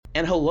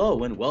And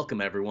hello and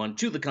welcome everyone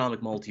to the comic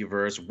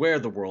multiverse where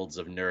the worlds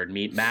of nerd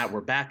meet. Matt, we're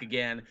back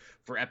again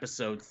for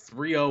episode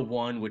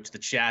 301, which the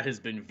chat has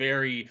been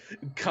very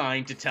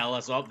kind to tell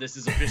us, oh, this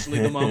is officially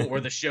the moment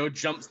where the show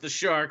jumps the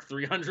shark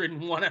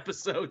 301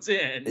 episodes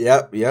in.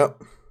 Yep.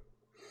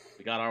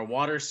 We got our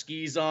water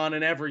skis on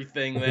and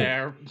everything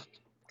there.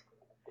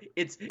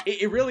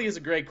 It really is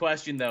a great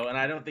question though, and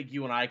I don't think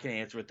you and I can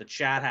answer it. The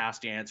chat has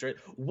to answer it.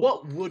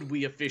 What would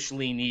we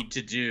officially need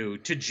to do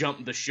to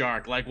jump the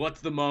shark? Like,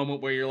 what's the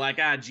moment where you're like,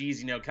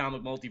 geez,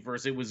 comic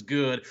multiverse, it was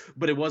good,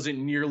 but it wasn't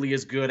nearly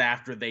as good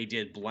after they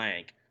did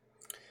blank.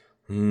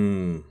 I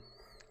mean,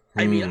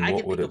 I What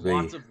can would think it of be?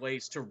 lots of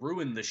ways to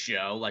ruin the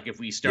show. Like if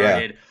we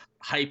started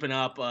hyping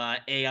up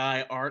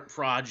AI art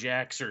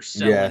projects or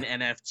selling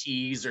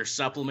NFTs or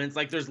supplements.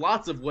 Like there's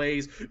lots of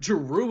ways to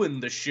ruin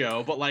the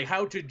show, but like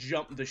how to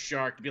jump the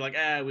shark to be like,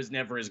 it was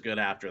never as good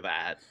after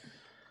that.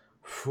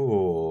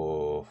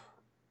 Ooh.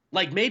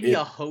 Like maybe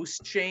a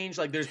host change.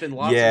 Like there's been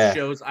lots of Yeah.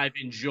 shows I've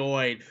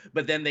enjoyed,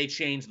 but then they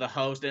change the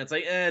host and it's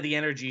like, the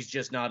energy's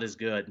just not as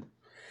good.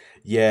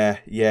 Yeah.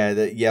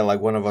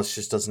 Like one of us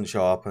just doesn't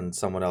show up and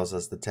someone else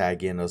has to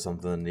tag in or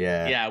something.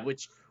 Yeah. Yeah,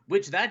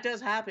 which that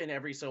does happen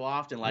every so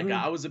often. Like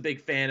I was a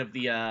big fan of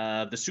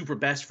the Super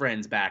Best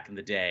Friends back in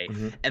the day,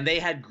 and they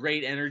had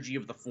great energy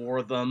of the four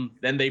of them.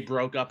 Then they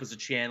broke up as a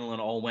channel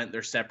and all went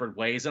their separate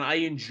ways. And I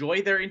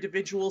enjoy their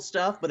individual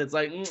stuff, but it's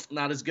like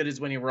not as good as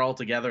when you were all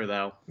together,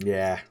 though.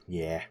 Yeah.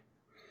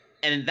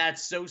 And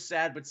that's so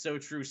sad, but so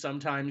true.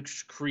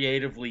 Sometimes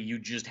creatively, you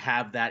just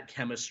have that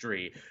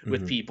chemistry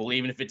with people,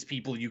 even if it's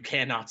people you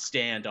cannot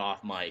stand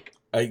off mic.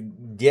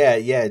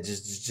 Yeah.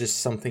 Just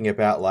something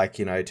about like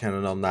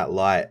turning on that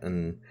light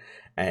and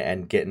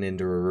getting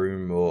into a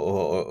room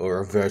or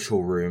a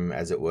virtual room,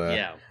 as it were.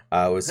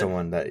 Yeah. With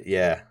someone that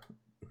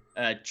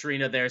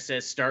Trina there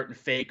says starting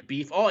fake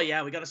beef. Oh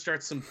yeah, we got to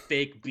start some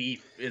fake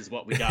beef is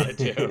what we got to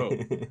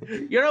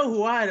do. You know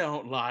who I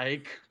don't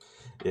like?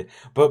 Yeah,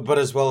 but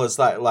as well as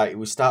like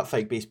we start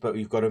fake beast, but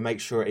we've got to make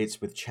sure it's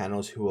with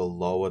channels who are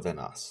lower than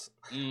us,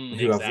 who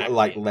exactly. have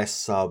like less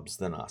subs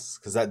than us,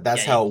 because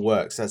that's how it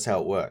works. That's how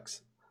it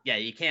works. Yeah,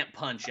 you can't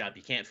punch up.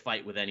 You can't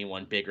fight with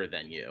anyone bigger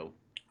than you.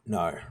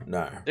 No.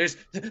 There's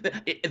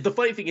the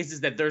funny thing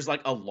is that there's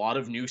like a lot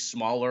of new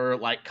smaller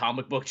like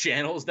comic book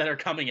channels that are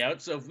coming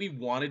out. So if we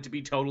wanted to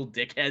be total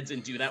dickheads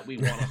and do that, we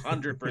want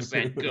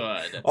 100%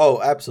 good.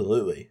 Oh,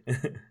 absolutely.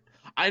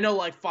 I know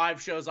like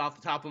 5 shows off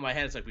the top of my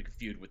head. It's like we could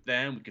feud with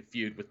them. We could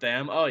feud with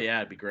them. Oh yeah,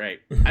 it'd be great.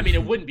 I mean,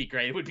 it wouldn't be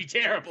great. It would be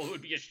terrible. It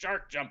would be a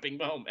shark jumping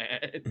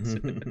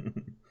moment.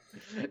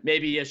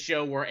 Maybe a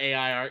show where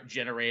AI art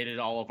generated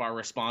all of our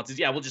responses.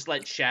 Yeah, we'll just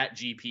let Chat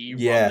GP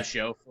run the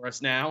show for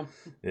us now.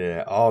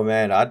 Yeah. Oh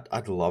man,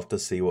 I'd love to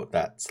see what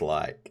that's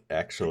like.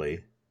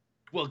 Actually.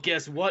 Well,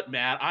 guess what,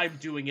 Matt? I'm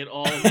doing it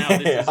all now.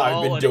 This is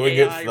I've been doing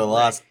it for the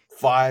last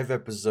 5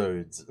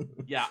 episodes.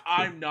 Yeah,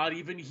 I'm not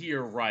even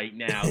here right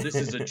now. This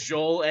is a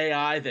Joel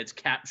AI that's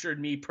captured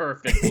me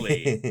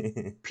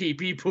perfectly. Pee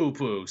pee poo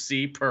poo.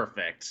 See,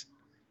 perfect.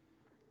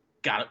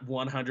 Got it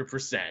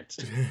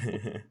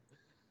 100%.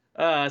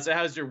 So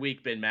how's your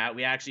week been, Matt?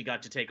 We actually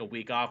got to take a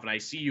week off, and I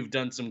see you've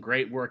done some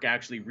great work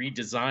actually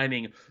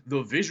redesigning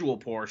the visual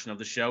portion of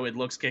the show. It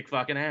looks kick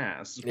fucking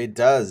ass. It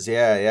does,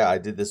 yeah. I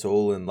did this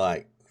all in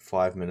like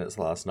 5 minutes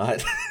last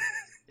night.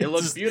 It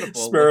looks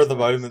beautiful. Spur of the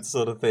moment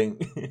sort of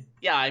thing.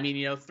 Yeah, I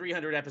mean,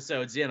 300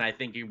 episodes in, I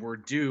think we're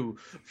due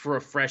for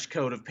a fresh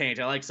coat of paint.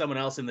 I like someone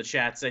else in the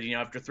chat said,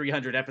 after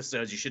 300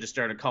 episodes, you should have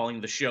started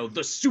calling the show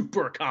the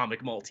Super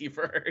Comic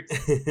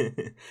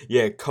Multiverse.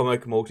 Yeah,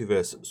 Comic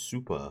Multiverse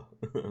Super.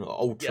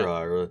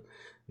 Ultra.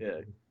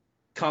 Yeah.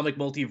 Comic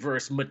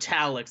Multiverse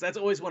Metallics. That's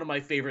always one of my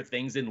favorite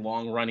things in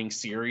long-running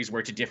series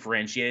where to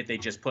differentiate it, they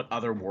just put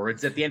other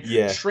words at the end.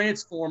 Yeah.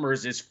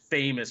 Transformers is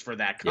famous for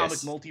that. Comic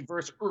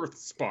Multiverse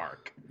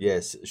Earthspark.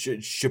 Yes.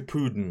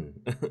 Shippuden.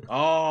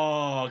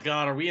 Oh,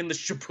 God. Are we in the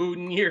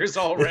Shippuden years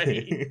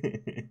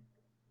already?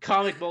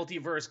 Comic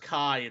Multiverse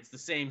Kai. It's the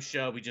same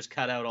show. We just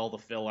cut out all the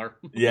filler.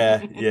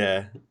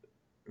 Yeah.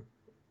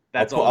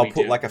 I'll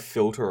put like a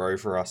filter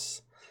over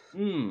us.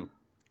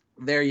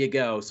 There you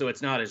go. So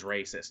it's not as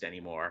racist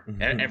anymore.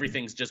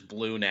 Everything's just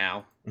blue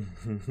now.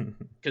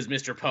 Because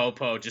Mr.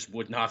 Popo just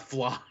would not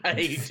fly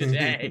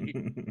today.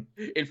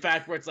 In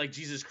fact, where it's like,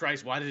 Jesus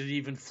Christ, why did it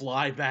even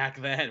fly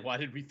back then? Why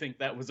did we think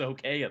that was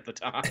okay at the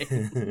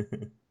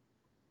time?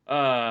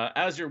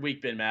 How's your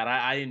week been, Matt?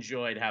 I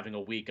enjoyed having a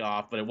week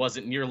off, but it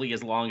wasn't nearly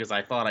as long as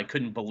I thought. I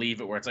couldn't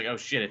believe it, where it's like, oh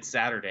shit, it's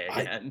Saturday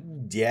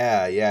again.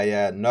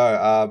 Yeah.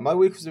 No, my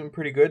week has been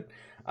pretty good.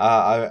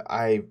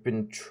 I've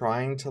been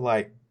trying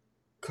to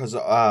because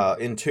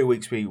in 2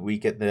 weeks we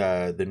get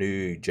the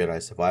new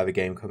Jedi Survivor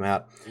game come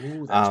out.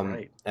 Ooh, that's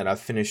right. And I've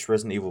finished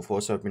Resident Evil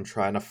 4, so I've been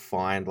trying to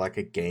find like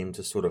a game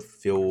to sort of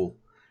fill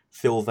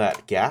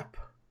that gap.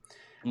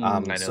 So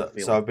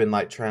I've been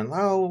trying.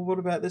 Oh, what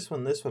about this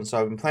one? So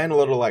I've been playing a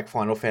lot of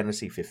Final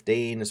Fantasy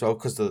 15 as well,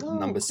 because the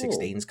number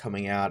 16's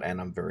coming out, and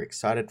I'm very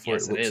excited for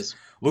it. It is.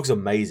 Looks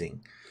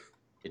amazing.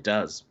 It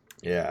does.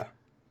 Yeah.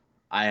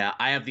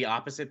 I have the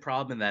opposite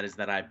problem, and that is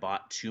that I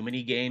bought too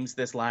many games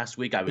this last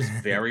week. I was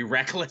very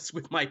reckless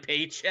with my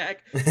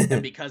paycheck,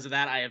 and because of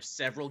that, I have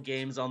several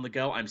games on the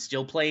go. I'm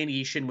still playing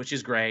Ishin, which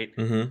is great.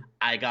 Mm-hmm.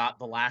 I got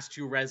the last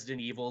 2 Resident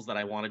Evils that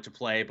I wanted to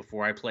play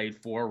before I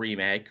played 4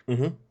 Remake.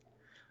 Mm-hmm.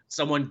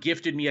 Someone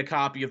gifted me a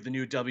copy of the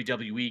new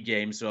WWE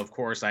game, so of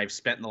course I've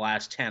spent the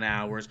last 10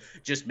 hours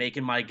just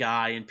making my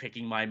guy and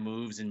picking my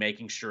moves and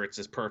making sure it's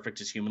as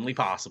perfect as humanly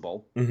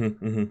possible.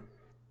 Mm-hmm. Mm-hmm.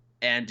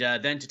 And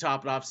then to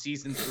top it off,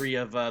 Season 3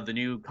 of the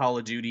new Call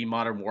of Duty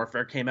Modern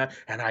Warfare came out,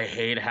 and I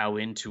hate how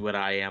into it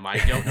I am. I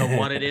don't know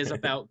what it is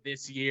about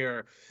this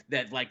year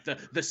that, like,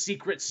 the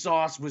secret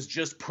sauce was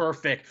just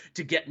perfect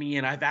to get me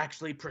in. I've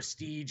actually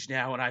prestiged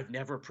now, and I've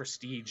never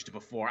prestiged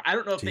before. I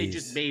don't know if they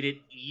just made it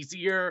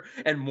easier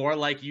and more,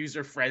 like,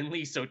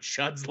 user-friendly so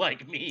chuds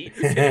like me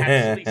can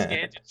actually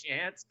stand a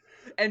chance.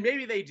 And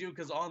maybe they do,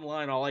 because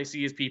online all I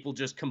see is people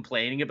just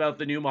complaining about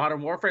the new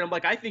Modern Warfare. And I'm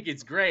like, I think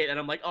it's great. And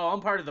I'm like, oh,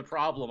 I'm part of the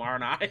problem,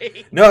 aren't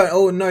I?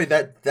 No,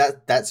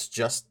 that's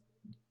just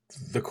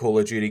the Call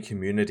of Duty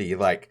community.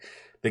 Like,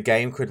 the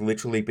game could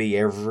literally be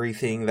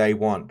everything they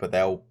want, but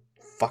they'll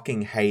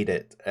fucking hate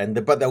it.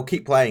 But they'll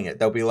keep playing it.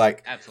 They'll be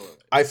like, absolutely,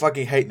 I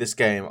fucking hate this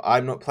game.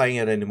 I'm not playing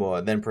it anymore.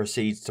 And then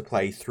proceeds to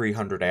play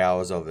 300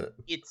 hours of it.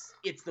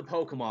 It's the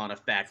Pokemon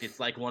effect. It's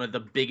like one of the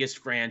biggest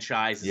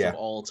franchises of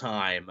all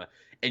time.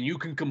 And you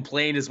can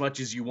complain as much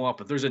as you want,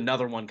 but there's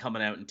another one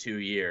coming out in 2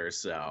 years,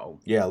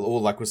 so... Yeah,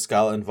 or like with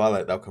Scarlet and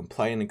Violet, they'll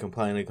complain and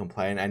complain and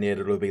complain, and yet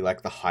it'll be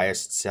like the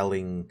highest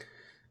selling,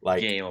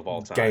 like, game of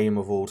all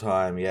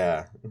time,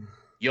 yeah.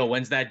 Yo,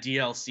 when's that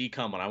DLC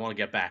coming? I want to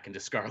get back into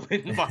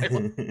Scarlet and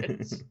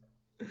Violet.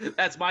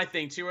 That's my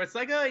thing, too, where it's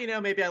like, oh, you know,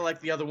 maybe I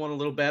like the other one a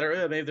little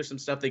better. Maybe there's some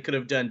stuff they could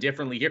have done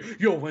differently here.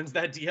 Yo, when's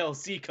that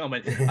DLC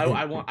coming?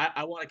 I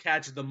want to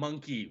catch the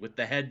monkey with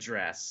the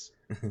headdress.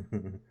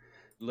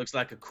 Looks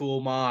like a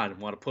cool mod.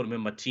 Want to put him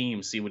in my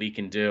team, see what he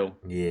can do.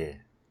 Yeah.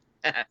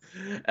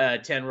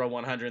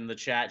 10-100 in the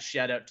chat.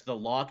 Shout out to the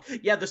Lock.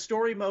 Yeah, the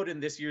story mode in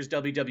this year's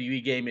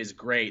WWE game is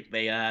great.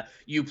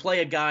 You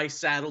play a guy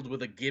saddled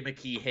with a gimmick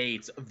he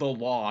hates, the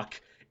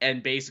Lock,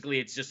 and basically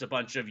it's just a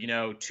bunch of, you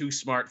know, too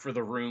smart for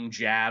the room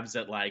jabs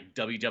at, like,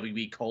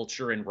 WWE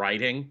culture and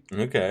writing.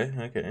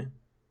 Okay.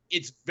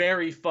 It's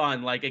very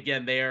fun. Like,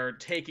 again, they are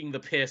taking the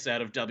piss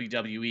out of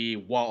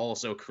WWE while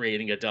also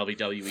creating a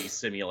WWE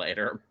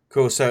simulator.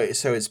 Cool. So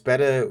it's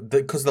better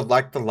because the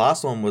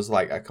last one was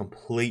like a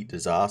complete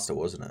disaster,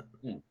 wasn't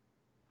it?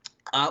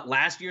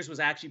 Last year's was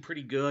actually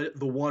pretty good.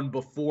 The one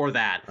before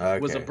that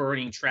was a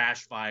burning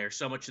trash fire,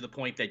 so much to the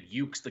point that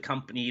Ukes, the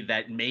company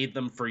that made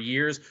them for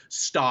years,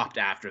 stopped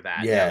after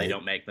that. Yeah, they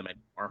don't make them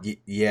anymore.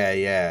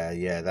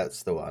 Yeah.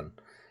 That's the one.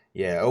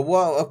 Yeah.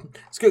 Well,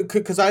 it's good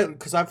because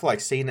I've like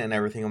seen it and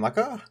everything. I'm like,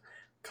 oh,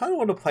 kind of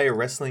want to play a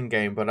wrestling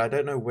game, but I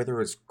don't know whether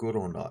it's good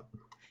or not.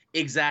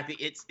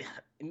 Exactly.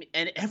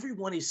 And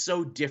everyone is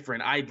so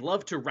different. I'd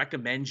love to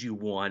recommend you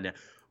one,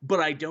 but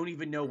I don't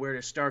even know where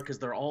to start because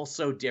they're all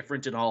so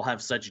different and all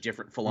have such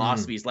different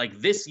philosophies. Like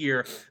this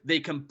year,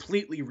 they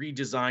completely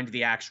redesigned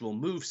the actual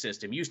move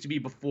system. Used to be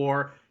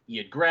before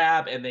you'd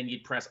grab and then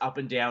you'd press up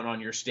and down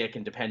on your stick,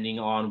 and depending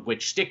on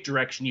which stick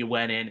direction you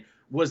went in,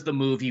 was the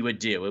move you would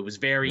do. It was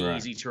very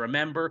easy to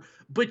remember,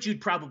 but you'd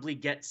probably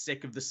get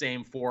sick of the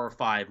same 4 or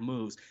 5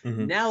 moves.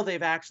 Now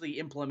they've actually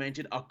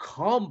implemented a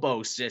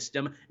combo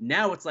system.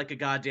 Now it's like a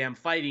goddamn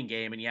fighting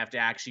game, and you have to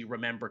actually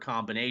remember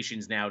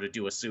combinations now to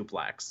do a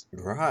suplex.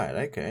 Right,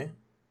 okay.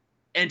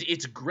 And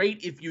it's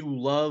great if you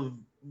love,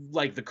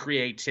 like, the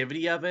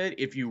creativity of it,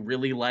 if you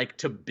really like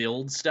to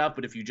build stuff,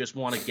 but if you just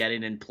want to get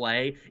in and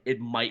play, it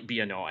might be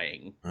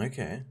annoying.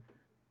 Okay.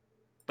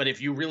 But if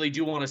you really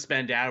do want to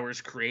spend hours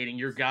creating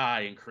your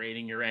guy and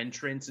creating your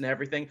entrance and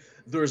everything,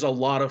 there's a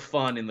lot of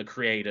fun in the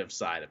creative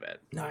side of it.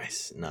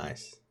 Nice.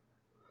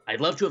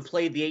 I'd love to have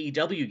played the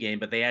AEW game,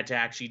 but they had to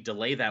actually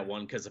delay that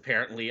one because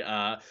apparently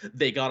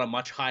they got a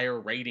much higher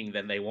rating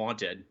than they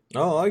wanted.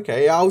 Oh,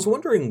 okay. I was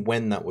wondering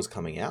when that was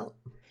coming out.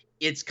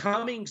 It's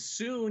coming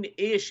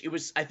soon-ish.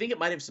 I think it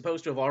might have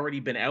supposed to have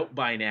already been out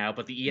by now,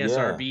 but the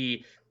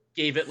ESRB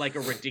gave it like a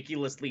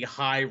ridiculously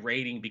high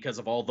rating because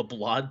of all the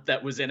blood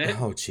that was in it.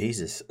 Oh,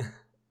 Jesus.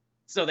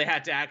 So they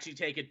had to actually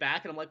take it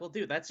back. And I'm like, well,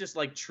 dude, that's just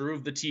like true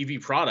of the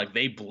TV product.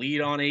 They bleed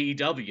on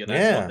AEW.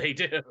 That's what they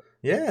do.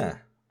 Yeah.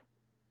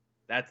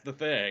 That's the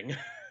thing.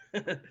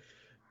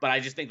 But I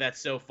just think that's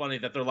so funny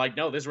that they're like,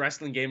 no, this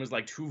wrestling game is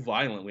like too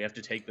violent. We have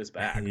to take this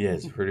back. Yeah,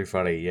 it's pretty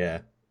funny. Yeah.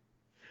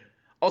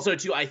 Also,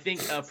 too, I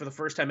think for the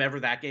first time ever,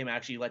 that game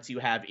actually lets you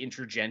have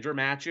intergender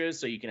matches,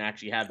 so you can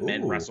actually have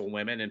men wrestle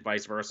women and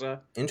vice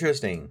versa.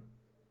 Interesting.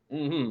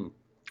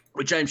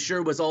 Which I'm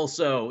sure was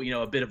also, you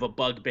know, a bit of a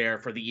bugbear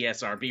for the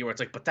ESRB, where it's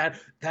like, but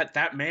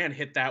that man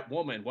hit that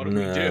woman. What do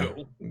we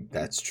do?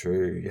 That's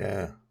true.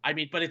 Yeah. I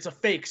mean, but it's a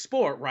fake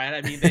sport, right?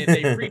 I mean, they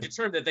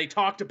predetermined that they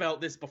talked about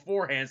this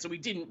beforehand, so he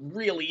didn't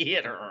really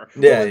hit her.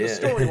 Yeah, the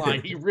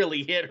storyline, he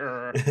really hit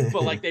her,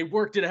 but like they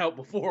worked it out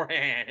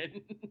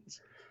beforehand.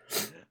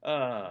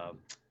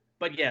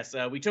 But yes,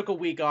 we took a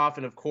week off,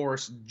 and of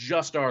course,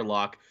 just our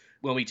luck,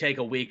 when we take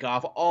a week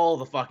off, all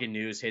the fucking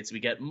news hits. We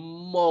get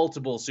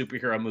multiple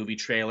superhero movie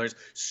trailers.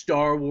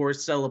 Star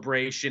Wars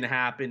Celebration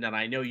happened, and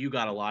I know you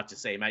got a lot to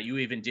say, Matt. You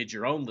even did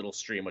your own little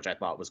stream, which I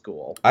thought was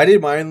cool. I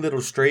did my own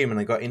little stream, and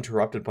I got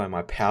interrupted by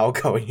my power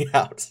going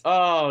out.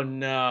 Oh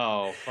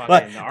no,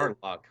 fucking our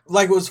luck.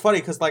 Like, it was funny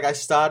because like I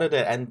started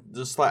it, and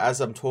just like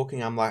as I'm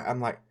talking, I'm like,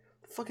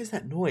 the fuck is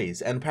that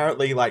noise? And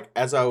apparently, like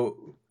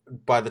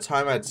by the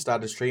time I had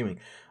started streaming,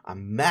 a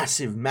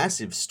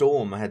massive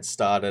storm had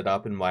started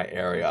up in my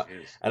area,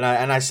 and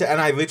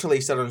I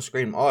literally said on the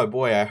screen, "Oh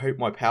boy, I hope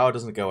my power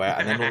doesn't go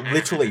out." And then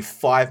literally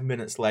 5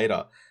 minutes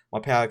later, my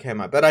power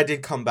came out. But I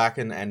did come back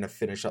and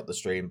finish up the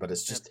stream, but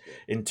it's just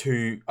in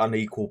two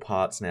unequal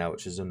parts now,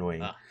 which is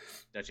annoying.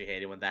 Don't you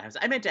hate it when that happens?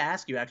 I meant to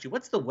ask you, actually,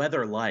 what's the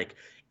weather like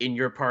in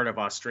your part of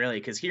Australia?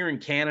 Because here in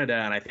Canada,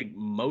 and I think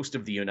most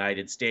of the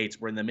United States,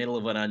 we're in the middle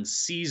of an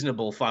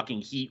unseasonable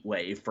fucking heat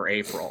wave for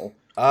April.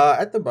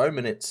 At the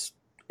moment,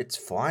 it's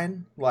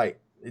fine.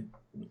 Like,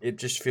 it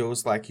just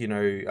feels like,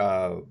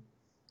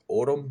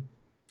 autumn.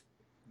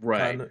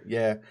 Right. Kinda.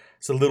 Yeah.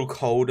 It's a little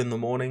cold in the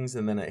mornings,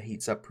 and then it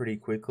heats up pretty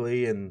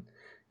quickly, and,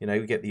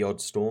 we get the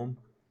odd storm.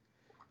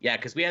 Yeah,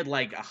 because we had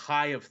like a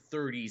high of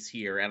 30s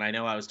here, and I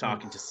know I was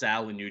talking to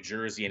Sal in New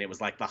Jersey, and it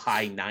was like the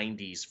high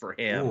 90s for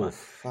him. Oh,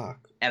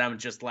 fuck. And I'm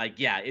just like,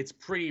 yeah, it's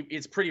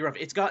pretty rough.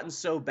 It's gotten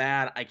so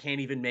bad, I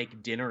can't even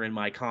make dinner in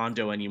my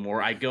condo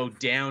anymore. I go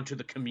down to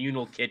the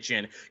communal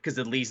kitchen, because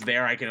at least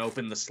there I can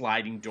open the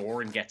sliding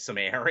door and get some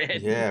air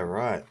in. Yeah,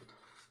 right.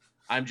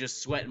 I'm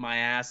just sweating my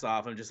ass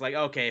off. I'm just like,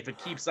 okay, if it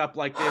keeps up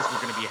like this,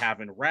 we're going to be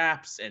having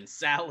wraps and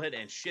salad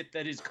and shit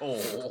that is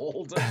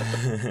cold.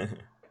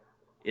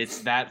 It's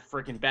that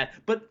freaking bad.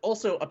 But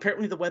also,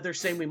 apparently the weather's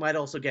saying we might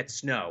also get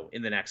snow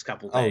in the next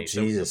couple days.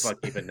 Oh, Jesus. So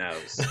fuck even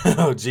knows.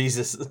 Oh,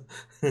 Jesus.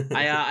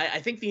 I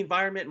think the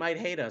environment might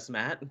hate us,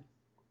 Matt.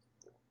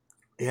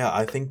 Yeah,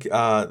 I think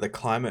the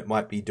climate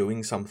might be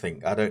doing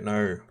something. I don't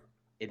know.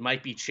 It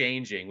might be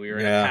changing. We were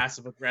in a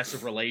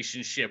passive-aggressive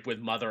relationship with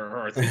Mother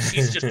Earth, and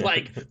she's just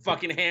like,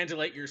 fucking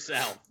handle it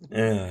yourself.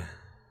 Yeah.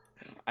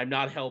 I'm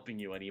not helping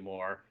you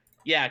anymore.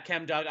 Yeah,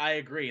 ChemDog, I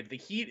agree. The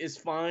heat is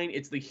fine.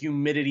 It's the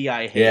humidity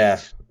I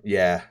hate.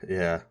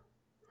 Yeah.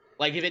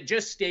 Like, if it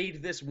just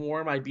stayed this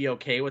warm, I'd be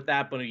okay with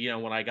that. But,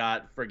 when I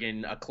got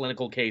friggin' a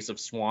clinical case of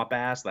swamp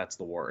ass, that's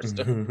the worst.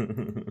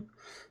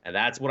 And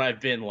that's what I've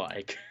been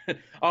like.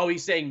 Oh,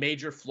 he's saying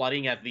major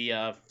flooding at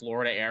the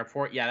Florida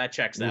airport? Yeah, that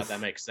checks out.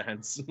 That makes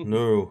sense.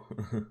 No.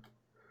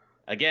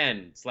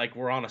 Again, it's like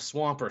we're on a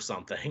swamp or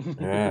something.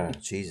 Yeah,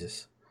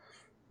 Jesus.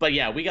 But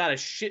yeah, we got a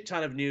shit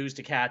ton of news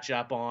to catch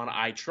up on.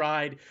 I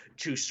tried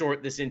to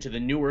sort this into the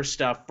newer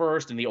stuff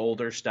first and the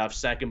older stuff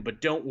second,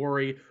 but don't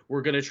worry,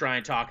 we're going to try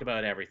and talk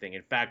about everything.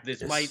 In fact,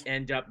 this might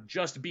end up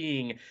just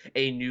being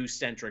a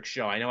news-centric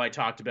show. I know I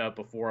talked about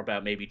before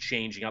about maybe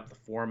changing up the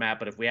format,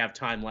 but if we have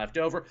time left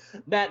over,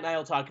 Matt and I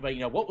will talk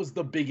about, what was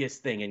the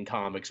biggest thing in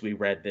comics we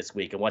read this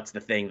week, and what's the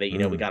thing that,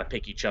 we got to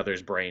pick each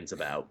other's brains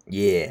about.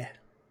 Yeah.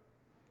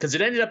 Because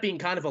it ended up being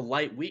kind of a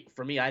light week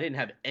for me. I didn't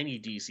have any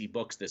DC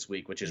books this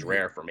week, which is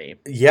rare for me.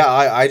 Yeah,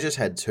 I just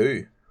had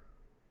 2.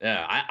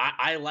 Yeah,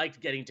 I liked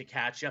getting to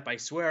catch up. I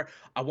swear,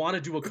 I want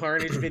to do a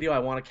Carnage video. I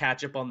want to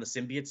catch up on the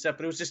symbiote stuff,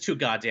 but it was just too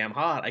goddamn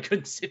hot. I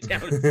couldn't sit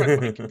down in front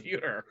of my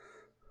computer.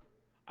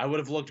 I would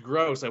have looked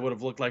gross. I would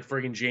have looked like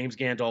friggin' James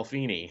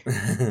Gandolfini.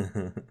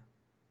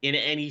 In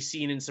any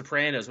scene in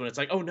Sopranos when it's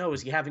like, oh no,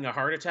 is he having a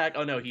heart attack?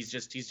 Oh no, he's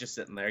just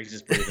sitting there. He's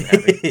just breathing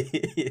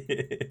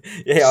heavy.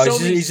 Yeah,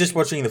 he's just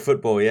watching the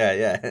football.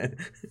 Yeah.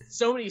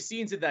 So many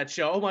scenes in that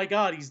show. Oh my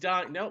god, he's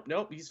dying.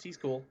 Nope, he's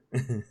cool.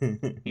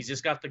 He's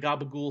just got the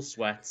gabagool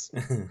sweats.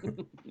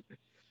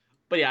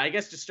 But yeah, I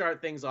guess to start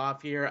things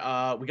off here,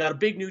 we got a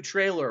big new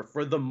trailer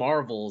for The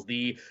Marvels,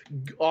 the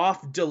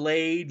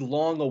oft-delayed,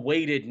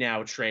 long-awaited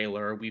now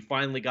trailer. We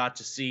finally got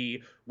to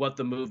see what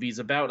the movie's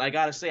about. I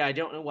gotta say, I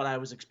don't know what I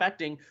was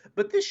expecting,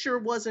 but this sure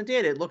wasn't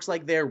it. It looks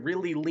like they're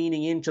really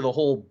leaning into the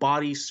whole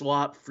body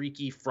swap,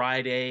 Freaky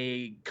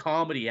Friday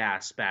comedy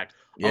aspect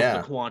of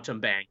the Quantum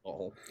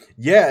Bangle.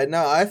 Yeah,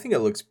 no, I think it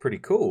looks pretty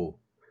cool.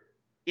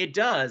 It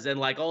does, and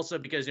also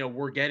because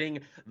we're getting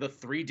the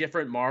 3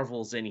 different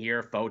Marvels in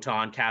here: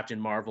 Photon, Captain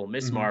Marvel,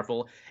 Miss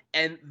Marvel,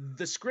 and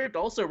the script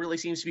also really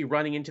seems to be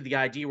running into the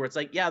idea where it's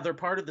like, yeah, they're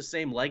part of the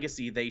same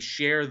legacy, they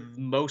share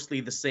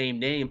mostly the same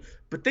name,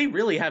 but they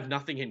really have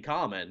nothing in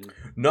common.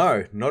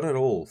 No, not at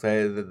all.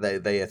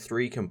 They are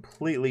 3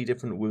 completely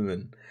different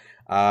women.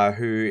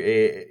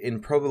 Who in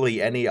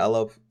probably any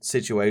other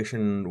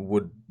situation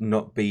would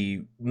not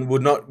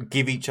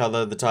give each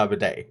other the time of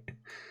day.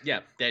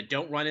 Yeah, that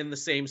don't run in the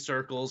same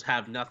circles,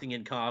 have nothing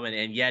in common,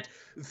 and yet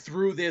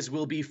through this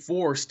will be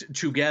forced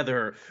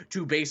together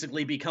to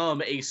basically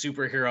become a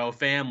superhero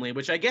family,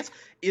 which I guess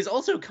is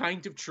also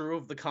kind of true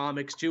of the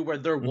comics too, where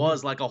there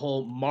was like a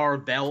whole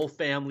Marvel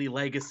family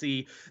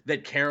legacy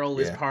that Carol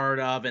is part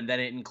of, and then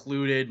it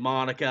included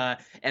Monica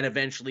and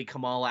eventually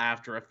Kamala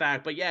after a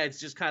fact. But yeah, it's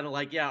just kind of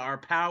like, our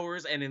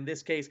powers, and in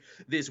this case,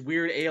 this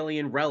weird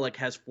alien relic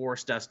has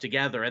forced us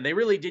together. And they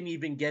really didn't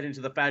even get into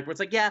the fact where it's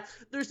like,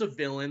 there's a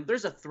villain, there's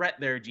there's a threat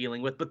they're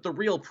dealing with, but the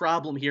real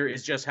problem here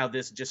is just how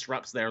this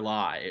disrupts their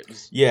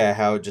lives. Yeah,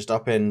 how it just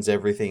upends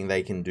everything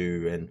they can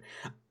do, and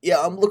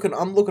yeah, I'm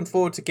looking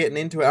forward to getting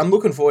into it. I'm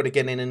looking forward to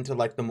getting into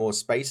like the more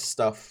space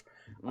stuff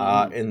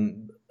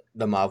in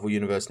the Marvel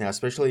universe now,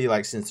 especially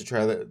like since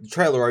the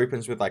trailer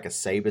opens with like a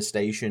Saber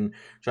station,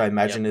 which I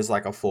imagine is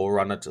like a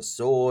forerunner to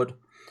Sword.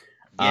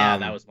 Yeah,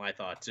 that was my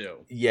thought too.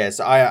 Yes,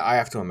 I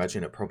have to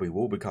imagine it probably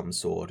will become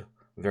Sword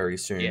very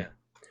soon. Yeah.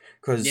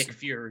 Cause, Nick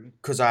Fury.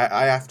 Because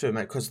I have to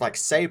admit, because like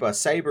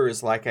Saber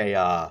is like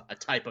a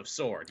type of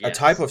sword, yes. A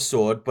type of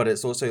sword, but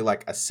it's also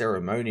like a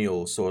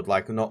ceremonial sword,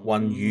 like not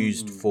one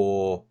used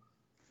for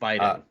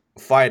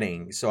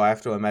fighting. So I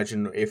have to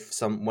imagine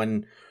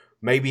when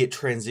maybe it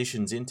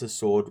transitions into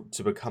Sword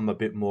to become a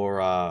bit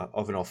more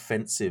of an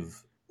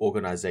offensive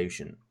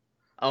organization.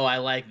 Oh, I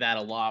like that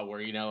a lot, where,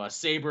 a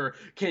saber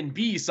can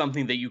be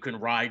something that you can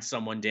ride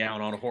someone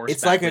down on a horseback.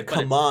 It's like a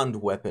command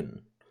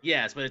weapon.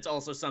 Yes, but it's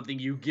also something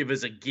you give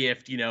as a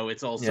gift,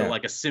 it's also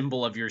like a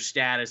symbol of your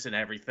status and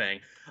everything.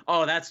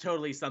 Oh, that's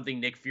totally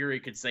something Nick Fury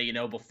could say,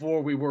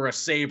 before we were a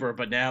saber,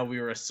 but now we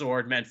were a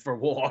sword meant for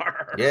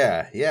war.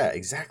 Yeah,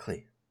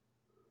 exactly.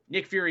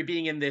 Nick Fury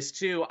being in this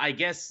too, I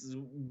guess,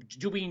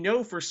 do we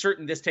know for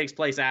certain this takes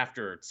place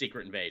after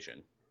Secret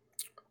Invasion?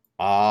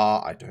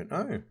 I don't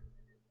know.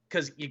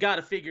 Because you got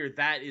to figure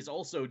that is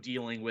also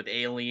dealing with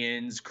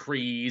aliens,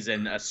 Krees,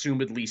 and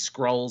assumedly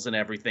Skrulls and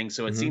everything,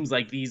 so it seems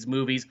like these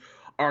movies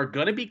are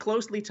going to be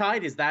closely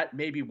tied. Is that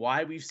maybe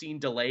why we've seen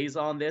delays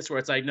on this, where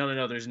it's like,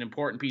 no, there's an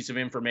important piece of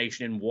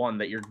information in one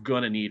that you're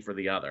going to need for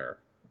the other?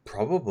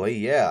 Probably,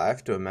 yeah. I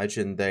have to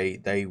imagine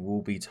they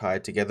will be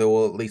tied together,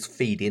 or at least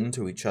feed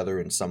into each other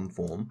in some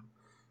form.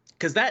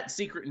 Because that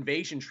Secret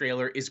Invasion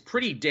trailer is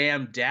pretty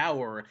damn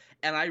dour,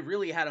 and I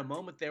really had a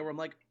moment there where I'm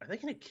like, are they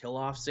going to kill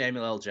off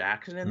Samuel L.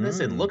 Jackson in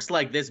this? It looks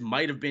like this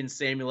might have been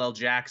Samuel L.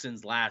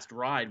 Jackson's last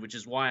ride, which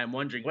is why I'm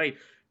wondering, wait,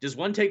 does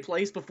one take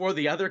place before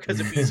the other? Because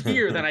if he's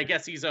here, then I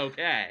guess he's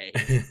okay.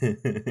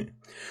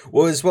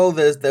 Well, as well,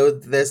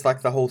 there's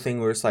like the whole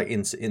thing where it's like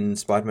in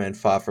Spider-Man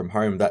Far From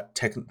Home,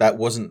 that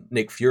wasn't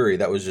Nick Fury,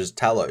 that was just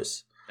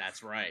Talos.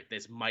 That's right.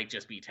 This might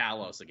just be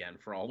Talos again,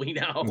 for all we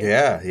know.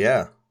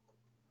 Yeah.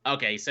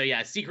 Okay, so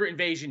yeah, Secret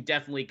Invasion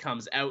definitely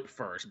comes out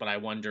first, but I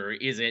wonder,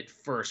 is it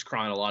first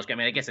chronologically? I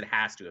mean, I guess it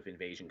has to if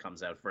Invasion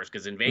comes out first,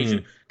 because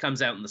Invasion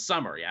comes out in the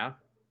summer, yeah?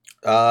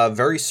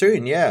 Very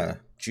soon, yeah.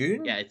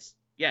 June?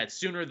 Yeah, it's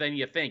sooner than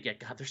you think. Yeah,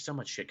 God, there's so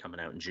much shit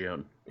coming out in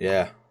June.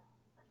 Yeah.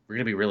 We're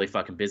going to be really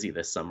fucking busy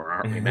this summer,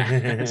 aren't we,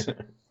 Matt?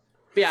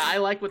 But yeah, I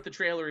like what the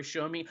trailer is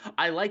showing me.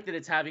 I like that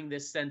it's having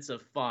this sense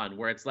of fun,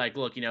 where it's like,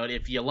 look,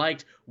 if you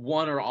liked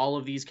one or all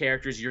of these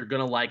characters, you're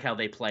going to like how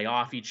they play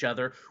off each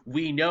other.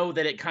 We know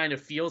that it kind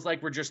of feels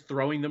like we're just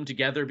throwing them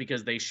together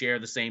because they share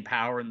the same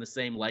power and the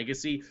same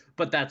legacy,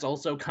 but that's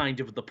also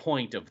kind of the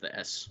point of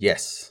this.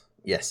 Yes.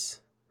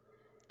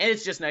 And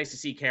it's just nice to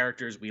see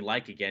characters we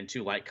like again,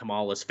 too, like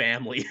Kamala's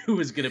family, who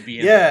is going to be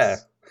in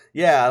this.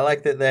 Yeah, I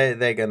like that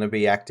they're going to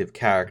be active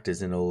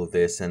characters in all of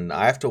this, and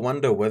I have to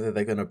wonder whether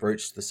they're going to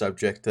broach the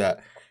subject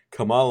that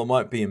Kamala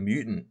might be a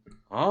mutant.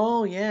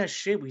 Oh, yeah,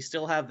 shit, we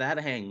still have that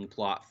hanging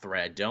plot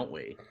thread, don't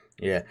we?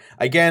 Yeah.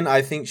 Again,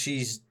 I think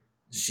she's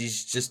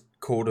just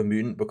called a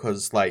mutant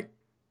because, like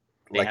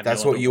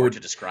that's what you would to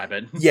describe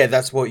it. Yeah,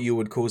 that's what you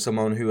would call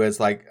someone who has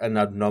like an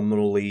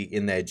anomaly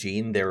in their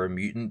gene. They're a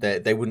mutant.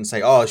 They wouldn't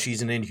say, "Oh,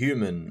 she's an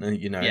Inhuman,"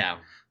 Yeah,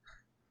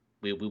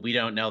 we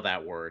don't know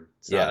that word.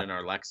 It's not in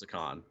our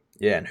lexicon.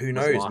 Yeah, and who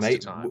knows,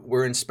 mate?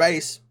 We're in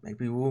space.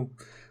 Maybe we'll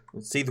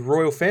see the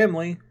royal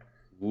family.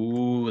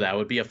 Ooh, that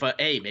would be a fun.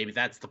 Hey, maybe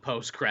that's the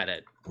post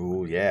credit.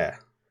 Ooh, yeah.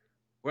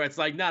 Where it's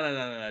like,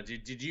 no.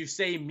 Did you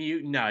say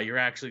mutant? No, you're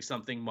actually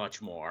something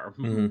much more.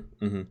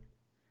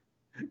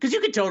 Because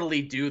you could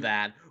totally do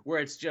that,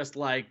 where it's just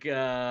like,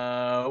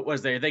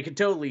 they could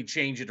totally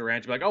change it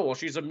around to be like, oh, well,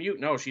 she's a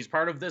mutant. No, she's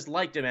part of this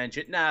light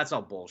dimension. Nah, that's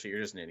all bullshit. You're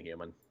just an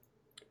Inhuman.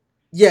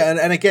 Yeah,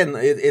 and again,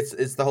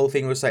 it's the whole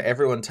thing with like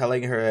everyone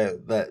telling her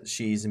that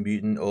she's a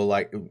mutant or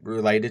like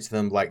related to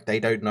them, like they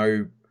don't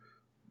know,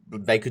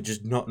 they could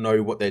just not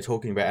know what they're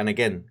talking about. And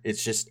again,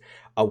 it's just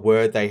a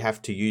word they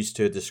have to use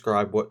to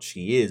describe what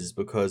she is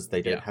because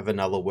they don't have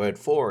another word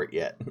for it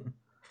yet.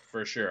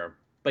 For sure.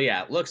 But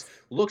yeah, it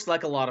looks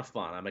like a lot of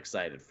fun. I'm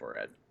excited for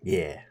it.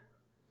 Yeah.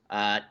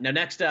 Now,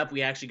 next up,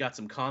 we actually got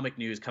some comic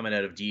news coming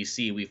out of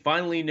DC. We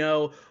finally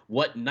know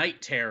what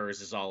Night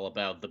Terrors is all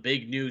about. The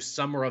big new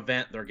summer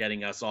event they're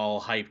getting us all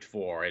hyped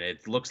for. And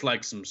it looks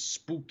like some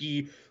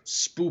spooky,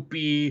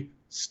 spoopy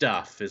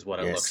stuff is what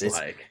it looks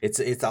like. It's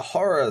a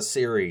horror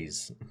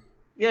series.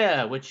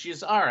 Yeah, which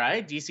is all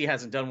right. DC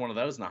hasn't done one of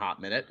those in a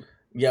hot minute.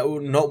 Yeah,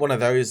 well, not one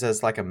of those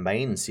as like a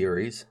main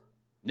series.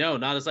 No,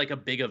 not as like a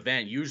big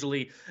event.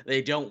 Usually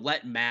they don't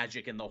let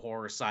magic and the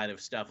horror side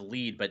of stuff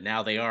lead, but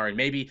now they are. And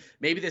maybe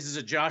this is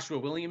a Joshua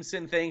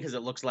Williamson thing because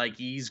it looks like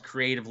he's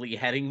creatively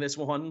heading this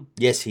one.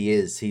 Yes, he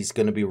is. He's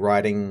going to be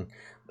writing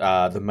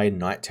the main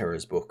Night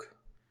Terrors book.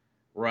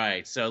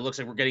 Right. So it looks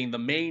like we're getting the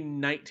main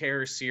Night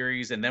Terror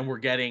series, and then we're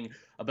getting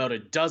about a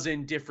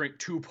dozen different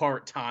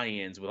 2-part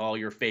tie-ins with all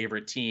your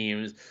favorite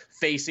teams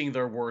facing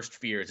their worst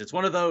fears. It's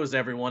one of those,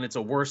 everyone. It's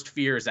a worst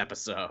fears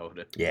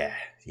episode. Yeah,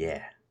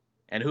 yeah.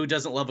 And who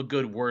doesn't love a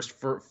good worst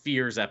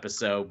fears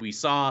episode? We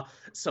saw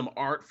some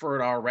art for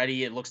it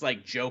already. It looks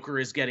like Joker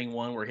is getting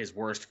one where his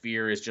worst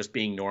fear is just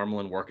being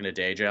normal and working a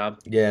day job.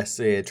 Yes,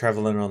 yeah,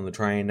 traveling on the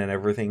train and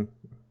everything.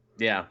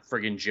 Yeah,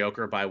 friggin'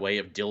 Joker by way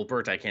of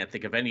Dilbert. I can't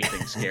think of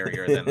anything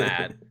scarier than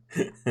that.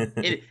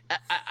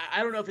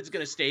 I don't know if it's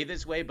going to stay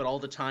this way, but all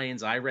the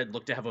tie-ins I read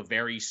look to have a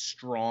very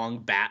strong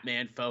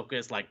Batman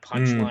focus. Like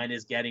Punchline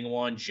is getting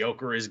one,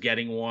 Joker is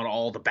getting one,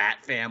 all the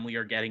Bat family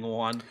are getting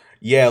one.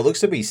 Yeah, it looks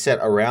to be set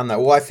around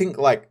that. Well, I think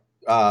like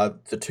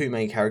the two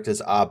main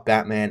characters are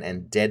Batman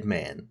and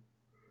Deadman.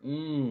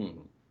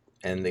 And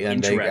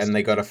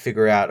they got to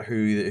figure out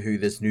who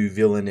this new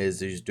villain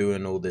is who's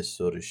doing all this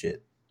sort of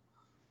shit.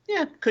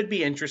 Yeah, could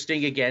be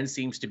interesting. Again,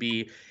 seems to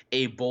be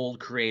a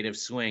bold creative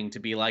swing to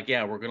be like,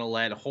 yeah, we're going to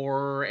let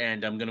horror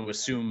and I'm going to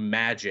assume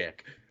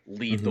magic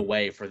lead the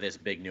way for this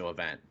big new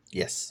event.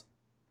 Yes.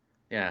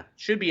 Yeah,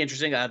 should be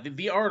interesting.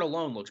 The art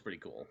alone looks pretty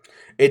cool.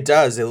 It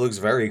does. It looks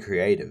very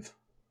creative.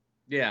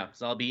 Yeah,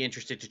 so I'll be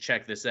interested to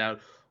check this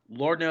out.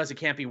 Lord knows it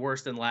can't be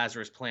worse than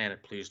Lazarus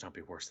Planet. Please don't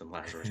be worse than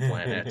Lazarus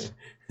Planet.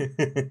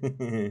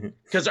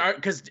 Because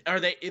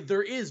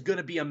there is going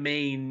to be a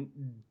main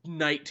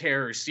Night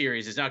Terror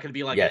series. It's not going to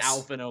be like an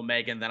Alpha and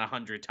Omega and then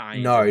 100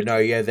 times. No,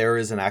 yeah, there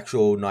is an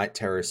actual Night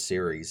Terror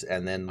series.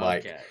 And then,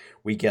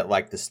 we get,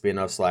 like, the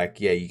spin-offs, like,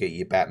 yeah, you get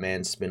your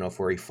Batman spin-off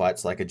where he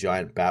fights, like, a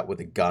giant bat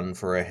with a gun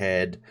for a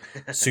head.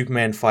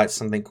 Superman fights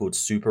something called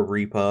Super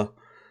Reaper.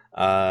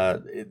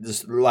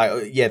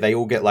 They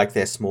all get like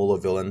their smaller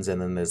villains,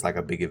 and then there's like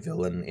a bigger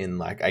villain in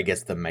like I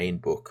guess the main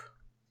book.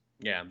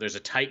 Yeah, there's a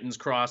Titans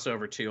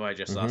crossover too. I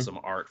just saw some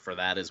art for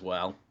that as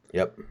well.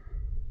 Yep.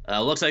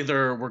 Looks like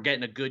we're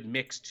getting a good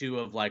mix too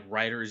of like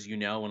writers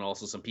and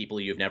also some people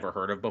you've never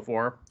heard of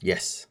before.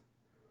 Yes.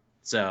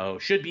 So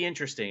should be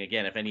interesting.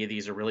 Again, if any of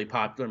these are really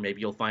popular,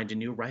 maybe you'll find a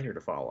new writer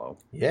to follow.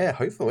 Yeah,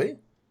 hopefully.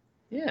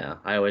 Yeah,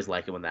 I always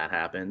like it when that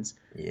happens.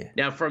 Yeah.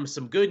 Now, from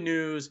some good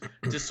news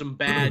to some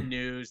bad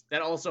news,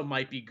 that also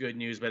might be good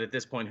news, but at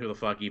this point, who the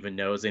fuck even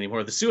knows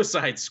anymore? The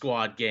Suicide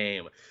Squad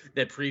game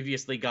that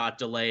previously got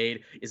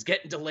delayed is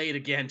getting delayed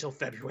again till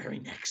February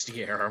next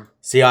year.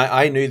 See,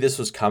 I knew this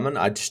was coming.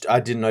 I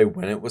didn't know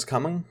when it was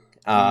coming,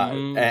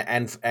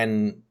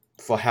 and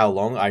for how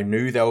long. I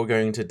knew they were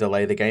going to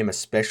delay the game,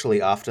 especially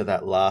after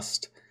that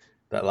last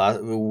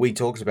we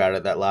talked about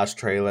it, that last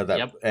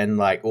trailer and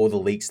like all the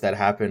leaks that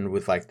happened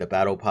with like the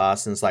battle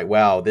pass, and it's like,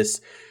 wow,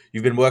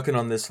 you've been working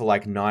on this for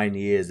like 9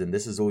 years and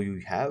this is all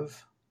you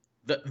have.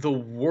 The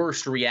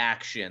worst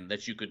reaction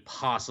that you could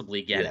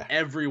possibly get. Yeah.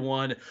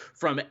 Everyone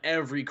from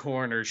every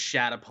corner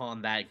shat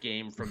upon that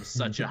game from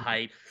such a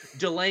height.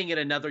 Delaying it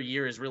another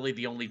year is really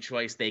the only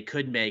choice they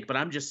could make, but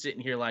I'm just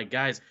sitting here like,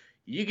 guys,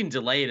 you can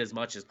delay it as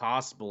much as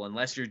possible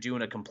unless you're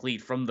doing a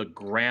complete from the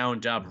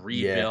ground up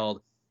rebuild.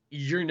 Yeah.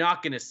 You're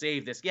not going to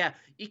save this. Yeah,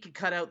 you can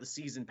cut out the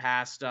season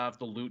pass stuff,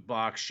 the loot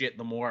box shit,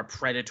 the more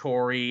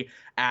predatory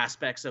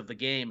aspects of the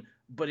game,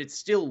 but it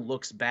still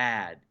looks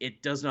bad.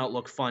 It does not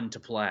look fun to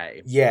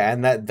play. Yeah,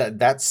 and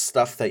that's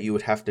stuff that you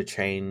would have to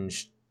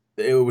change.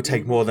 It would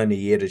take more than a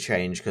year to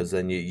change, because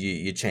then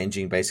you're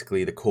changing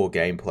basically the core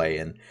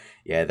gameplay, and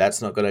yeah,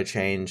 that's not going to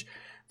change.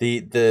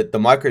 The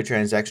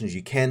microtransactions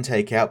you can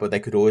take out, but they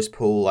could always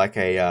pull like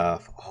a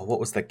what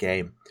was that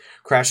game?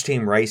 Crash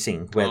Team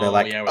Racing, where they're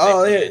like,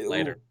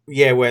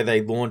 where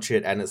they launch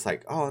it and it's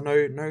like, oh,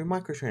 no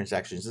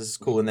microtransactions, this is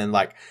cool, and then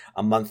like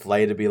a month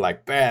later be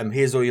like, bam,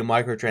 here's all your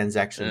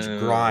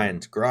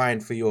microtransactions,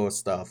 grind for your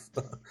stuff.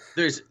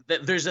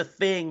 There's a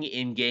thing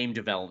in game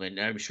development,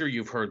 and I'm sure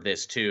you've heard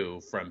this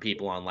too from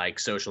people on like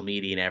social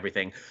media and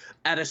everything.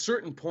 At a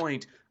certain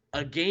point,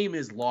 a game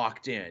is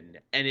locked in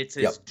and it's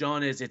as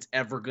done as it's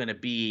ever going to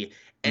be.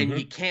 And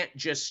you can't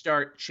just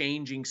start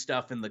changing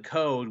stuff in the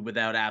code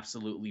without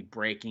absolutely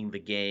breaking the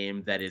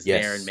game that is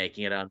there and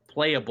making it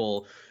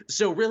unplayable.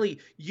 So really,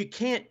 you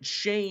can't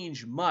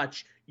change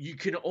much. You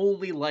can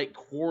only like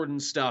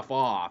cordon stuff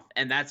off.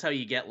 And that's how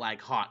you get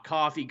like hot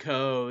coffee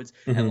codes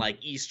and like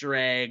Easter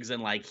eggs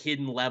and like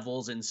hidden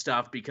levels and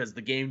stuff, because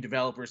the game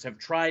developers have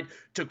tried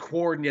to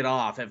cordon it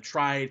off, have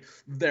tried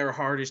their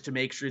hardest to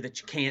make sure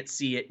that you can't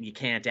see it and you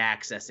can't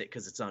access it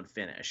because it's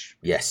unfinished.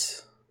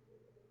 Yes.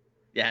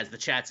 Yeah, as the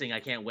chat saying, I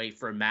can't wait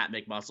for Matt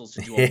McMuscles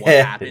to do a what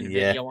happened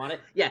video on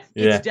it. Yeah,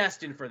 it's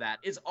destined for that.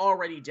 It's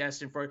already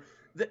destined for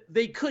it.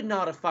 They could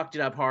not have fucked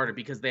it up harder,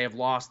 because they have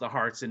lost the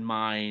hearts and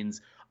minds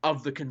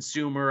of the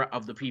consumer,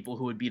 of the people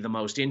who would be the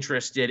most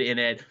interested in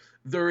it.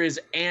 There is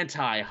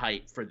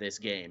anti-hype for this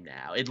game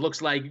now. It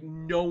looks like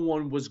no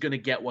one was going to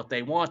get what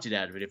they wanted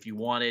out of it. If you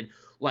wanted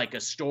like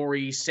a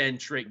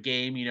story-centric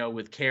game,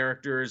 with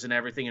characters and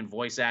everything and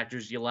voice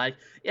actors you like,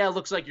 it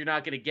looks like you're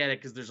not going to get it,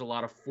 because there's a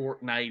lot of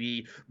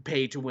Fortnite-y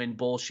pay-to-win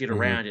bullshit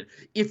around it.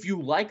 If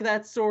you like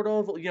that sort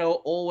of,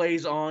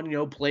 always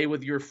on, play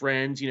with your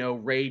friends,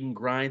 raid and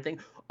grind thing,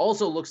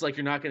 Also looks like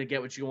you're not going to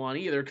get what you want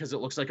either, because it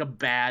looks like a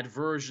bad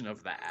version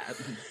of that.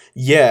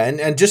 Yeah,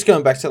 and just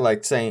going back to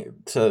like saying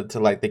to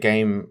like the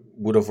game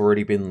would have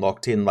already been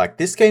locked in. Like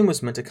this game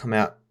was meant to come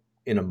out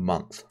in a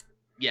month.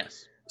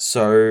 Yes.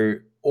 So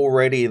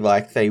already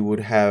like they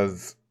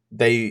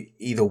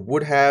either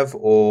would have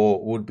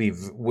or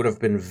would have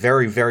been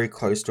very, very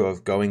close to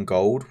of going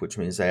gold, which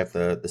means they have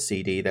the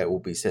CD that will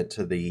be sent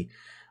to the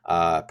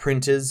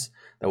printers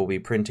that will be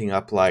printing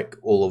up like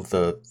all of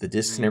the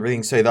discs and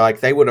everything. So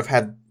they would have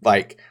had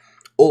like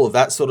all of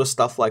that sort of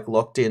stuff like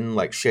locked in,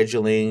 like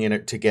scheduling in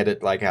it to get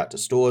it like out to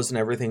stores and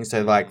everything.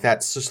 So like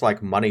that's just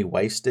like money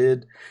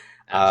wasted.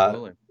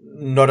 Absolutely.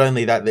 Not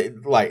only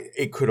that, like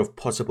it could have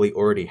possibly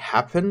already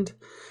happened.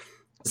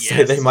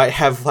 So they might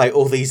have like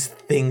all these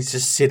things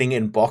just sitting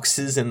in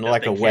boxes in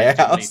like a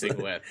warehouse.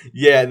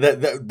 Yeah,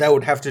 that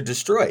would have to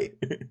destroy.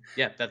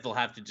 Yeah, that they'll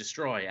have to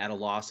destroy at a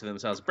loss to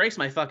themselves. Breaks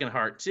my fucking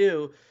heart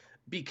too,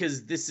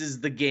 because this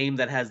is the game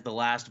that has the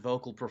last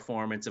vocal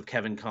performance of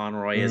Kevin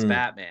Conroy as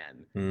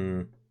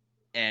Batman.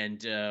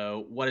 And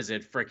what is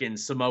it? Frickin'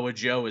 Samoa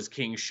Joe as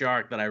King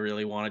Shark that I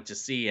really wanted to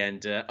see.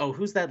 And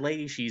who's that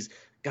lady? She's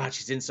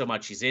in so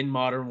much. She's in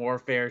Modern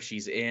Warfare.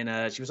 She's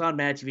in she was on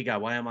Mad TV.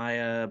 God, why am I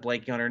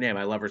blanking on her name?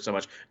 I love her so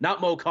much.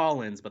 Not Mo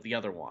Collins, but the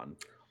other one.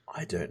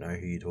 I don't know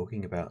who you're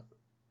talking about.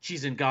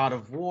 She's in God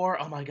of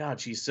War. Oh my God,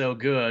 she's so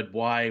good.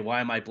 Why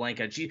am I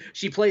blanking?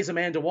 She plays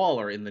Amanda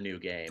Waller in the new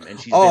game, and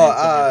she's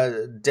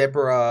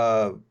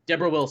Deborah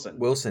Wilson.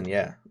 Wilson,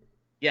 yeah.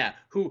 Yeah,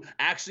 who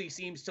actually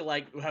seems to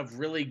like have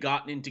really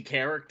gotten into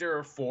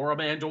character for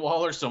Amanda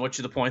Waller, so much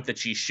to the point that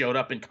she showed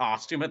up in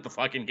costume at the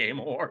fucking Game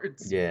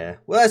Awards. Yeah,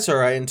 well, that's all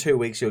right. In 2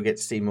 weeks, you'll get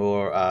to see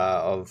more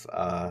of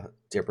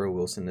Deborah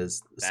Wilson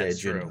as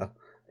Sage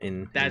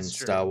in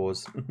Star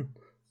Wars.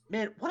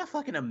 Man, what a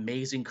fucking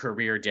amazing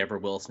career Deborah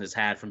Wilson has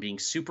had, from being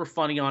super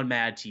funny on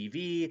Mad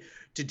TV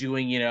to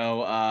doing,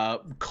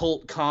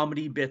 cult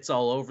comedy bits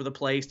all over the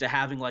place, to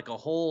having like a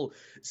whole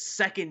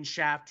second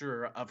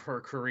chapter of her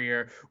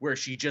career where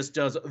she just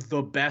does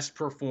the best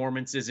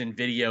performances in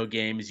video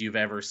games you've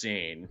ever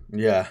seen.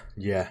 Yeah.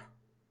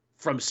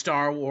 From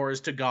Star Wars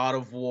to God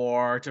of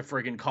War to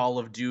friggin' Call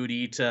of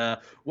Duty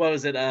to, what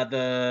was it,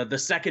 the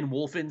second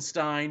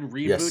Wolfenstein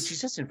reboot. Yes. She's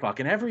just in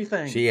fucking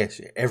everything. She is,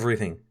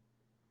 everything.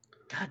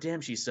 God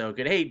damn, she's so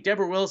good. Hey,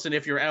 Deborah Wilson,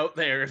 if you're out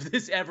there, if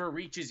this ever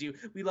reaches you,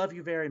 we love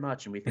you very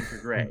much and we think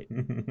you're great.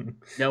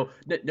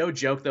 No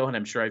joke, though, and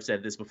I'm sure I've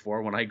said this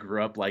before, when I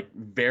grew up, like,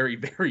 very,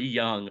 very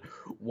young,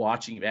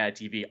 watching Mad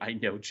TV, I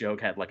no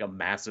joke had, like, a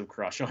massive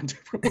crush on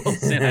Deborah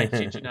Wilson. I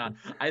kid you not.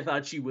 I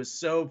thought she was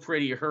so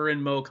pretty. Her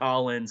and Mo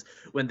Collins,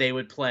 when they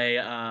would play,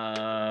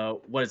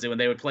 when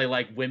they would play,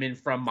 like, Women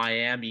from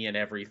Miami and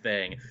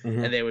everything,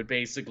 and they would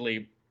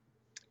basically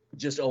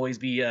just always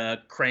be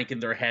cranking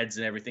their heads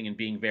and everything and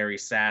being very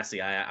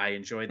sassy. I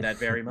enjoyed that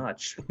very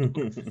much.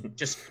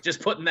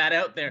 just putting that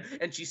out there.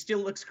 And she still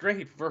looks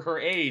great for her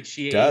age.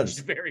 She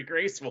aged very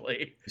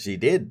gracefully. She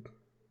did.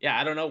 Yeah,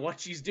 I don't know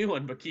what she's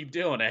doing, but keep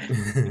doing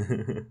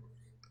it.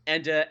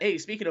 And, hey,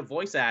 speaking of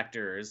voice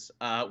actors,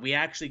 we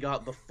actually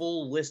got the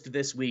full list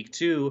this week,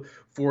 too,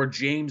 for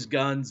James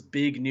Gunn's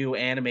big new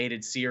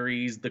animated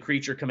series, The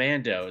Creature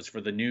Commandos, for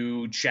the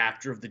new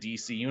chapter of the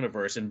DC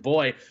Universe. And,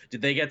 boy,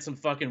 did they get some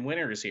fucking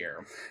winners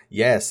here.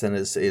 Yes, and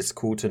it's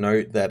cool to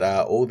note that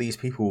all these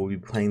people will be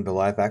playing the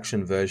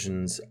live-action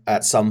versions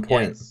at some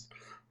point. Yes.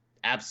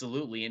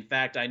 Absolutely. In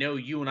fact, I know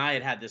you and I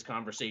had this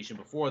conversation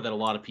before that a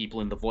lot of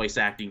people in the voice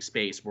acting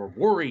space were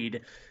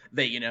worried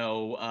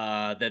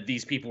that, that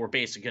these people were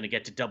basically going to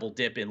get to double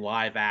dip in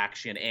live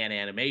action and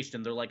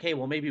animation. They're like, hey,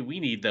 well, maybe we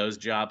need those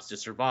jobs to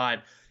survive.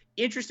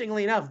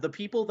 Interestingly enough, the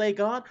people they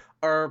got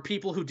are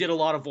people who did a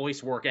lot of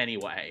voice work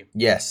anyway.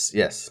 Yes.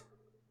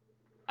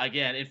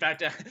 Again, in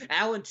fact,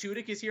 Alan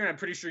Tudyk is here, and I'm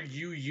pretty sure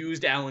you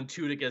used Alan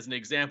Tudyk as an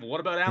example.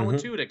 What about Alan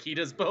Tudyk? He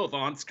does both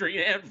on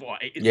screen and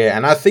voice. Yeah,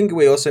 and I think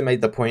we also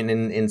made the point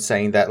in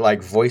saying that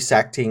like voice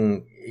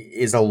acting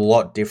is a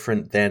lot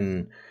different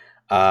than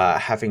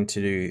having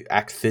to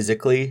act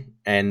physically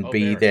and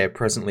be there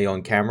presently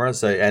on camera.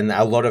 So, and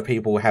a lot of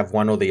people have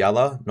one or the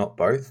other, not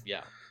both.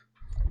 Yeah.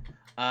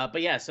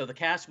 But yeah, so the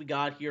cast we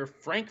got here,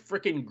 Frank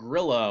frickin'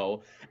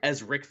 Grillo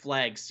as Rick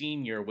Flag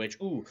Sr., which,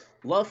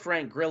 love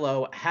Frank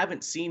Grillo,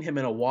 haven't seen him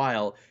in a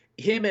while.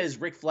 Him as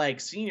Rick Flag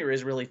Sr.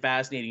 is really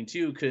fascinating,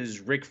 too, because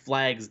Rick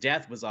Flag's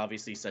death was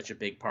obviously such a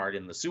big part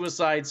in the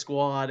Suicide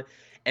Squad,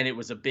 and it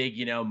was a big,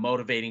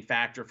 motivating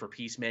factor for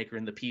Peacemaker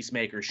in the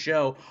Peacemaker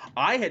show.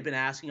 I had been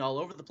asking all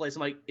over the place,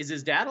 I'm like, is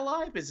his dad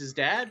alive? Is his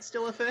dad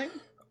still a thing?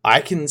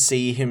 I can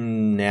see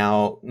him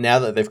now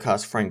that they've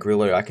cast Frank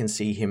Grillo, I can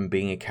see him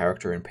being a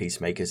character in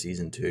Peacemaker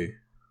Season 2.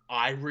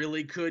 I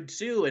really could,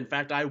 too. In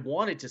fact, I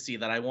wanted to see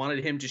that. I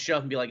wanted him to show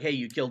up and be like, hey,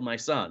 you killed my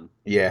son.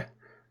 Yeah.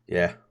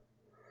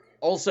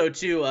 Also,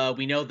 too,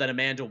 we know that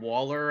Amanda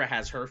Waller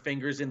has her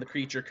fingers in the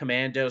Creature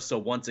Commando, so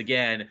once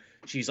again,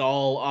 she's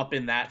all up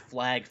in that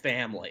Flag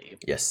family.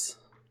 Yes.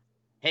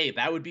 Hey,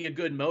 that would be a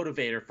good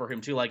motivator for him,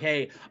 too. Like,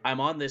 hey,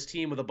 I'm on this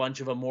team with a bunch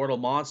of immortal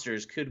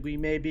monsters. Could we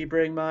maybe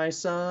bring my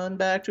son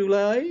back to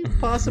life?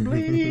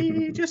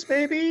 Possibly. Just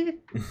maybe.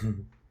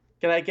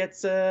 Can I get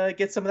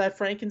some of that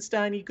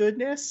Frankenstein-y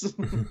goodness?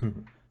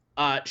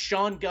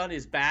 Sean Gunn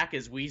is back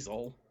as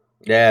Weasel.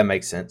 Yeah,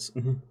 makes sense.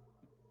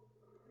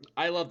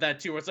 I love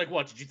that too. It's like,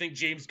 what, did you think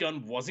James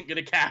Gunn wasn't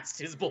going to cast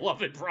his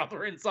beloved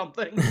brother in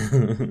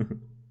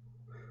something?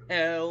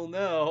 Hell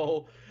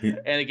no.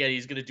 And again,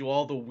 he's going to do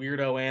all the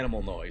weirdo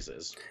animal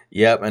noises.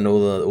 Yep, and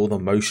all the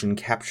motion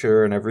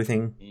capture and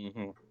everything.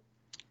 Mm-hmm.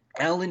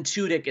 Alan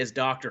Tudyk as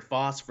Dr.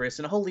 Phosphorus,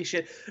 and holy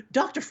shit,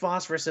 Dr.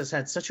 Phosphorus has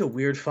had such a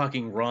weird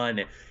fucking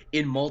run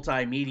in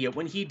multimedia.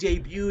 When he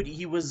debuted,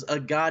 he was a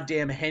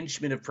goddamn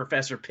henchman of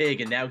Professor Pig,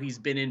 and now he's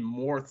been in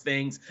more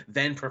things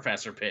than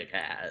Professor Pig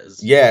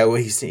has. Yeah, well,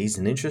 he's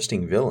an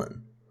interesting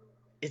villain.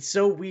 It's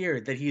so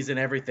weird that he's in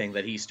everything,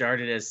 that he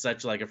started as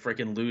such like a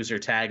freaking loser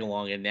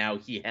tag-along, and now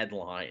he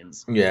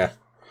headlines. Yeah.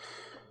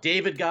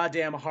 David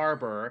goddamn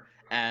Harbour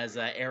as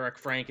Eric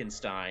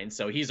Frankenstein.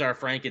 So he's our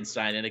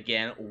Frankenstein, and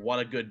again, what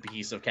a good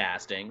piece of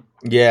casting.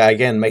 Yeah,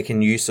 again,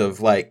 making use of,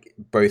 like,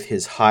 both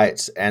his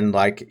height and,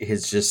 like,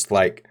 his just,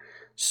 like,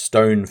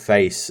 stone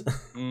face.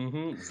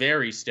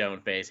 Very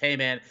stone face. Hey,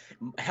 man,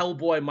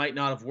 Hellboy might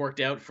not have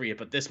worked out for you,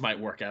 but this might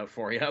work out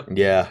for you.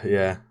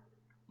 Yeah.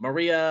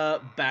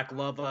 Maria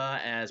Baklava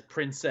as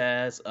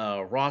Princess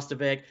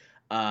Rostovich.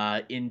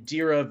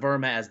 Indira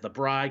Verma as the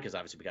bride, because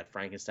obviously we got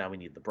Frankenstein, we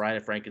need the bride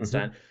of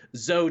Frankenstein.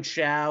 Zoe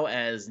Chow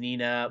as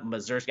Nina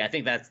Mazursky. I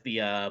think that's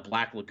the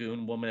Black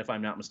Lagoon woman, if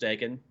I'm not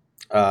mistaken.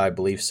 I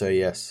believe so,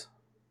 yes.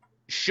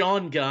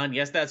 Sean Gunn,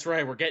 yes, that's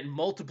right. We're getting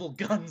multiple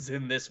guns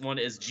in this one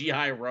as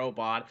G.I.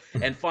 Robot.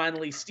 And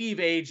finally, Steve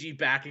Agee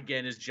back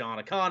again as John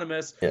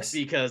Economist. Yes.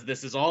 Because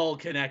this is all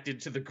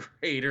connected to the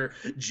greater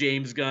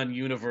James Gunn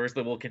universe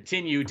that will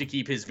continue to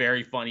keep his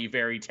very funny,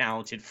 very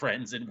talented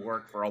friends in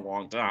work for a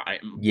long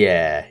time.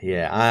 Yeah.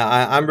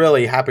 I'm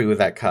really happy with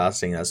that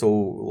casting. That's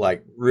all,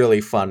 like,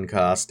 really fun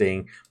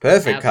casting.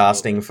 Perfect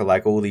casting for,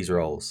 like, all these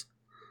roles.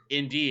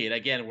 Indeed.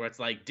 Again, where it's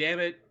like, damn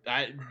it,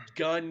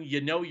 Gunn,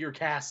 you know you're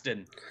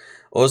casting.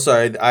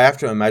 Also, I have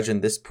to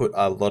imagine this put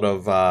a lot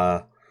of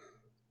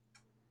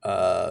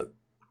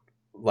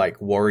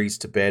like worries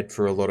to bed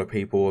for a lot of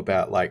people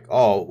about, like,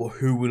 oh,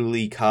 who will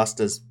he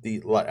cast as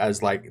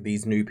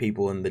these new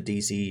people in the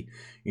DC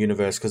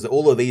universe, because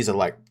all of these are,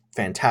 like,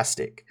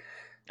 fantastic.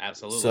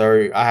 Absolutely.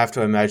 So I have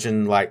to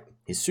imagine, like,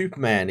 his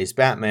Superman, his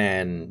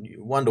Batman,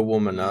 Wonder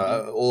Woman,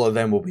 all of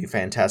them will be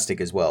fantastic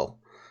as well.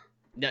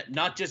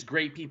 Not just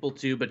great people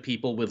too, but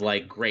people with,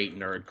 like, great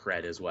nerd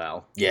cred as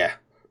well. Yeah.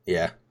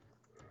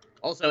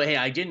 Also, hey,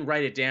 I didn't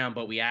write it down,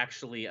 but we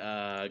actually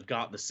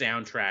got the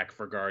soundtrack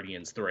for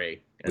Guardians 3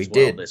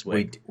 this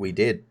week. We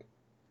did.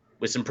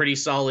 With some pretty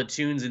solid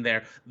tunes in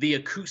there. The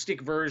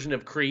acoustic version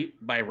of Creep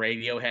by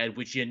Radiohead,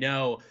 which, you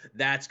know,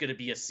 that's going to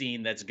be a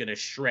scene that's going to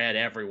shred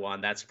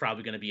everyone. That's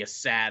probably going to be a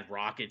sad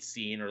rocket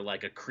scene or,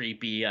 like, a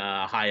creepy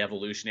high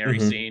evolutionary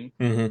scene.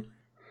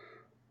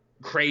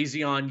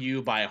 Crazy on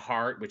You by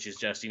Heart, which is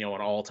just, you know, an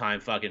all-time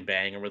fucking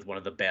banger with one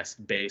of the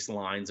best bass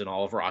lines in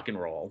all of rock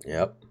and roll.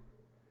 Yep.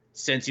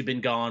 Since You've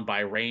Been Gone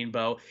by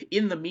Rainbow.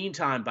 In the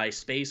Meantime by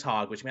Space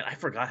Hog, which, man, I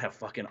forgot how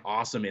fucking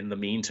awesome In the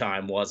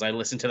Meantime was. I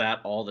listen to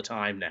that all the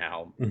time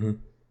now.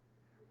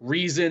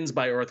 Reasons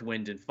by Earth,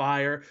 Wind, and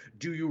Fire.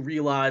 Do You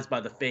Realize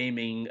by the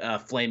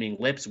Flaming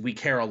Lips. We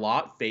Care a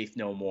Lot, Faith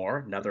No More.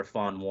 Another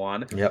fun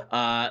one. Yep.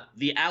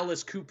 The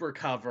Alice Cooper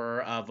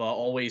cover of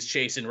Always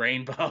Chasing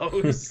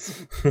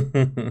Rainbows.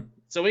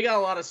 So we got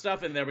a lot of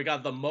stuff in there. We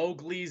got the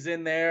Mowgli's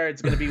in there.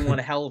 It's going to be one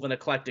hell of an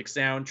eclectic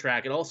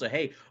soundtrack. And also,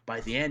 hey,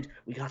 by the end,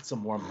 we got some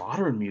more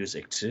modern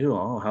music, too.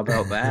 Oh, how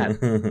about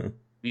that?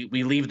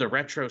 We leave the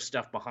retro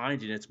stuff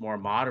behind, and it's more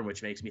modern,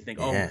 which makes me think,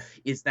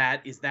 is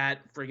that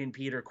friggin'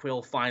 Peter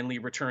Quill finally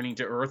returning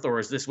to Earth, or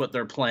is this what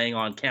they're playing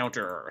on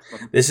Counter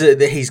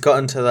Earth? He's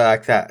gotten to,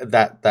 like,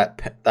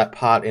 that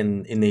part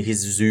in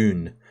his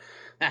Zune.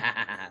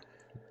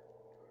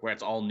 Where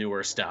it's all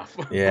newer stuff.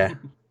 Yeah.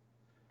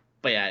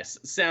 But yeah,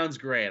 sounds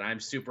great.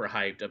 I'm super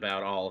hyped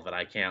about all of it.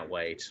 I can't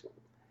wait.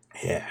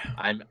 Yeah.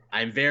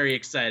 I'm very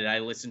excited. I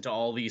listened to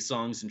all these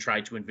songs and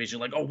tried to envision,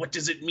 like, oh, what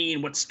does it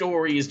mean? What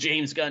story is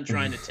James Gunn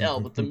trying to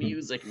tell with the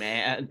music,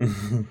 man?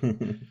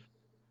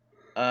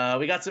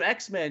 We got some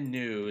X-Men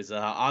news.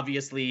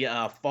 Obviously,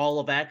 Fall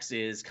of X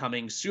is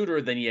coming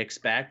sooner than you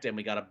expect, and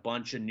we got a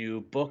bunch of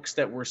new books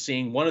that we're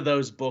seeing. One of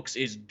those books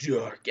is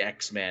Dark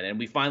X-Men, and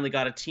we finally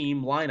got a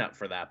team lineup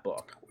for that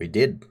book. We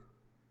did.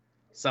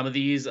 Some of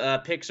these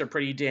picks are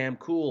pretty damn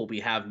cool. We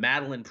have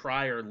Madeline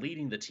Pryor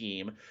leading the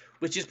team,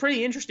 which is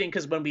pretty interesting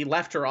because when we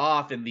left her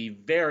off in the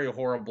very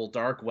horrible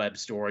Dark Web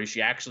story,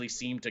 she actually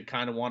seemed to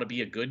kind of want to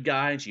be a good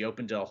guy, and she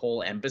opened a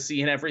whole embassy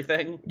and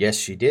everything. Yes,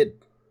 she did.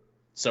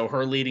 So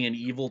her leading an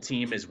evil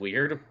team is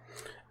weird.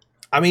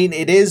 I mean,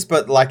 it is,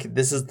 but, like,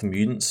 this is the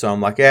mutants, so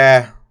I'm like,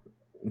 yeah,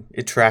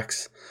 it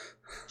tracks.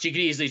 She could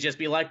easily just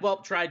be like, well,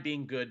 tried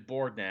being good,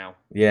 bored now.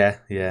 Yeah.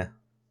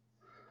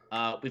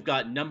 We've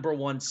got number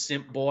one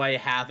simp boy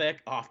Havoc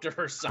off to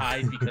her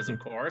side because, of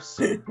course,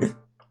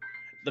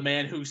 the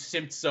man who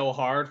simped so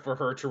hard for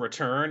her to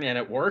return, and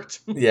it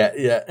worked.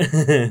 Yeah.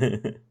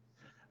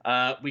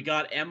 We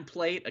got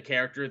M-Plate, a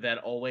character that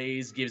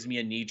always gives me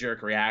a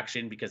knee-jerk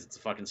reaction because it's a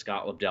fucking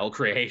Scott Lobdell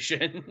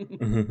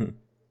creation.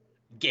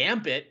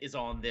 Gambit is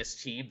on this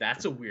team.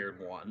 That's a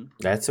weird one.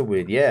 That's a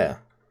weird, yeah.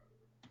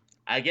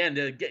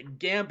 Again,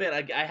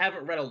 Gambit, I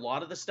haven't read a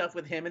lot of the stuff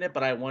with him in it,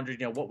 but I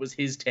wondered, what was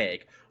his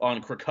take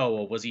on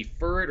Krakoa? Was he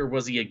for it or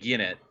was he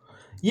against it?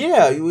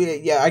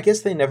 Yeah, I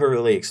guess they never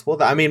really explored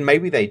that. I mean,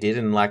 maybe they did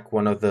in, like,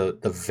 one of the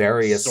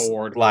various...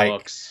 Sword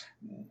books.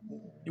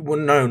 Well,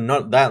 no,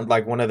 not that.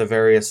 Like, one of the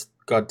various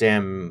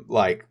goddamn,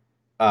 like,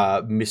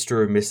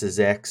 Mr. and Mrs.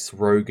 X,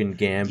 Rogue and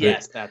Gambit.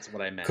 Yes, that's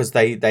what I meant. Because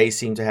they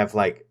seem to have,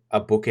 like, a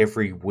book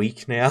every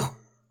week now.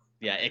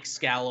 Yeah,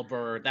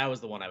 Excalibur. That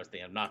was the one I was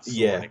thinking of, not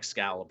Sword,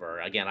 Excalibur.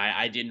 Again,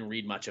 I didn't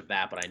read much of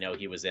that, but I know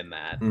he was in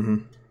that.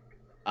 Mm-hmm.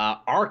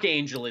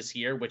 Archangel is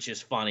here, which is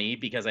funny,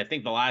 because I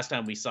think the last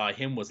time we saw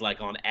him was,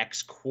 like, on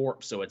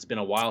X-Corp, so it's been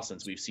a while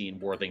since we've seen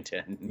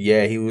Worthington.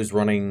 Yeah, he was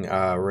running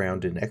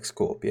around in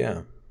X-Corp,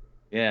 yeah.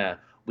 Yeah.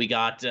 We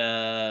got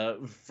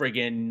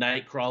friggin'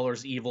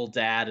 Nightcrawler's evil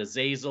dad,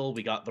 Azazel.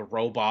 We got the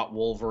robot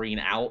Wolverine,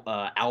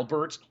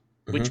 Albert.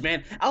 Which,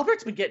 man,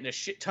 Albert's been getting a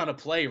shit ton of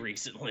play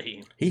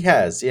recently. He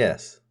has,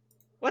 yes.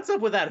 What's up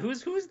with that?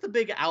 Who's the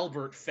big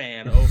Albert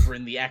fan over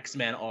in the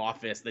X-Men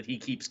office that he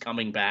keeps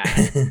coming back?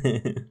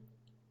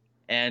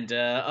 And,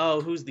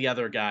 who's the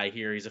other guy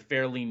here? He's a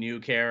fairly new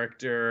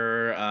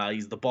character.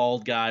 He's the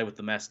bald guy with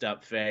the messed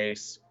up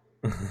face.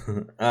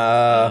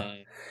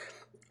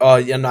 Oh,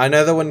 and I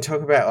know the one you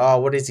talk about. Oh,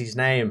 what is his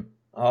name?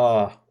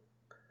 Oh.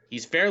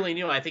 He's fairly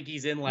new. I think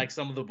he's in, like,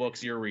 some of the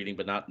books you're reading,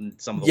 but not in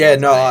some of the ones. Yeah,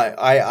 no,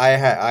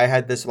 I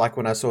had this, like,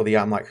 when I saw the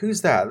art, I'm like,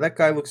 who's that? That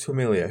guy looks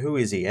familiar. Who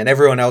is he? And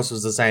everyone else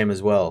was the same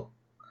as well.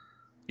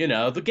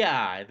 The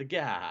guy.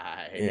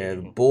 Yeah,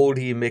 the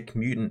baldy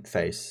McMutant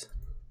face.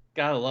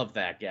 Gotta love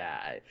that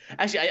guy.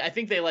 Actually, I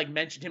think they, like,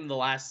 mentioned him in the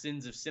last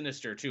Sins of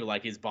Sinister, too.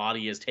 Like, his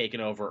body has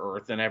taken over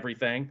Earth and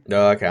everything.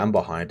 No, okay, I'm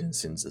behind in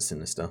Sins of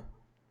Sinister.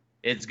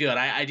 It's good.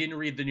 I didn't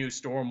read the new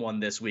Storm one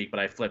this week, but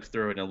I flipped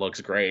through it and it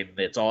looks great.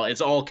 It's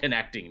all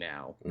connecting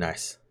now.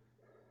 Nice.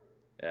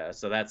 Yeah,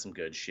 so that's some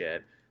good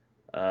shit.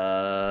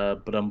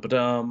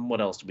 What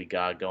else do we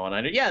got going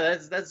on? Yeah,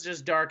 that's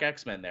just Dark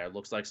X-Men there.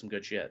 Looks like some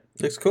good shit.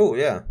 Looks cool,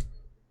 yeah.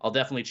 I'll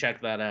definitely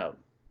check that out.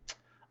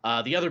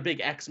 The other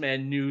big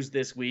X-Men news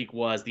this week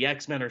was the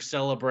X-Men are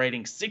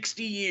celebrating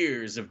 60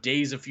 years of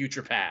Days of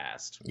Future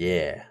Past.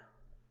 Yeah.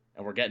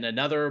 And we're getting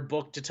another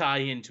book to tie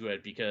into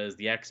it because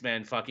the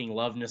X-Men fucking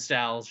love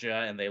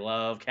nostalgia and they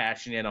love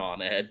cashing in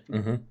on it.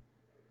 Mm-hmm.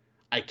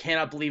 I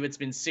cannot believe it's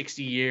been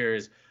 60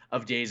 years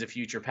of Days of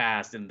Future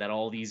Past and that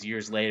all these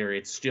years later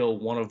it's still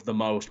one of the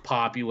most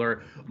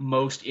popular,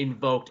 most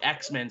invoked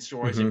X-Men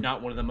stories, if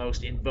not one of the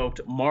most invoked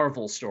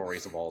Marvel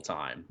stories of all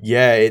time.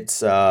 Yeah,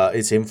 its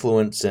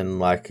influence and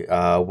like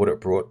what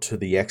it brought to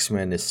the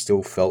X-Men is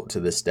still felt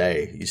to this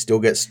day. You still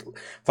get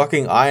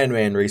fucking Iron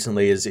Man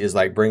recently is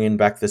like bringing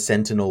back the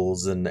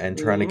Sentinels and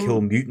trying to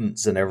kill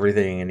mutants and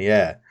everything, and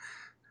yeah.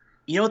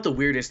 You know what the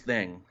weirdest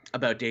thing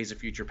about Days of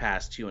Future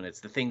Past too, and it's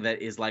the thing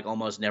that is like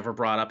almost never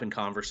brought up in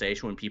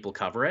conversation when people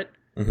cover it.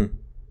 Mm-hmm.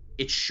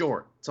 It's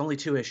short. It's only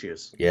 2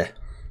 issues. Yeah.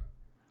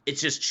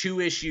 It's just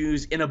 2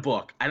 issues in a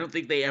book. I don't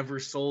think they ever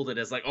sold it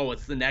as like, oh,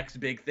 it's the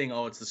next big thing.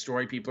 Oh, it's the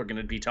story people are going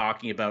to be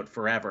talking about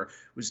forever.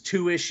 It was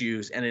 2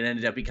 issues, and it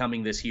ended up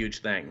becoming this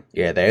huge thing.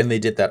 Yeah, they only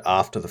did that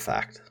after the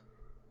fact.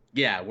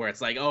 Yeah, where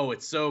it's like, oh,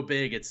 it's so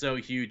big, it's so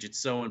huge, it's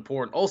so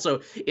important.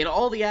 Also, in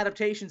all the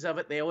adaptations of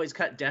it, they always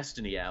cut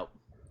Destiny out.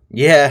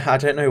 Yeah, I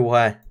don't know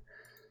why.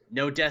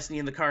 No Destiny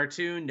in the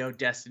cartoon, no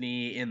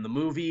Destiny in the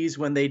movies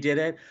when they did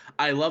it.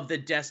 I love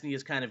that Destiny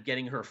is kind of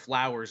getting her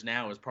flowers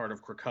now as part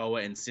of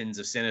Krakoa and Sins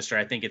of Sinister.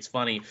 I think it's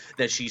funny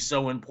that she's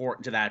so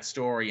important to that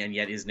story and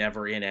yet is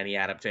never in any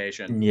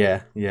adaptation.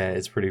 Yeah,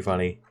 it's pretty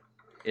funny.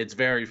 It's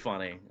very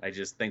funny. I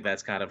just think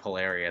that's kind of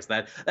hilarious.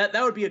 That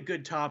would be a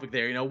good topic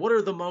there. You know, what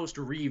are the most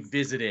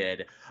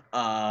revisited,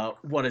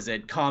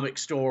 comic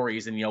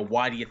stories, and,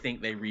 why do you think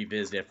they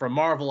revisit it? For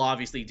Marvel,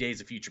 obviously,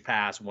 Days of Future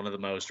Past, one of the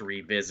most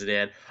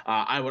revisited.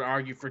 I would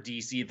argue for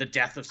DC, the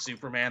death of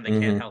Superman. They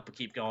can't help but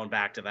keep going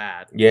back to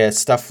that. Yeah,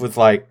 stuff with,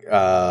 like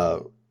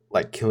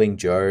Killing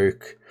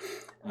Joke.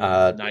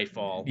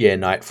 Nightfall. Yeah,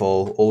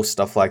 Nightfall. All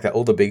stuff like that.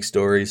 All the big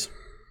stories.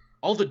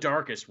 All the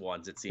darkest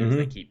ones, it seems,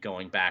 they keep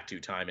going back to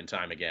time and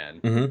time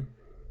again. Mm-hmm.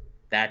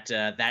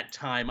 That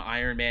time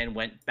Iron Man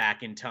went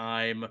back in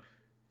time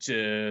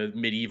to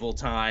medieval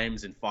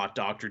times and fought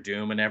Doctor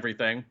Doom and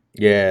everything.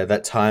 Yeah,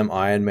 that time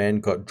Iron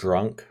Man got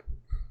drunk.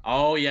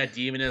 Oh, yeah,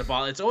 Demon in a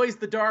Bottle. It's always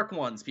the dark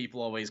ones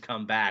people always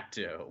come back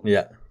to.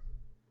 Yeah.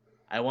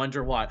 I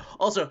wonder why.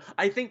 Also,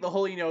 I think the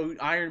whole,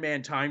 Iron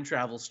Man time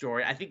travel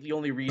story, I think the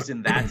only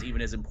reason that's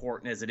even as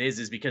important as it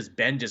is because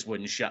Bendis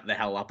wouldn't shut the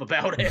hell up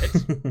about it.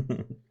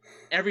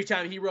 Every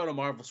time he wrote a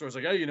Marvel story, it's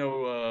like,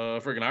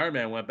 friggin' Iron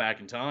Man went back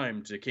in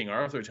time to King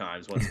Arthur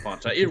times once upon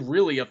a time. It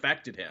really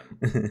affected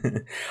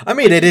him. I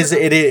mean, it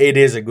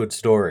is a good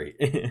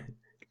story.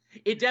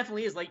 It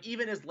definitely is. Like,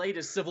 even as late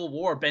as Civil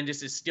War,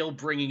 Bendis is still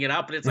bringing it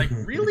up, and it's like,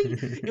 really?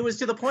 It was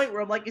to the point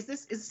where I'm like, is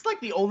this like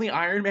the only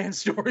Iron Man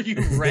story you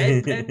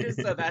read,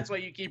 Bendis? So that's why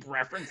you keep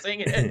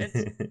referencing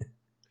it.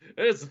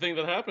 It's the thing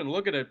that happened.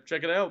 Look at it.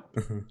 Check it out.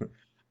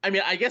 I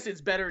mean, I guess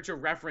it's better to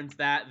reference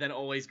that than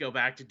always go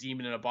back to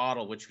Demon in a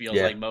Bottle, which feels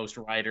like most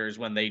writers,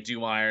 when they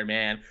do Iron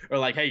Man, are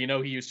like, hey,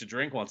 he used to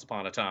drink once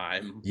upon a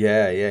time.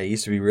 Yeah, he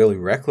used to be really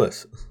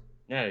reckless.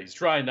 Yeah, he's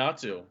trying not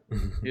to.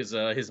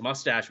 His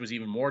mustache was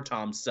even more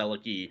Tom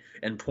Selleck-y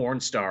and porn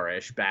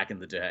star-ish back in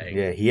the day.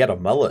 Yeah, he had a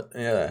mullet.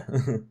 Yeah.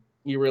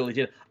 He really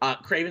did.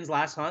 Kraven's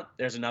Last Hunt,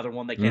 there's another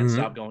one they can't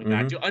stop going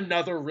back to.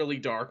 Another really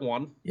dark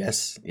one.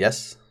 Yes.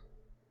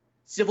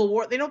 Civil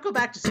War, they don't go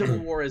back to Civil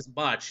War as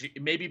much.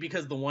 Maybe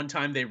because the one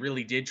time they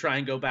really did try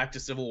and go back to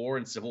Civil War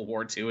in Civil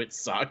War 2, it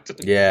sucked.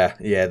 Yeah,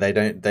 they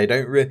don't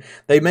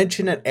they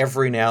mention it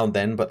every now and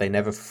then, but they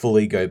never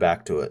fully go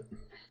back to it.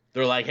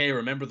 They're like, hey,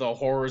 remember the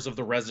horrors of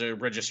the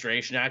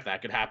Registration Act?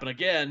 That could happen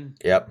again.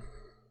 Yep.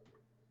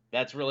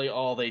 That's really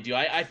all they do.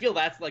 I feel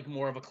that's like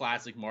more of a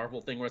classic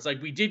Marvel thing, where it's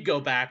like, we did go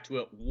back to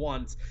it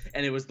once,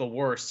 and it was the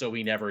worst, so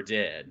we never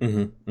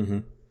did.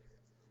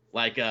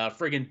 Like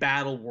friggin'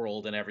 Battle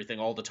World and everything,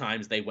 all the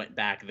times they went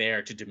back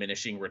there to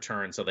diminishing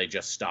return, so they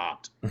just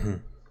stopped.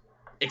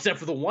 Except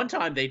for the one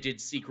time they did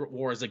Secret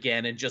Wars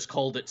again and just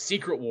called it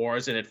Secret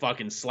Wars, and it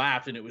fucking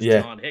slapped, and it was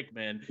John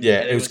Hickman.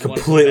 Yeah, it was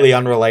completely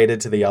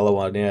unrelated to the other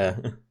one, yeah.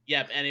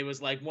 Yep, and it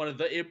was like one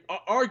of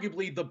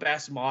arguably the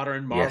best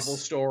modern Marvel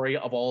story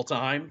of all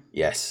time.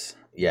 Yes,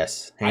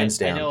 hands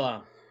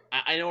down.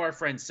 I know our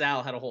friend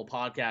Sal had a whole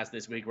podcast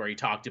this week where he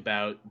talked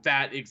about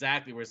that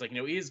exactly, where it's like,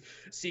 is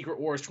Secret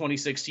Wars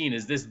 2016,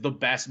 is this the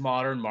best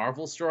modern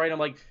Marvel story? And I'm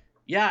like,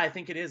 yeah, I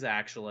think it is,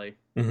 actually.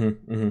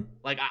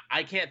 Like,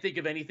 I can't think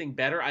of anything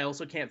better. I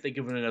also can't think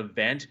of an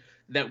event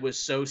that was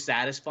so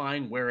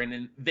satisfying,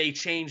 wherein they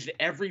changed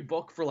every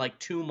book for like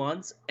 2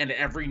 months, and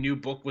every new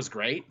book was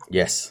great.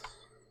 Yes.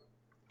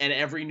 And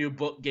every new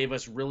book gave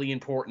us really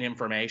important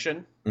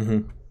information.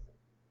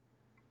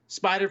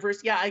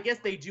 Spider-Verse, yeah, I guess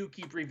they do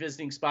keep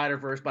revisiting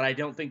Spider-Verse, but I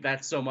don't think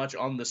that's so much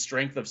on the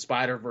strength of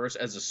Spider-Verse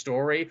as a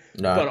story,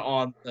 but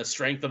on the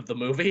strength of the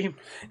movie.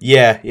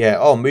 Yeah.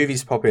 Oh,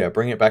 movie's popular.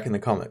 Bring it back in the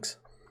comics.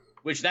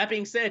 Which, that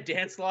being said,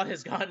 Dan Slott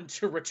has gotten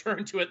to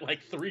return to it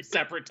like 3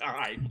 separate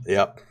times.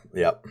 Yep.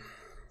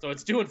 So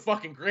it's doing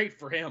fucking great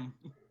for him.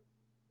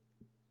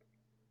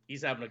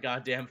 He's having a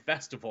goddamn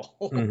festival.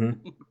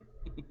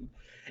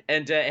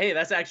 And hey,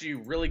 that's actually a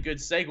really good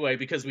segue,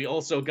 because we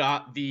also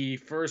got the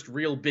first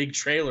real big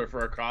trailer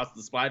for Across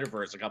the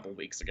Spider-Verse a couple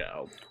weeks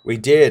ago. We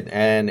did,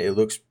 and it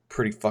looks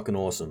pretty fucking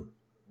awesome.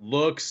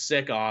 Looks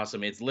sick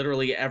awesome. It's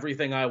literally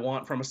everything I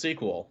want from a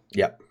sequel.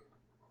 Yep.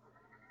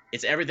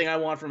 It's everything I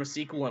want from a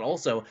sequel, and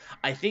also,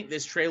 I think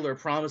this trailer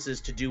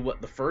promises to do what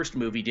the first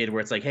movie did,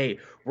 where it's like, hey,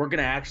 we're going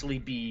to actually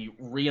be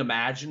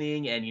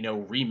reimagining and,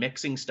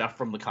 remixing stuff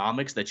from the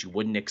comics that you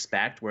wouldn't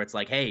expect, where it's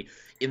like, hey,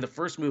 in the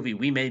first movie,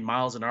 we made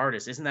Miles an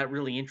artist. Isn't that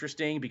really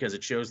interesting? Because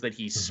it shows that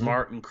he's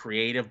smart and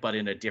creative, but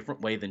in a different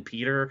way than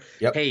Peter.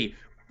 Yep. Hey,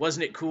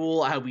 wasn't it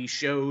cool how we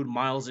showed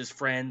Miles's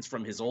friends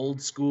from his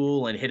old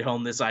school and hit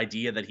home this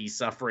idea that he's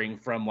suffering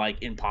from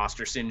like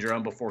imposter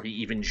syndrome before he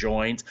even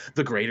joins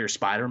the greater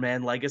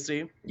Spider-Man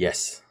legacy?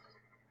 Yes.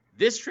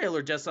 This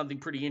trailer does something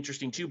pretty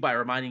interesting too by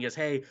reminding us,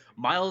 hey,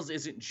 Miles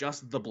isn't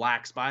just the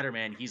black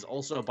Spider-Man, he's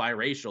also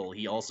biracial.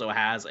 He also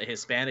has a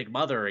Hispanic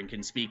mother and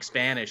can speak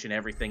Spanish and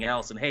everything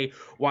else. And hey,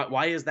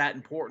 why is that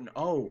important?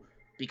 Oh,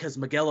 because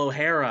Miguel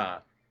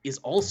O'Hara is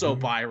also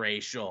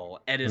biracial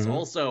and is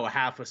also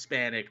half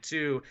Hispanic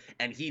too,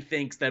 and he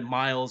thinks that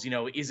Miles,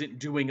 isn't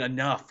doing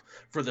enough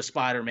for the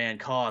Spider-Man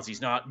cause.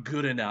 He's not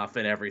good enough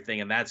and everything,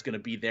 and that's going to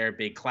be their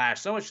big clash.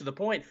 So much to the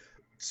point,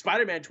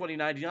 Spider-Man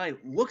 2099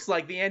 looks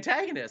like the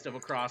antagonist of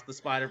Across the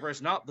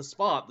Spider-Verse, not the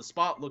Spot. The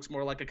Spot looks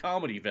more like a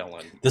comedy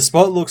villain. The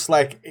Spot looks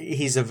like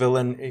he's a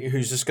villain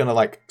who's just going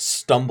to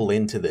stumble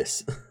into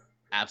this.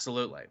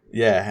 Absolutely.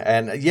 Yeah,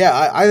 and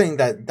I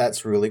think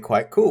that's really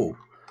quite cool.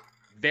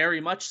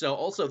 Very much so.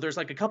 Also, there's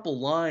a couple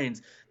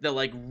lines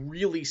that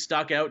really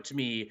stuck out to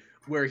me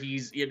where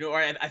he's, or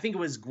I think it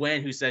was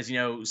Gwen who says,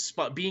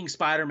 being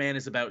Spider-Man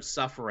is about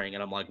suffering.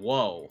 And I'm like,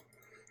 whoa.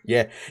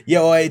 Yeah.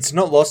 Well, it's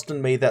not lost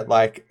on me that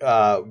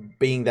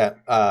being that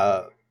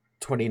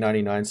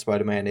 2099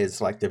 Spider-Man is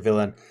the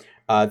villain.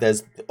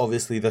 There's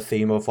obviously the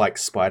theme of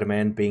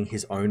Spider-Man being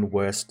his own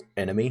worst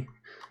enemy.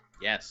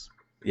 Yes.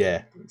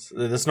 Yeah.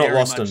 That's not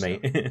lost on me.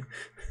 So.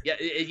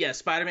 Yeah,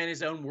 Spider-Man is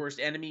his own worst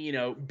enemy.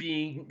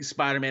 Being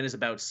Spider-Man is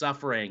about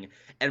suffering,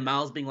 and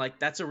Miles being like,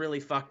 that's a really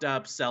fucked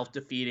up,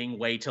 self-defeating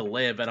way to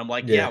live. And I'm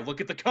like, yeah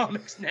look at the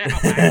comics now.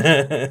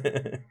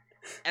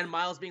 And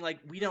Miles being like,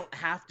 we don't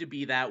have to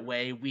be that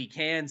way. We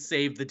can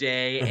save the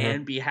day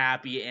and be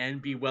happy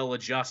and be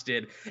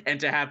well-adjusted.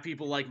 And to have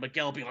people like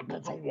Miguel being like,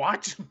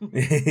 what?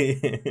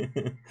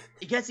 It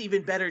gets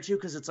even better, too,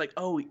 because it's like,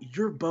 oh,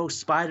 you're both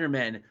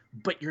Spider-Man,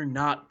 but you're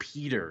not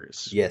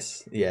Peters.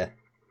 Yes, yeah.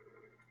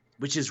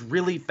 which is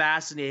really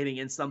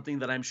fascinating and something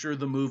that I'm sure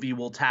the movie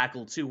will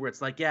tackle too, where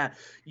it's like, yeah,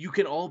 you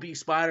can all be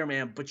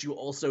Spider-Man, but you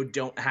also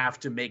don't have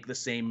to make the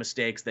same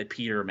mistakes that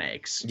Peter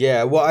makes.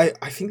 Yeah, well,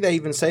 I think they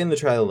even say in the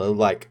trailer,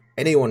 like,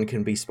 anyone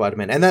can be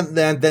Spider-Man. And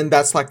then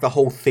that's like the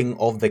whole thing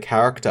of the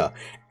character.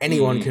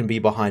 Anyone can be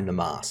behind the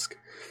mask.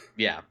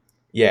 Yeah.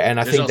 Yeah, and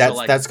I think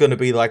that's going to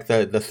be like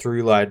the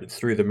through line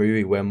through the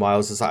movie where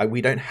Miles is like,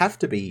 we don't have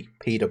to be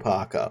Peter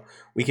Parker.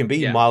 We can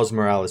be Miles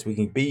Morales. We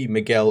can be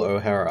Miguel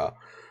O'Hara.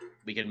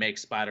 We can make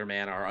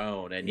Spider-Man our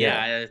own. And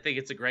I think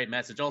it's a great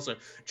message. Also,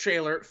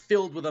 trailer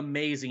filled with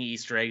amazing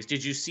Easter eggs.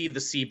 Did you see the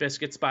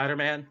Seabiscuit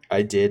Spider-Man?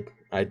 I did.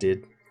 I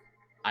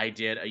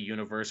did a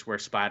universe where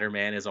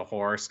Spider-Man is a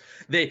horse.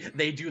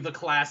 They do the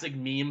classic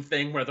meme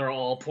thing where they're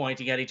all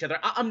pointing at each other.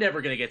 I'm never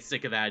going to get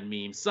sick of that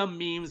meme. Some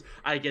memes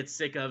I get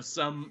sick of.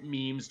 Some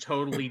memes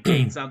totally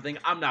date something.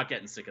 I'm not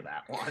getting sick of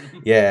that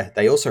one. Yeah,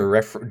 they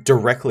also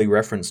directly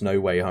reference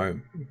No Way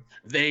Home.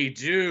 They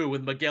do,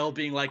 with Miguel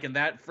being like, in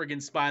that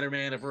friggin'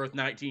 Spider-Man of Earth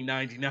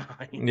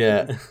 1999.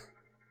 Yeah.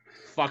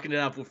 Fucking it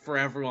up for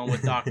everyone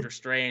with Doctor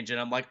Strange. And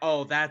I'm like,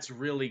 oh, that's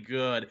really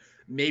good.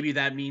 Maybe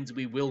that means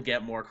we will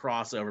get more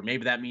crossover.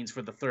 Maybe that means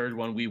for the third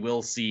one, we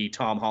will see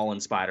Tom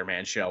Holland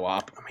Spider-Man show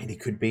up. I mean, he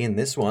could be in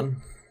this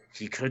one.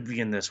 He could be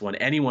in this one.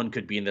 Anyone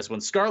could be in this one.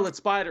 Scarlet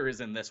Spider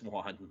is in this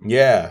one.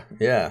 Yeah.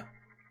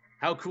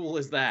 How cool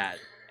is that?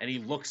 And he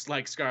looks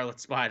like Scarlet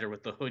Spider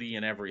with the hoodie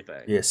and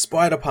everything. Yeah,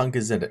 Spider-Punk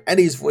is in it. And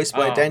he's voiced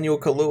by Daniel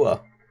Kaluuya.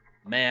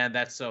 Man,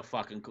 that's so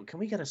fucking cool. Can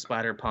we get a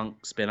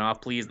Spider-Punk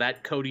spinoff, please?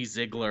 That Cody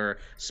Ziegler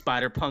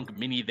Spider-Punk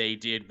mini they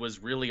did was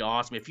really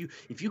awesome. If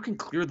you can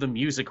clear the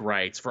music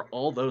rights for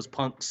all those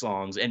punk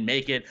songs and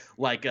make it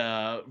like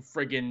a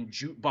friggin'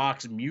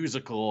 jukebox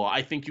musical,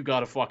 I think you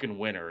got a fucking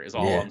winner, is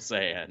all I'm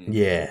saying.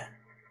 Yeah.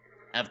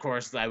 Of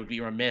course, I would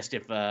be remiss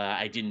if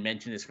I didn't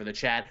mention this for the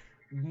chat.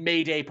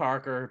 Mayday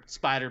Parker,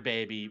 Spider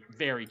Baby,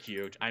 very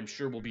cute. I'm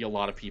sure will be a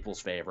lot of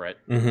people's favorite.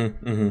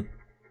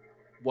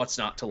 What's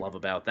not to love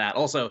about that?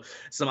 Also,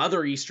 some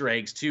other Easter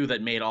eggs, too,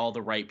 that made all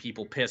the right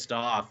people pissed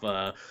off.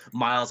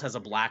 Miles has a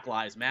Black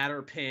Lives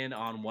Matter pin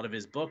on one of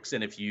his books,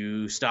 and if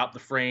you stop the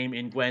frame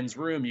in Gwen's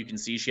room, you can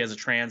see she has a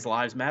Trans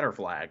Lives Matter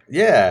flag.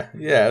 Yeah.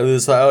 It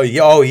was like,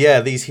 oh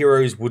yeah, these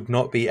heroes would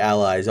not be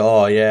allies.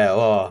 Oh,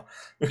 yeah.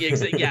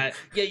 Yeah.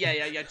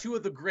 Two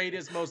of the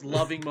greatest, most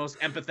loving, most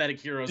empathetic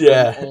heroes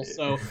would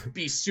also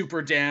be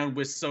super down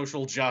with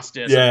social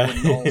justice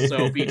and would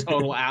also be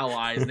total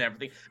allies and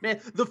everything.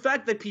 Man, the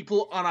fact that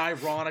people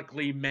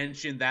unironically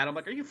mention that, I'm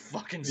like, are you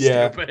fucking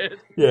stupid?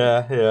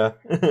 Yeah.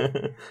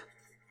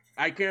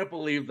 I can't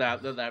believe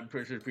that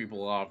pisses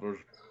people off. It was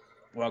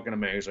fucking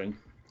amazing.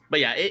 But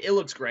yeah, it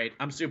looks great.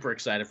 I'm super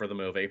excited for the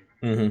movie.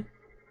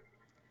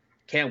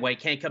 Can't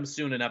wait. Can't come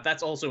soon enough.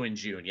 That's also in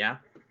June, yeah?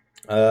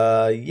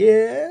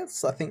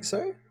 Yes, I think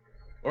so.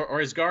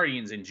 Or is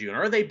Guardians in June?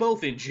 Or are they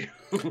both in June?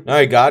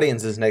 No,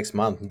 Guardians is next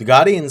month. The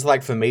Guardians,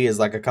 like, for me, is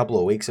like a couple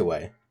of weeks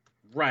away.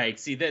 Right.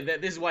 See, this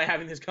is why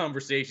having this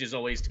conversation is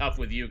always tough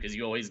with you, because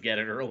you always get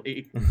it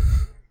early.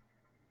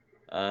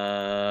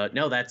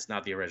 No, that's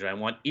not the original. I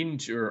want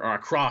Into or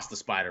Across the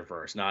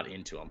Spider-Verse, not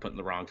Into. I'm putting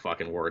the wrong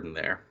fucking word in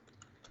there.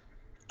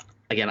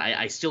 Again,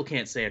 I still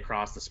can't say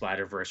Across the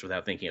Spider-Verse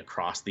without thinking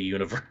Across the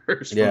Universe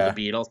from the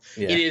Beatles.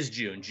 Yeah. It is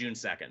June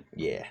 2nd.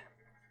 Yeah.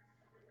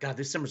 God,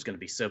 this summer's going to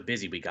be so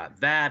busy. We got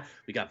that.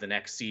 We got the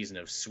next season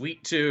of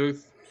Sweet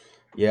Tooth.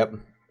 Yep.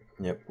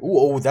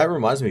 Ooh, that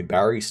reminds me.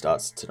 Barry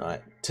starts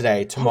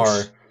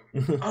tomorrow.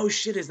 Oh,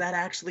 shit, is that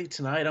actually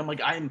tonight? I'm like,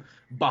 I'm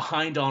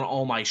behind on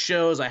all my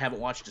shows. I haven't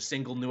watched a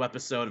single new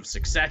episode of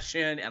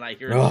Succession, and I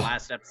hear the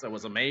last episode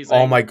was amazing.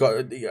 Oh, my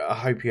God. I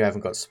hope you haven't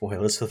got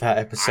spoilers for that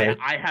episode.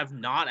 I have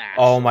not,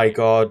 actually. Oh, my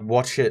God.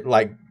 Watch it,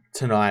 like,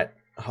 tonight.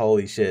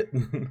 Holy shit.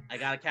 I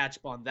gotta catch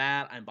up on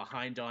that. I'm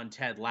behind on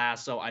Ted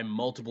Lasso. I'm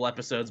multiple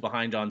episodes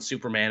behind on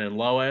Superman and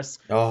Lois.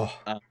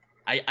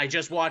 I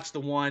just watched the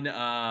one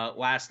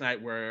last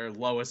night where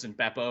Lois and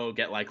Beppo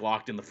get like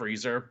locked in the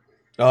freezer.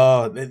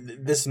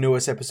 This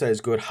newest episode is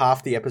good.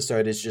 Half the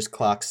episode is just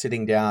Clark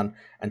sitting down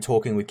and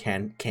talking with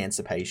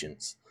cancer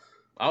patients.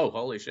 Oh,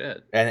 holy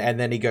shit. And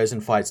then he goes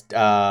and fights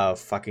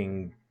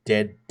fucking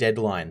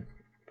Deadline.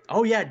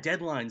 Oh, yeah,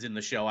 Deadline's in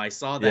the show. I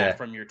saw that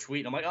from your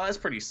tweet. I'm like, oh, that's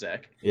pretty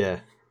sick. Yeah.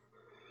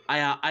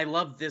 I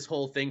love this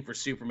whole thing for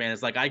Superman.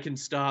 It's like, I can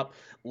stop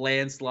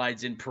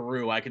landslides in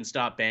Peru. I can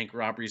stop bank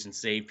robberies and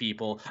save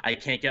people. I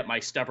can't get my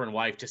stubborn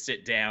wife to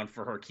sit down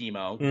for her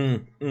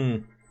chemo.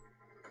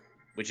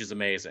 Which is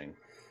amazing.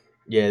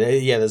 Yeah,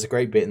 there's a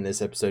great bit in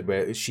this episode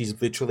where she's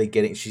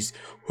literally she's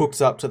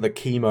hooked up to the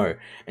chemo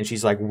and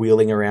she's like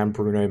wheeling around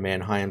Bruno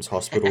Mannheim's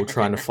hospital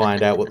trying to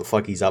find out what the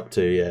fuck he's up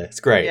to. Yeah, it's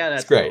great. Yeah,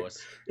 that's great.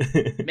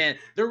 Man,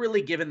 they're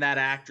really giving that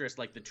actress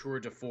like the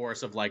tour de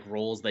force of like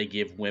roles they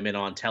give women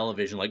on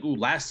television. Like, ooh,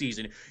 last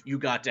season you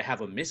got to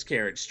have a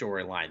miscarriage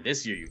storyline.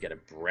 This year you get a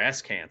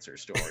breast cancer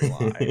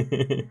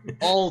storyline.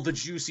 All the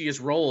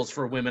juiciest roles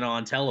for women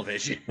on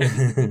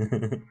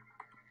television.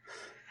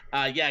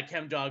 Yeah,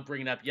 ChemDog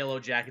bringing up Yellow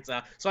Jackets.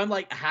 So I'm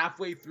like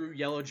halfway through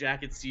Yellow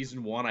Jackets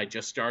season 1. I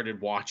just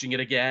started watching it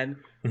again.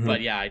 Mm-hmm.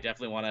 But yeah, I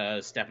definitely want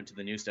to step into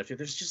the new stuff.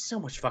 There's just so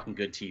much fucking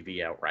good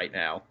TV out right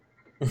now.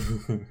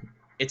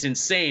 It's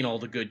insane all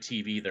the good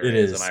TV there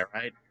is. Am I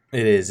right?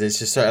 It is. It's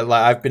just like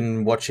I've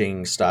been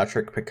watching Star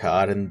Trek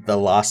Picard, and the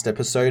last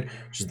episode,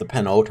 which is the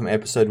penultimate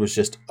episode, was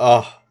just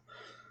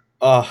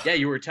Yeah,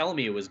 you were telling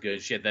me it was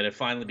good shit, that it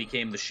finally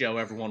became the show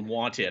everyone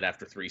wanted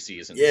after 3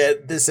 seasons. Yeah,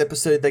 this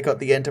episode they got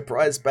the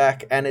Enterprise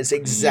back, and it's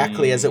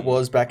exactly as it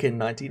was back in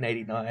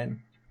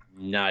 1989.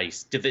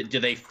 Nice. Did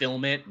they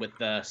film it with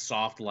the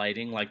soft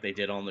lighting like they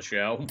did on the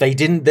show? They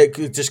didn't,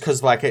 just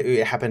because like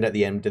it happened at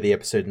the end of the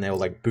episode, and they were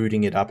like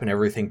booting it up and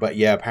everything. But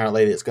yeah,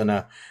 apparently it's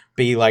gonna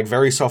be like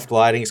very soft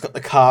lighting. It's got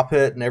the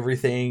carpet and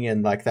everything,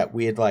 and like that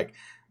weird like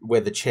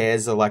where the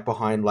chairs are like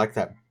behind like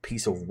that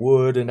piece of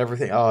wood and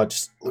everything. Oh, it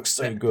just looks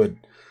so good.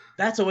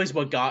 That's always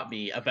what got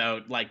me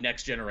about like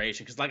Next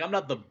Generation, because like I'm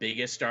not the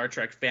biggest Star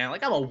Trek fan.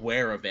 Like I'm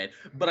aware of it,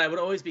 but I would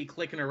always be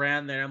clicking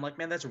around there. I'm like,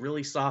 man, that's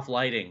really soft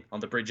lighting on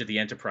the bridge of the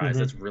Enterprise. Mm-hmm.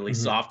 That's really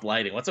soft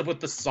lighting. What's up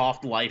with the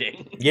soft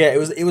lighting? Yeah,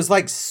 it was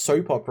like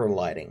soap opera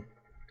lighting.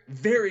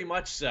 Very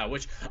much so,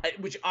 which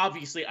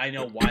obviously I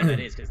know why that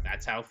is, because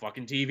that's how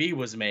fucking TV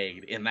was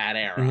made in that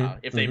era. Mm-hmm.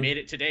 If they made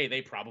it today,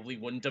 they probably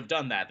wouldn't have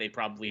done that. They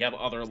probably have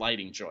other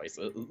lighting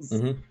choices.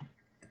 Mm-hmm.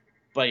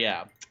 But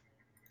yeah.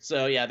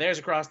 So yeah, there's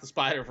Across the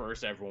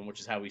Spider-Verse, everyone, which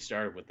is how we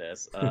started with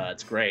this.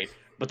 It's great.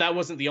 But that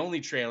wasn't the only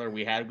trailer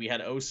we had. We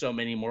had so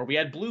many more. We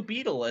had Blue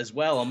Beetle as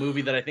well, a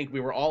movie that I think we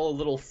were all a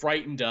little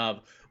frightened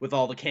of with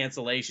all the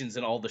cancellations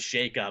and all the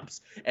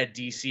shakeups at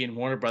DC and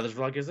Warner Brothers.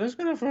 We're like, is this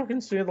gonna fucking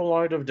see the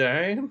light of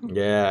day?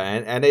 Yeah,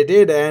 and it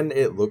did, and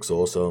it looks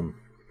awesome.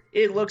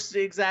 It looks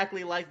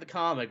exactly like the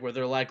comic, where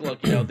they're like,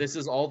 look, this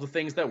is all the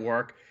things that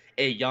work.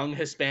 A young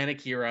Hispanic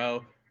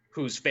hero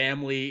whose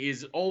family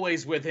is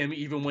always with him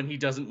even when he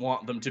doesn't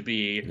want them to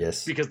be.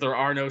 Yes. Because there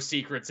are no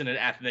secrets in an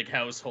ethnic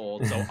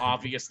household. So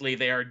obviously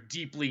they are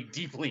deeply,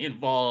 deeply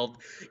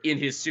involved in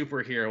his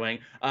superheroing.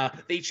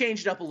 They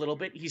changed up a little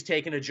bit. He's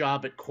taken a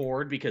job at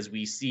Cord because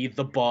we see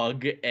the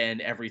Bug and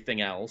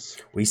everything else.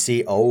 We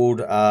see old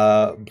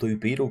Blue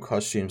Beetle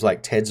costumes,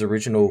 like Ted's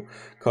original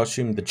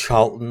costume, the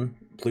Charlton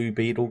Blue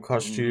Beetle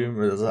costume.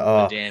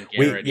 Dan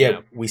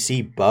Garrett, we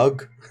see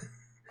Bug.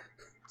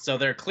 So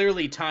they're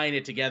clearly tying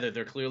it together.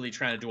 They're clearly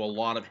trying to do a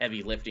lot of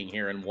heavy lifting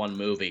here in one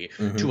movie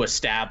to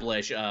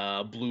establish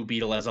Blue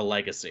Beetle as a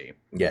legacy.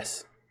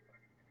 Yes.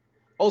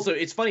 Also,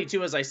 it's funny,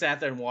 too, as I sat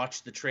there and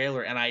watched the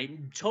trailer, and I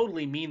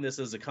totally mean this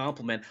as a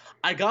compliment,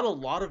 I got a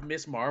lot of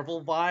Miss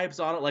Marvel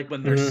vibes on it, like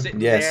when they're sitting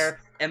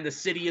there and the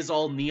city is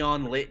all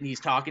neon lit and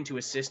he's talking to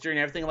his sister and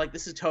everything. Like,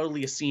 this is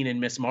totally a scene in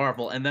Miss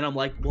Marvel. And then I'm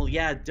like, well,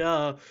 yeah,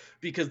 duh,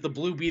 because the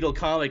Blue Beetle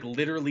comic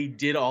literally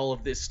did all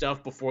of this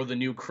stuff before the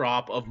new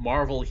crop of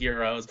Marvel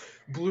heroes.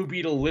 Blue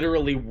Beetle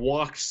literally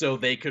walked so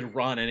they could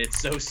run, and it's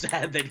so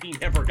sad that he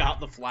never got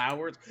the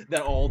flowers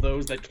that all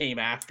those that came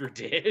after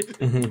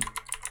did.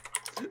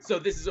 So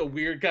this is a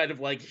weird kind of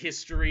like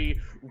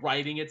history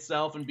writing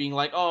itself and being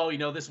like, oh,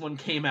 this one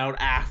came out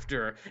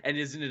after, and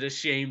isn't it a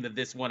shame that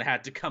this one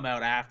had to come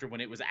out after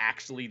when it was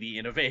actually the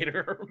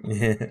innovator?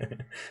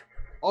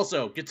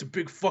 Also, gets a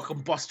big fucking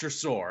Buster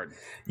Sword.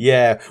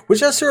 Yeah,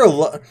 which I saw a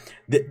lot.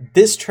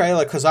 This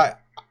trailer, because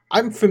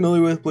I'm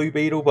familiar with Blue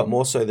Beetle, but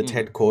more so the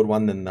Ted Cord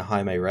one than the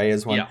Jaime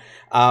Reyes one.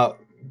 Yeah.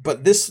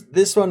 But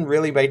this one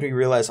really made me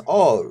realize,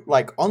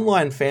 like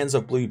online fans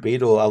of Blue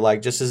Beetle are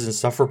like just as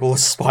insufferable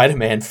as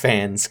Spider-Man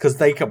fans, because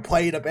they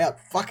complain about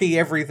fucking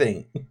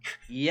everything.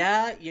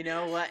 Yeah,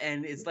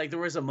 and it's like there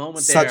was a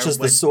moment there, such as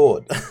the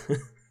sword.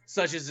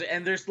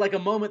 And there's like a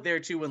moment there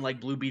too when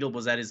like Blue Beetle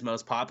was at his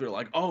most popular,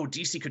 like, oh,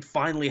 DC could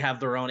finally have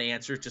their own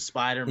answer to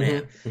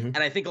Spider-Man. And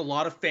I think a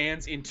lot of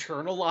fans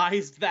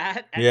internalized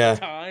that at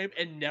the time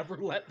and never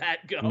let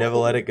that go. Never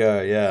let it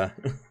go, yeah.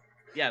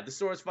 Yeah, the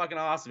sword's fucking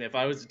awesome. If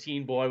I was a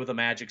teen boy with a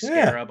magic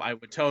scarab, I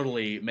would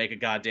totally make a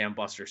goddamn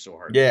Buster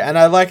Sword. Yeah, and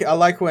I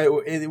like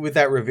when with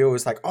that reveal,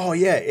 it's like, oh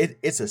yeah,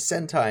 it's a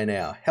Sentai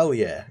now. Hell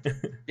yeah.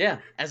 Yeah,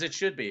 as it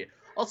should be.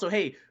 Also,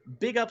 hey,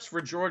 big ups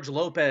for George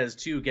Lopez,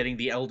 too, getting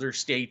the elder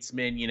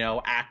statesman,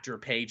 actor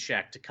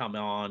paycheck to come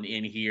on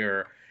in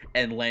here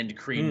and lend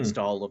credence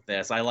to all of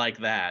this. I like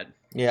that.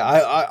 Yeah,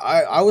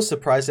 I was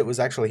surprised it was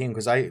actually him,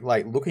 because I,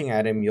 like, looking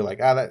at him, you're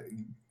like,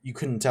 you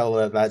couldn't tell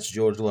that that's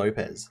George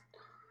Lopez.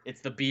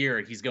 It's the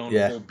beard. He's going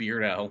full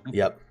beardo.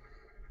 Yep.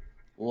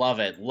 Love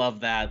it.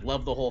 Love that.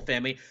 Love the whole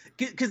family.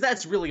 Because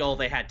that's really all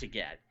they had to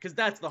get. Because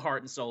that's the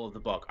heart and soul of the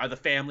book. Are the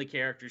family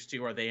characters,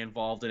 too? Are they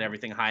involved in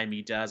everything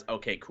Jaime does?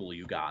 Okay, cool.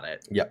 You got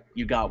it. Yep.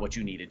 You got what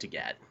you needed to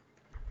get.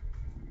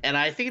 And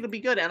I think it'll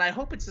be good. And I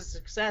hope it's a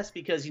success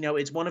because,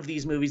 it's one of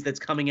these movies that's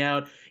coming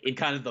out in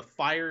kind of the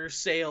fire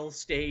sale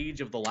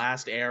stage of the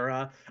last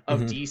era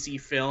of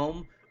DC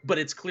film. But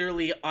it's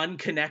clearly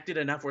unconnected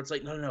enough where it's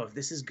like, no, if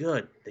this is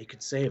good, they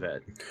could save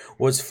it.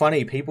 Well, it's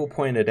funny, people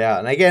pointed out,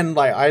 and again,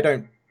 like, I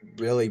don't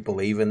really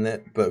believe in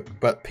it,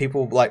 but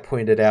people, like,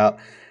 pointed out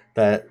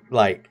that,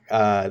 like,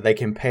 they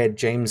compared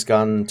James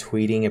Gunn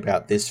tweeting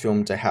about this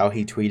film to how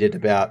he tweeted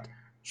about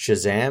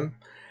Shazam,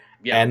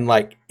 Yeah. And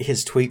like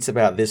his tweets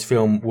about this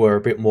film were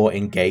a bit more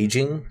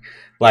engaging.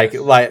 Like the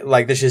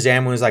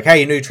Shazam one was like,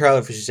 "Hey, new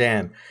trailer for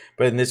Shazam,"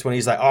 but in this one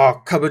he's like,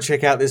 "Oh, come and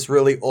check out this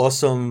really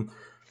awesome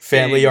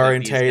family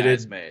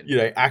orientated,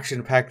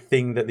 action packed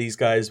thing that these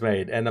guys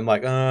made." And I'm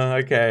like, "Oh,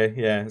 okay,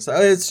 yeah." So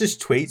it's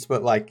just tweets,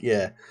 but like,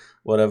 yeah,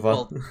 whatever.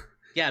 Well,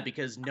 yeah,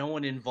 because no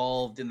one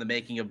involved in the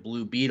making of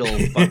Blue Beetle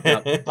fucked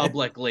up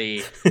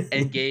publicly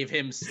and gave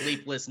him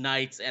sleepless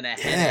nights and a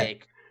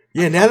headache.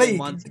 Yeah, now that you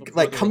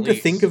like come to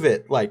think of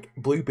it, like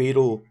Blue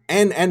Beetle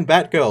and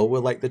Batgirl were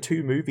like the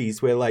two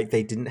movies where like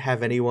they didn't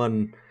have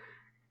anyone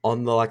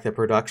on the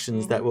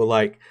productions that were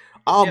like,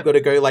 "Oh, I'm gonna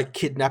go like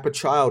kidnap a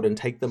child and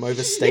take them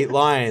over state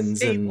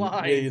lines, I'm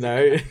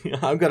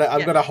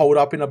gonna hold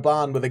up in a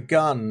barn with a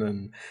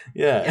gun,"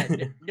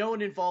 and no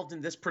one involved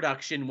in this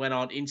production went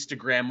on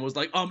Instagram and was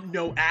like,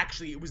 no,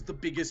 actually, it was the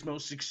biggest,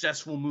 most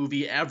successful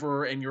movie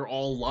ever, and you're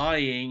all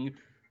lying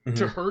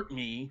to hurt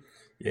me.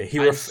 Yeah,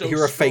 here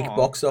are fake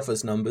box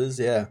office numbers.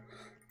 Yeah.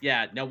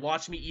 Yeah. Now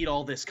watch me eat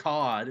all this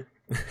cod.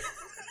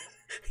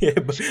 Yeah,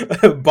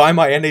 buy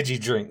my energy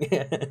drink.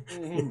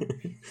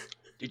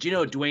 Did you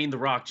know Dwayne "The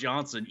Rock"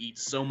 Johnson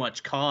eats so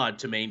much cod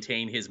to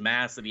maintain his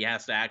mass that he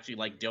has to actually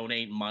like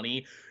donate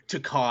money to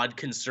cod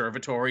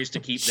conservatories to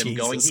keep them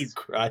going?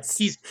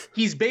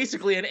 He's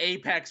basically an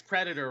apex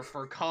predator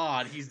for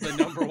cod. He's the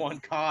number one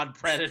cod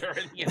predator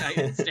in the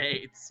United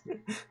States.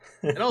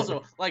 And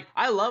also, like,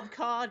 I love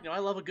cod. I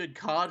love a good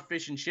cod,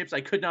 fish, and chips.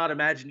 I could not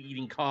imagine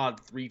eating cod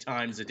 3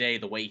 times a day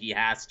the way he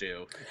has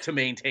to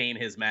maintain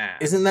his mass.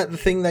 Isn't that the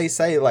thing they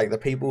say? Like the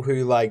people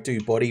who like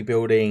do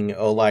bodybuilding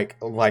or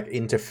like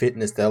into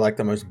fitness, they're like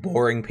the most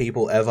boring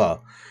people ever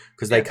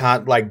because they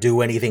can't like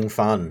do anything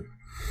fun.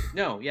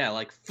 No, yeah,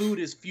 like food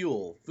is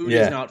fuel. Food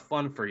is not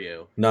fun for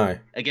you. No.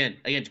 Again,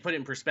 to put it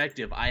in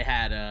perspective, I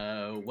had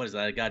a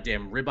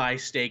goddamn ribeye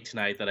steak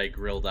tonight that I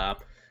grilled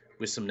up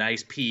with some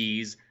nice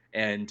peas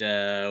and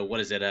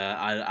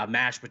a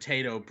mashed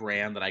potato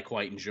brand that I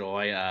quite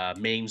enjoy,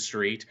 Main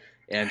Street,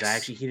 and I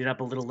actually heated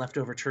up a little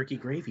leftover turkey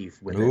gravy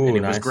with it, and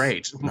it was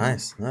great.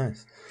 Nice.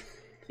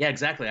 Yeah,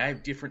 exactly. I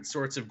have different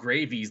sorts of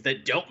gravies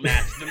that don't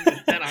match them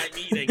that I'm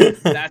eating.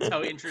 That's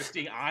how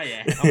interesting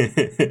I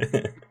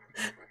am.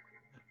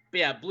 But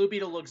yeah, Blue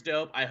Beetle looks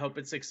dope. I hope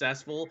it's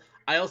successful.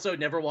 I also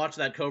never watched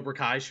that Cobra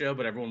Kai show,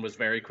 but everyone was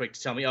very quick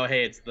to tell me, "Oh,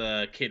 hey, it's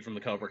the kid from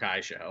the Cobra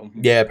Kai show."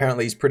 Yeah,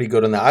 apparently he's pretty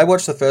good on that. I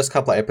watched the first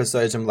couple of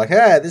episodes and I'm like,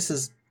 "Hey, this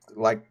is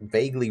like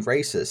vaguely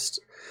racist."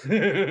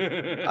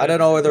 I don't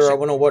know whether I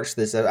want to watch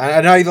this.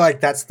 I know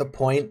like that's the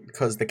point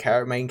because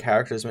the main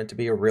character is meant to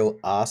be a real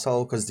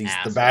asshole because he's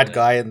the bad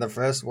guy in the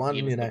first one.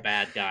 He was the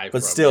bad guy,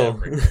 but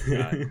still.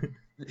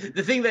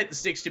 The thing that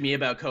sticks to me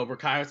about Cobra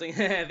Kai was like,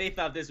 they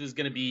thought this was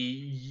going to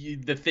be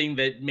the thing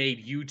that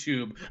made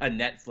YouTube a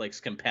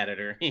Netflix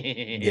competitor.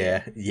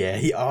 Yeah.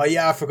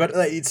 I forgot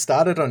that it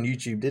started on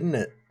YouTube, didn't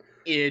it?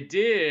 It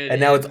did.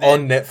 And now it's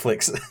on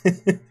Netflix.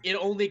 It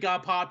only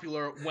got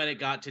popular when it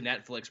got to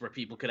Netflix where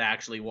people could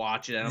actually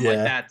watch it. And I'm like,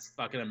 that's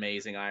fucking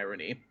amazing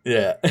irony.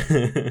 Yeah.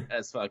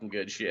 That's fucking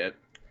good shit.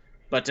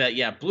 But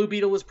Blue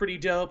Beetle was pretty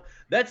dope.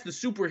 That's the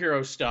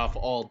superhero stuff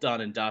all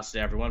done and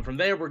dusted, everyone. From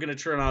there, we're going to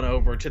turn on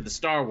over to the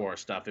Star Wars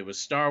stuff. It was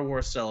Star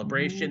Wars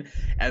Celebration.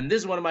 And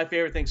this is one of my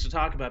favorite things to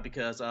talk about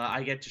because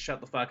I get to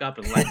shut the fuck up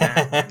and let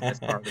Matt do this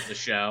part of the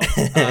show.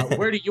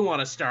 Where do you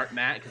want to start,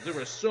 Matt? Because there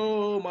was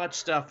so much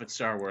stuff at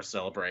Star Wars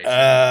Celebration.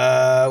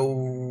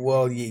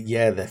 Well,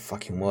 yeah, there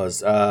fucking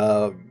was.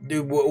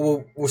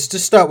 We'll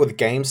just start with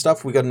game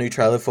stuff. We got a new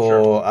trailer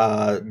for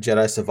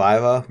Jedi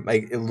Survivor.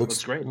 It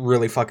looks great.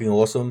 Really fucking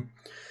awesome.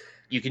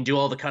 You can do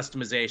all the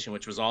customization,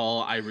 which was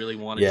all I really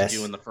wanted to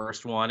do in the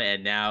first one,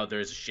 and now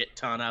there's a shit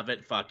ton of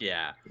it. Fuck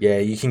yeah. Yeah,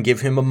 you can give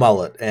him a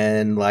mullet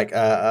and like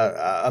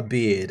a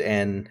beard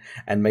and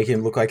make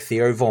him look like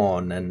Theo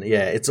Vaughn, and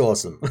yeah, it's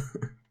awesome.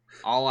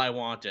 All I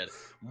wanted.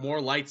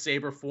 More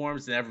lightsaber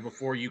forms than ever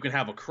before. You can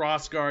have a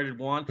cross-guarded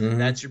one. Mm-hmm.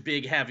 That's your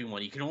big heavy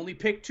one. You can only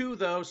pick 2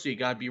 though, so you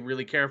gotta be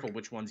really careful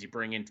which ones you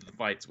bring into the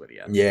fights with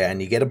you. Yeah,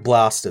 and you get a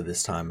blaster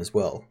this time as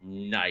well.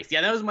 Nice.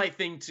 Yeah, that was my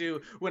thing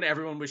too. When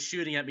everyone was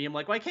shooting at me, I'm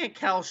like, why can't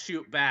Cal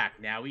shoot back?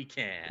 Now he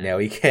can. Now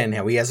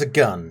he has a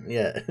gun.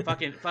 Yeah.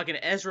 Fucking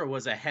Ezra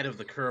was ahead of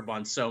the curve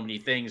on so many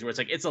things. Where it's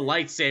like it's a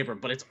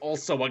lightsaber, but it's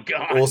also a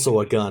gun.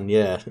 Also a gun.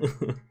 Yeah.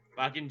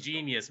 Fucking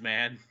genius,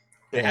 man.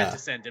 They had to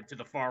send him to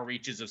the far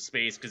reaches of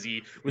space because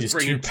he was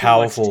bringing too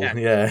powerful. Much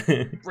tech.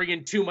 Yeah,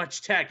 bringing too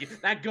much tech.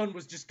 That gun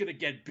was just gonna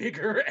get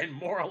bigger and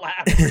more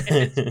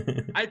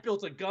elaborate. I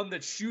built a gun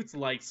that shoots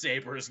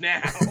lightsabers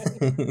now.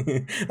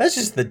 That's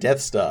just the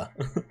Death Star.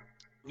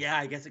 Yeah,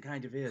 I guess it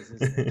kind of is,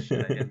 isn't it?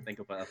 Shit, I didn't think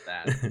about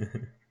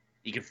that.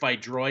 You can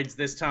fight droids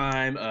this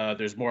time.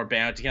 There's more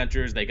bounty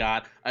hunters. They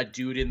got a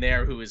dude in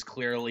there who is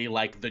clearly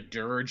like the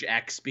Dirge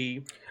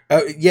XP.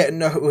 Oh yeah,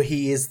 no,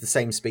 he is the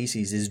same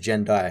species as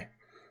Jedi.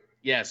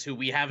 Yes, who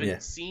we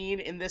haven't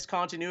seen in this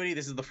continuity.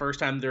 This is the first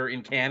time they're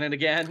in canon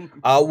again.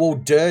 Well,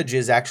 Dirge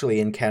is actually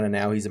in canon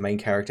now. He's a main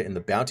character in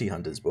the Bounty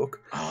Hunters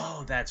book.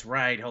 Oh, that's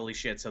right. Holy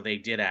shit. So they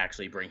did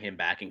actually bring him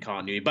back in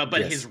continuity. But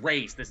his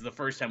race, this is the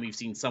first time we've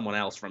seen someone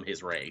else from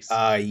his race.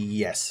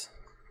 Yes.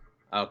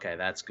 Okay,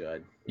 that's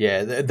good.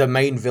 Yeah, the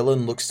main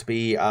villain looks to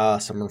be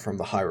someone from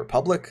the High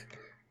Republic.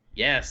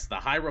 Yes, the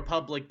High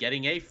Republic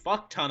getting a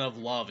fuck ton of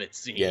love, it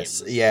seems.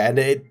 Yes, yeah, and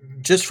it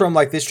just from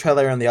like this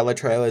trailer and the other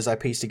trailers I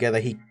pieced together,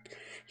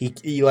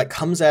 he like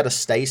comes out of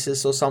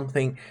stasis or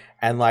something,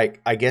 and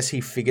like I guess he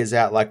figures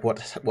out like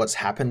what's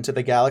happened to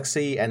the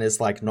galaxy and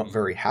is like not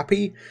very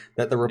happy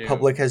that the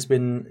Republic has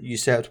been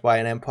usurped by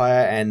an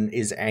empire and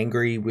is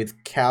angry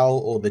with Cal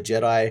or the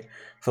Jedi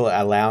for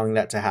allowing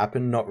that to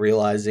happen, not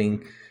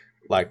realizing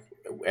like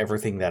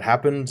everything that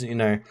happened, you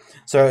know.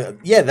 So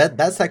yeah,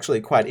 that's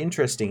actually quite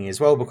interesting as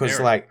well, because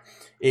like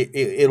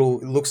it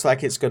looks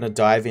like it's going to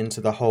dive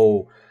into the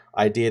whole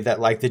idea that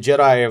like the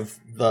Jedi of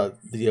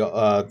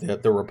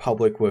the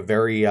Republic were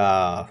very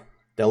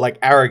they're like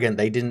arrogant.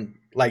 They didn't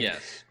like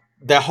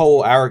their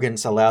whole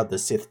arrogance allowed the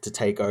Sith to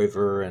take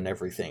over and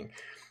everything.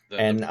 The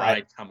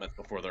pride cometh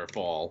before their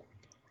fall.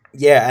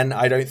 Yeah, and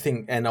I don't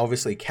think, and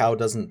obviously Cal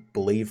doesn't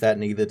believe that,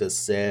 neither does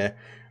Ser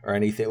or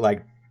anything,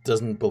 like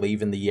doesn't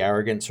believe in the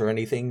arrogance or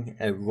anything,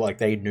 and like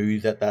they knew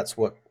that that's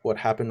what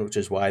happened, which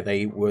is why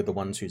they were the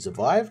ones who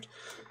survived.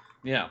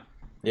 Yeah.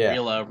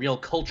 Real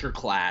culture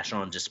clash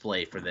on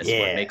display for this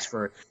one. Makes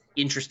for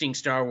interesting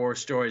Star Wars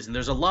stories, and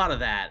there's a lot of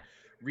that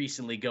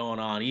recently going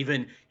on,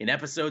 even in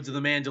episodes of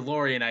The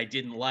Mandalorian I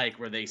didn't like,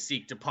 where they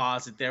seek to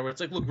posit there, where it's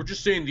like, look, we're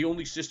just saying the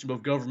only system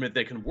of government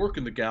that can work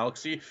in the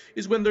galaxy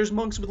is when there's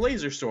monks with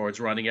laser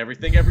swords running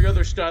everything. Every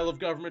other style of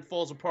government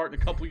falls apart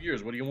in a couple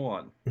years. What do you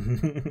want?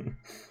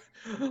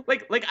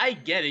 Like I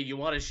get it. You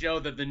want to show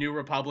that the New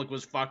Republic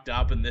was fucked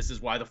up, and this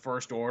is why the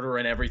First Order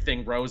and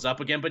everything rose up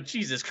again. But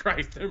Jesus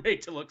Christ, they're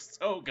made to look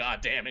so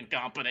goddamn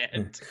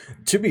incompetent.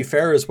 To be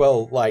fair as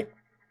well, like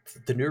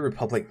the New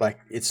Republic, like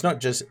it's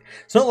not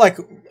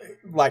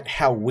like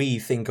how we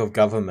think of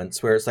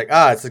governments, where it's like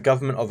it's the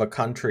government of a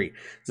country.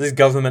 It's this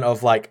government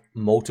of like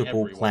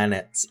multiple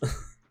planets.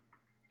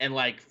 And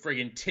like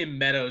friggin' Tim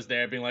Meadows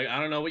there being like, I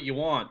don't know what you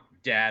want,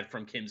 Dad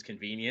from Kim's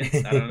Convenience.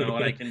 I don't know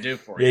what I can do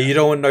for you. Yeah, you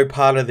don't want no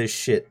part of this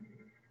shit.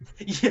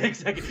 Yeah,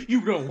 exactly.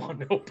 You don't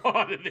want no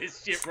part of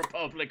this shit,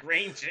 Republic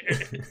Ranger.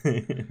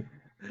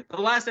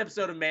 The last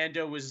episode of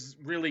Mando was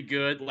really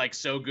good, like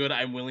so good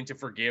I'm willing to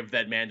forgive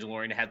that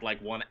Mandalorian had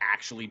like one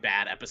actually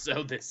bad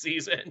episode this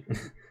season.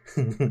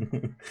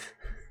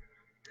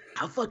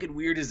 How fucking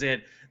weird is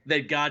it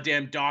that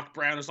goddamn Doc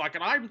Brown is like,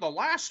 and I'm the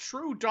last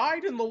true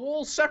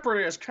dyed-in-the-wool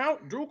separatist,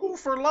 Count Dooku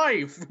for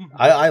life.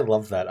 I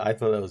love that. I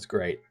thought that was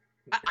great.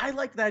 I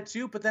like that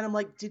too, but then I'm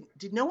like,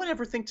 did no one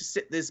ever think to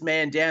sit this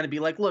man down and be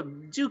like, look,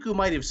 Dooku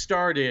might have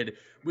started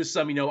with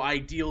some,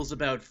 ideals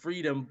about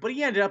freedom, but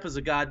he ended up as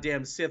a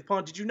goddamn Sith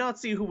pawn. Did you not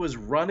see who was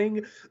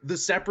running the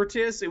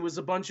Separatists? It was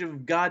a bunch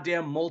of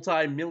goddamn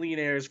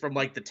multi-millionaires from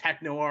like the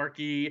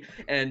Technoarchy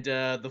and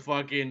the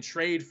fucking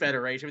Trade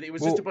Federation. It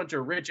was just a bunch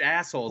of rich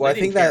assholes. Well, I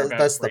think that's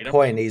freedom. The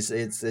point.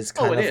 It's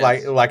kind of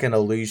like an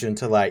allusion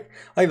to like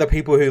the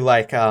people who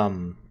like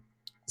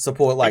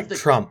support like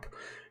Trump.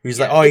 Who's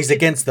like, he's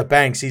against the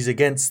banks. He's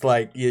against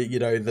like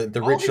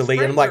the rich elite.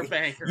 And I'm like,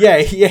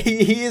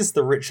 he is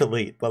the rich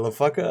elite,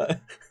 motherfucker.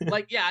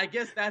 I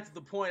guess that's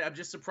the point. I'm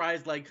just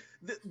surprised. Like,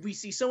 we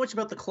see so much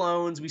about the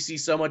clones. We see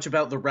so much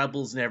about the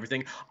rebels and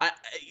everything.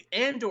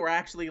 Andor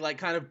actually like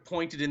kind of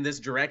pointed in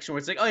this direction where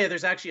it's like, oh yeah,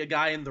 there's actually a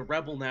guy in the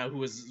Rebel now who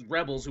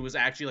was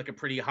actually like a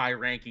pretty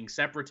high-ranking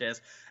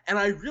separatist. And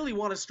I really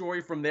want a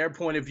story from their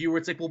point of view where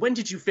it's like, well, when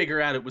did you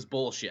figure out it was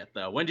bullshit,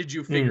 though? When did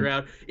you figure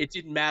out it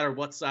didn't matter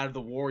what side of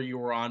the war you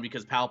were on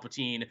because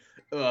Palpatine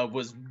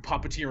was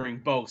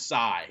puppeteering both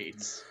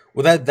sides?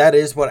 Well, that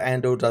is what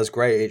Andor does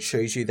great. It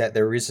shows you that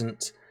there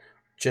isn't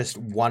just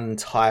one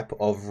type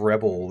of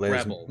rebel.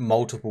 There's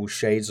multiple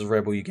shades of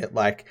rebel. You get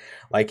like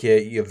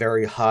your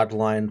very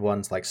hard-lined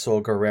ones like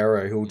Saw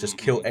Gerrera, who will just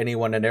kill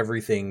anyone and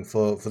everything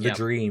for the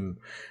dream.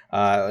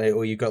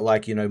 Or you got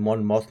like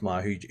Mon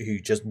Mothma, who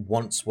just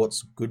wants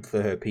what's good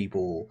for her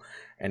people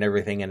and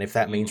everything. And if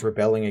that means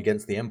rebelling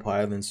against the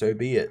Empire, then so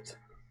be it.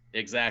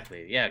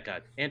 Exactly. Yeah.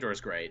 God,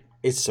 Andor's great.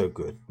 It's so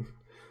good.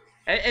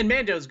 And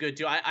Mando's good,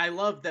 too. I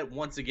love that,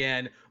 once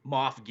again,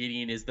 Moff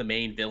Gideon is the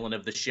main villain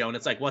of the show. And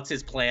it's like, what's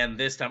his plan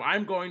this time?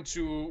 I'm going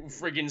to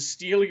friggin'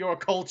 steal your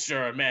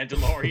culture,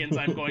 Mandalorians.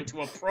 I'm going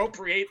to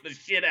appropriate the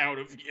shit out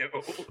of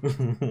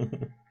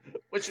you.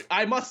 Which,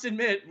 I must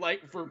admit,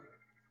 like, for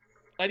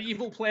an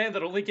evil plan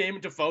that only came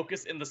into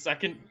focus in the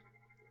second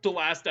to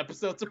last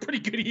episode, it's a pretty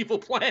good evil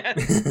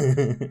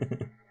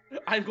plan.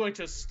 I'm going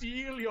to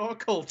steal your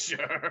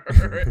culture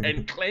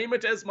and claim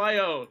it as my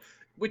own.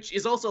 Which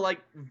is also, like,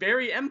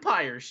 very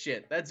Empire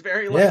shit. That's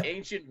very, like,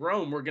 ancient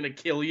Rome. We're going to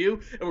kill you,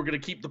 and we're going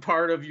to keep the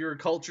part of your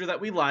culture that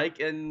we like,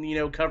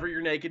 and, cover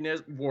your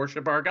nakedness,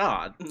 worship our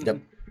god.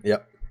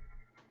 Yep.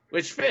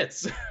 Which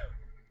fits.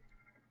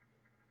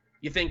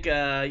 You think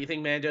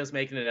Mando's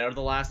making it out of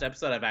the last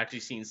episode? I've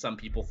actually seen some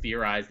people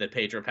theorize that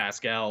Pedro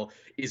Pascal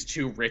is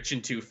too rich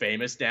and too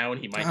famous now,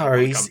 and he might not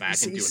want to come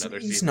back and do another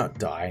season. He's not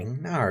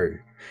dying. No.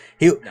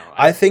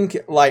 I think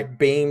like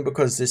being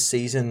because this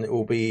season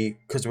will be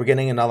because we're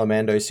getting another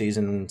Mando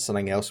season and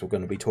something else we're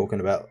going to be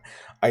talking about.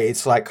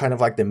 It's like kind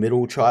of like the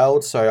middle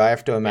child, so I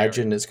have to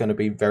imagine it's going to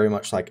be very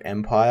much like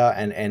Empire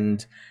and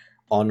end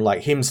on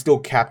like him still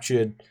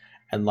captured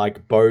and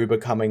like Bo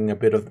becoming a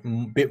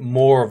bit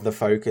more of the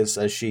focus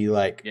as she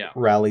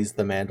rallies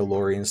the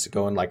Mandalorians to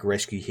go and like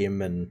rescue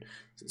him and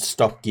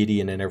stop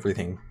Gideon and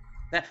everything.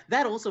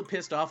 That also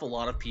pissed off a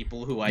lot of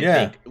people who I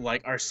think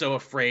like are so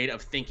afraid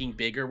of thinking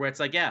bigger, where it's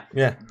like,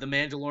 the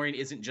Mandalorian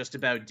isn't just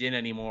about Din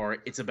anymore.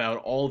 It's about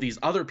all these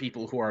other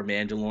people who are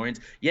Mandalorians.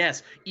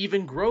 Yes,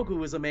 even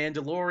Grogu is a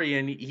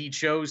Mandalorian. He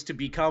chose to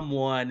become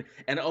one.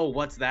 And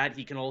what's that?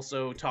 He can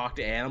also talk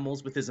to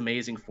animals with his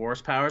amazing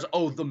force powers.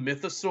 Oh, the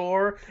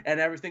Mythosaur and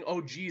everything. Oh,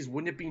 geez,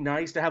 wouldn't it be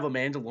nice to have a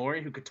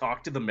Mandalorian who could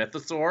talk to the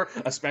Mythosaur,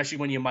 especially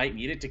when you might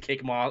need it to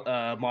kick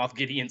Moff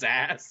Gideon's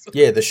ass?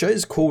 Yeah, the show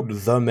is called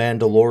The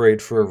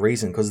Mandalorian for a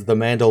reason, because the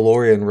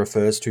Mandalorian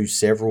refers to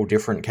several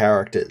different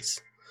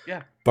characters.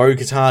 Yeah.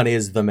 Bo-Katan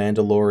is the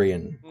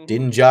Mandalorian. Mm-hmm.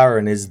 Din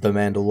Djarin is the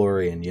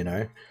Mandalorian, you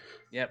know?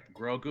 Yep,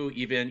 Grogu,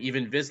 even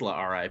Vizsla,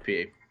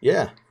 R.I.P.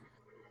 Yeah.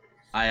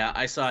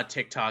 I saw a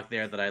TikTok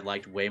there that I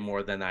liked way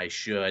more than I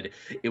should.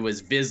 It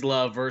was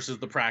Vizsla versus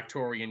the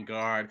Praetorian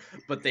Guard,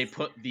 but they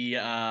put the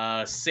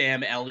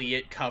Sam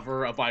Elliott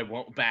cover of I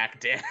Won't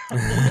Back Down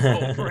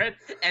over it,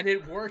 and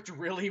it worked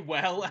really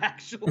well,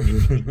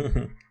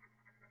 actually.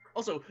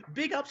 Also,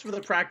 big ups for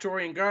the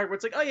Praetorian Guard, where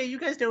it's like, you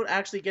guys don't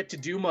actually get to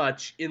do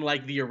much in,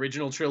 like, the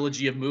original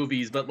trilogy of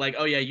movies, but, like,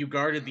 you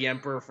guarded the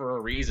Emperor for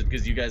a reason,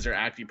 because you guys are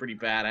actually pretty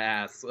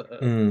badass.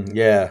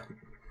 Yeah.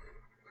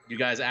 You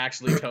guys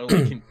actually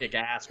totally can kick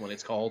ass when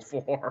it's called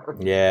for.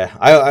 Yeah.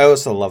 I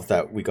also love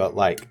that we got,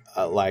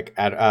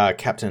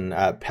 Captain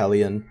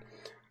Pelion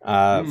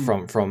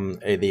from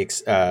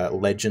the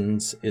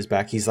Legends is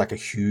back. He's, like, a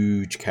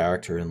huge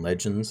character in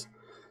Legends.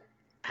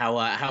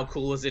 How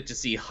cool is it to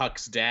see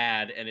Huck's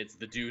dad and it's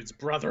the dude's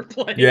brother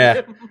playing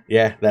him?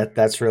 Yeah,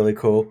 that's really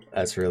cool.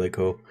 That's really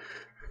cool.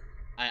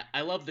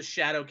 I love the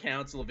Shadow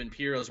Council of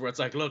Imperials where it's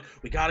like, look,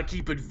 we got to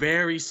keep it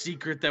very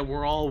secret that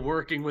we're all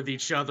working with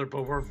each other,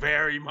 but we're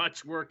very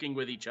much working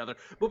with each other.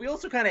 But we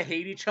also kind of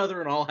hate each other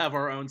and all have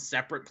our own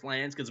separate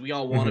plans because we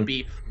all want to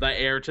be the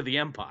heir to the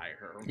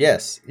Empire.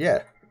 Yes,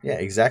 yeah,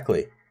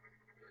 exactly.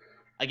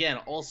 Again,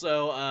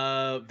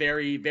 also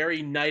very,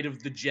 very Night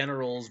of the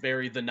Generals,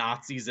 very the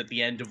Nazis at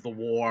the end of the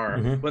war,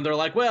 when they're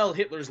like, well,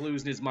 Hitler's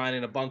losing his mind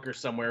in a bunker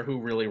somewhere. Who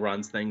really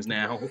runs things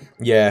now?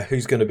 Yeah,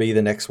 who's going to be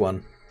the next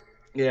one?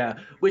 Yeah,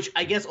 which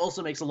I guess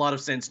also makes a lot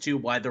of sense, too,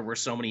 why there were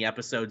so many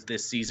episodes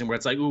this season where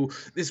it's like, ooh,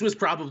 this was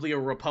probably a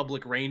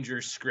Republic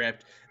Rangers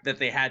script that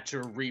they had to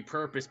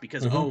repurpose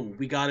because,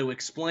 we got to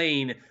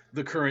explain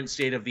the current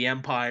state of the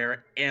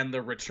Empire and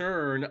the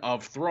return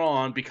of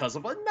Thrawn because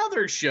of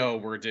another show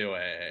we're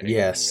doing.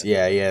 Yes,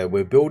 yeah,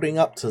 we're building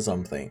up to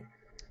something.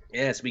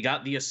 Yes, we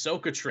got the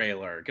Ahsoka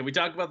trailer. Can we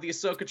talk about the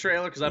Ahsoka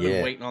trailer? Because I've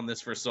been waiting on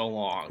this for so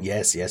long.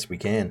 Yes, we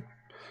can.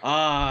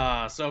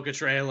 Ahsoka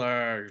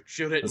trailer.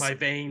 Shoot it in my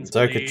veins,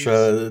 please.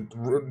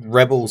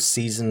 Rebels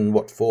season,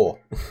 4?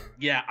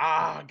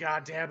 Yeah,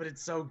 god damn it,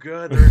 it's so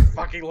good. They're in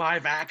fucking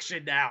live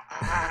action now.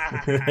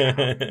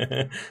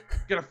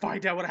 Gonna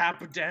find out what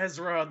happened to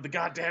Ezra and the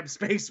goddamn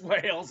space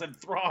whales and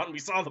Thrawn. We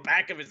saw the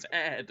back of his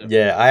head.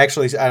 Yeah,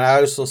 I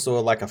also saw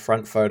like a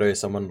front photo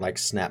someone like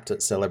snapped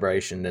at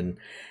Celebration, and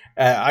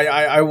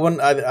I want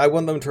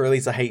them to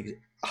release a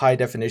high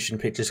definition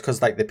pictures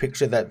because like the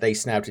picture that they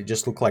snapped, it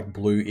just looked like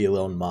blue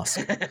Elon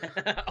Musk.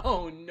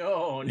 Oh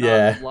no,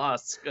 not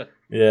Musk.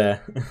 Yeah.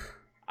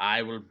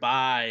 I will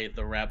buy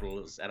the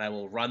rebels and I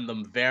will run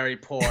them very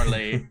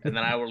poorly and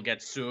then I will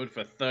get sued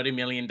for $30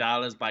 million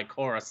by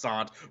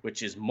Coruscant,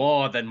 which is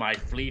more than my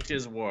fleet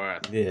is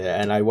worth.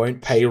 Yeah, and I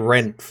won't pay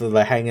rent for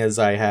the hangars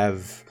I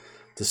have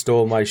to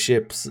store my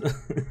ships.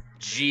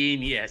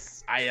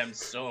 Genius. I am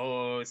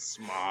so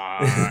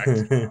smart.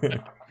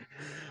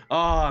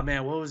 Oh,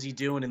 man, what was he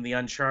doing in the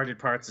uncharted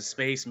parts of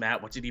space,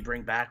 Matt? What did he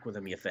bring back with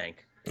him, you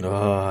think?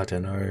 Oh, I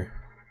don't know.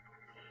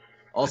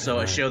 Also,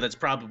 a show that's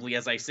probably,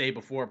 as I say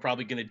before,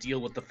 probably going to deal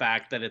with the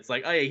fact that it's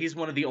like, oh yeah, he's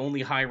one of the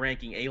only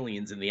high-ranking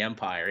aliens in the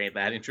Empire. Ain't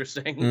that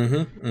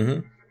interesting?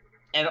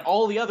 And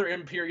all the other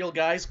Imperial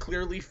guys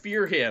clearly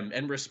fear him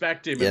and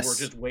respect him, and we're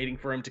just waiting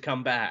for him to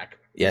come back.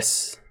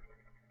 Yes.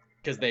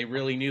 Because they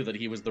really knew that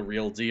he was the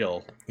real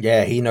deal.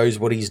 Yeah, he knows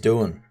what he's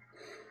doing.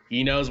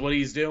 He knows what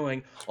he's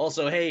doing.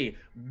 Also, hey,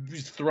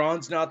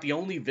 Thrawn's not the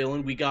only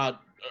villain. We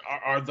got...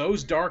 Are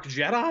those Dark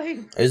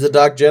Jedi? Who's the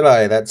Dark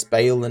Jedi? That's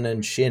Balin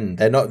and Shin.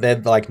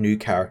 They're like new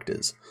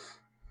characters.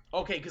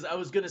 Okay, because I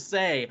was going to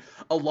say,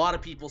 a lot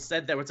of people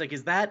said that. It's like,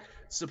 is that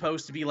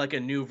supposed to be like a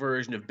new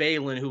version of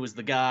Balin, who was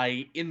the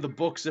guy in the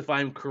books, if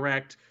I'm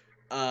correct,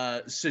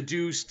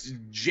 seduced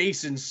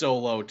Jason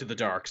Solo to the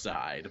dark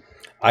side?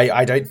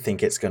 I don't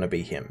think it's going to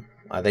be him.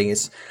 I think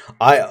it's...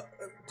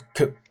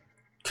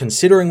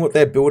 Considering what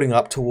they're building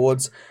up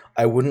towards,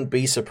 I wouldn't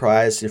be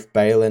surprised if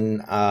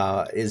Balin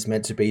is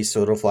meant to be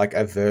sort of like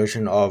a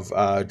version of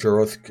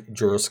Jorus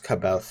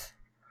Kabath,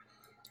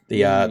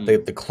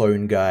 the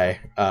clone guy,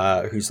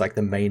 who's like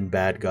the main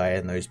bad guy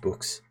in those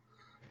books.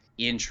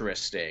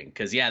 Interesting,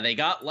 because they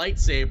got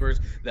lightsabers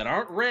that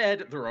aren't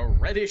red; they're a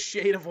reddish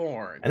shade of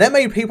orange, and that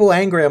made people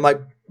angry. I'm like,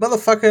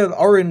 motherfucker,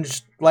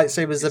 orange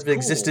lightsabers have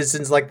existed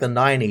since like the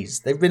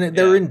 90s.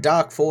 They're in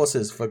dark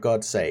forces, for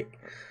God's sake.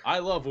 I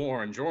love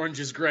orange. Orange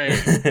is great,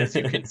 as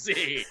you can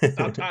see.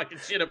 Stop talking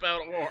shit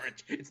about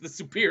orange. It's the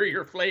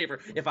superior flavor.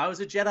 If I was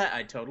a Jedi,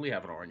 I'd totally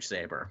have an orange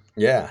saber.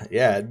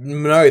 Yeah.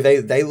 No,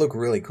 they look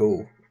really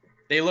cool.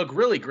 They look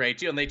really great,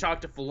 too, and they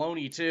talked to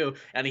Filoni, too,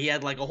 and he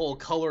had, like, a whole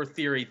color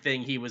theory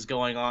thing he was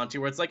going on to,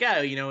 where it's like,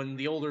 in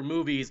the older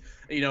movies,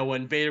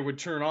 when Vader would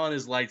turn on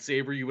his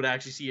lightsaber, you would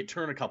actually see it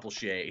turn a couple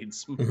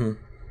shades. Mm-hmm.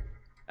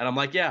 And I'm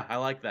like, yeah, I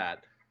like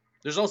that.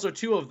 There's also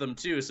 2 of them,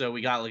 too, so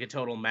we got, like, a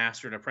total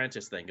master and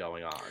apprentice thing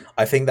going on.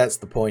 I think that's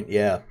the point,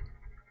 yeah.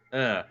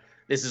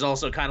 This is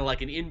also kind of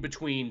like an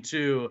in-between,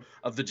 too,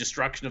 of the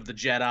destruction of the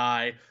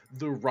Jedi,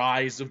 the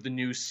rise of the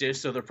new Sith,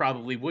 so there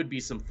probably would be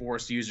some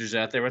Force users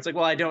out there where it's like,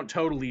 well, I don't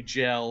totally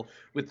gel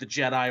with the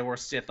Jedi or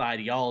Sith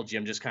ideology,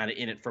 I'm just kind of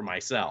in it for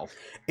myself.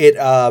 It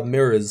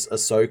mirrors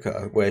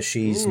Ahsoka, where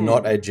she's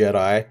not a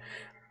Jedi,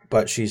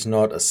 but she's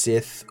not a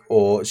Sith,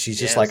 or she's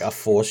just like a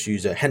Force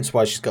user, hence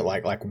why she's got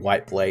like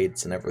white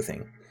blades and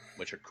everything.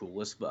 Which are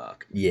cool as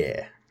fuck.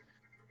 Yeah.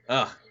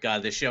 Oh,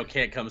 God, this show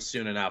can't come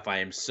soon enough. I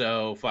am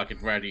so fucking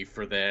ready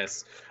for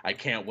this. I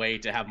can't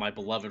wait to have my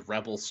beloved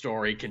Rebel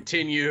story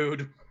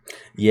continued.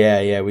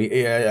 Yeah.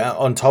 We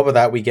on top of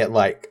that, we get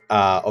like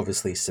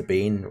obviously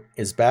Sabine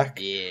is back.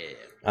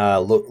 Yeah.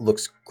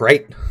 Looks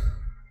great.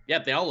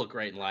 Yep, they all look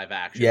great in live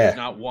action. Yeah. There's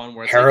not one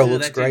where it's Hera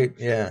looks great.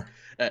 Yeah.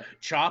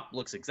 Chop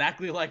looks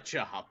exactly like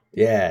Chop.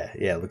 Yeah.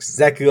 Looks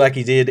exactly like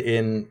he did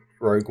in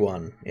Rogue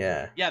One.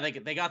 Yeah,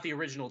 they got the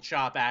original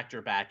Chop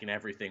actor back and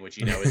everything, which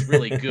is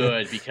really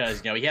good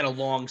because he had a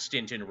long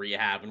stint in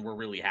rehab, and we're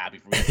really happy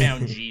for him. He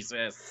found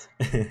Jesus.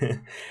 They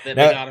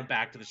got him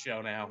back to the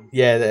show now.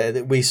 Yeah,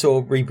 we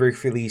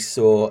briefly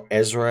saw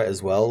Ezra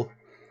as well.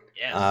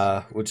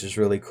 Yes. Which is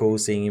really cool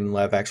seeing him in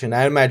live action.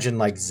 I imagine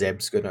like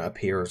Zeb's gonna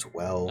appear as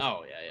well.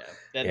 Oh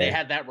yeah. They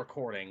had that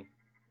recording.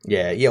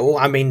 Yeah. Well,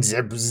 I mean,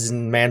 Zeb's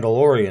in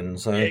Mandalorian,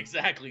 so... Yeah,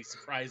 exactly,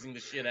 surprising the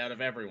shit out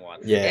of everyone.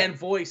 Yeah. And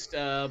voiced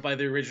by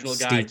the original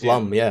guy, Steve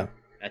Blum, yeah.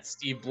 That's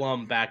Steve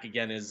Blum back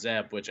again as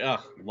Zeb, which,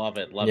 love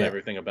it. Love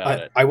everything about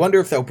it. I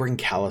wonder if they'll bring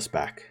Callus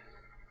back.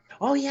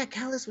 Oh, yeah,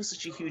 Callus was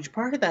such a huge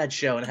part of that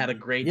show and had a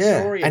great Yeah,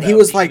 story. and he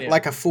was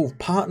like a full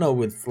partner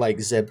with like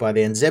Zeb by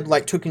the end. Zeb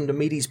like took him to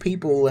meet his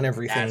people and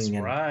everything.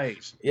 That's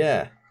right.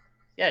 Yeah.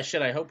 Yeah,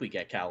 shit, I hope we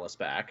get Callus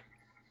back.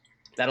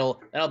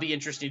 That'll be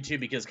interesting too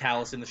because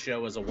Callus in the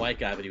show was a white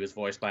guy, but he was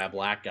voiced by a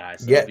black guy.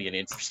 So that'll be an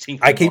interesting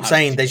thing. I keep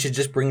saying they should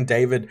just bring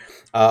David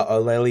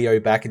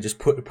Olalio back and just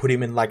put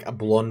him in like a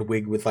blonde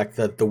wig with like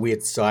the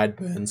weird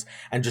sideburns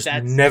and just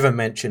never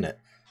mention it.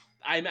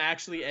 I'm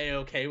actually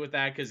A-okay with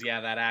that because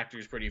that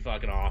actor's pretty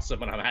fucking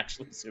awesome, and I'm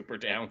actually super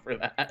down for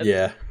that.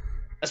 Yeah.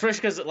 Especially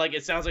because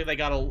it sounds like they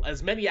got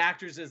as many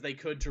actors as they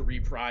could to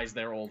reprise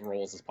their old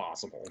roles as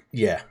possible.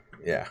 Yeah.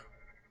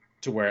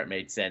 To where it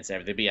made sense and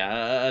everything. But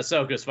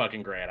Ahsoka's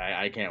fucking great.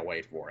 I can't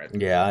wait for it.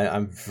 Yeah,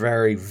 I'm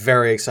very,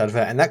 very excited for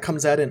that. And that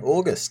comes out in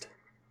August.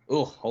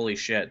 Oh, holy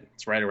shit.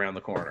 It's right around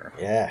the corner.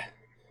 Yeah.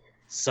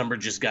 Summer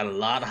just got a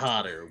lot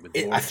hotter with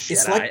more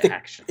Jedi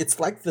action. It's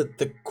like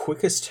the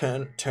quickest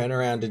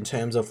turnaround in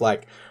terms of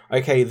like,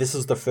 okay, this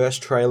is the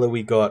first trailer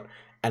we got,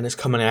 and it's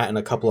coming out in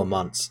a couple of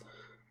months.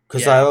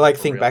 Because I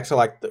think back to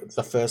like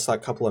the first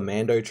like couple of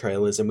Mando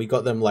trailers, and we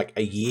got them like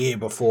a year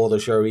before the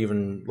show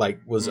even like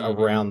was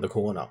around the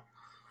corner.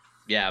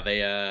 Yeah,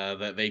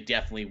 they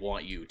definitely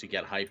want you to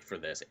get hyped for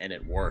this, and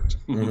it worked.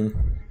 Mm-hmm.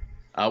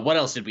 What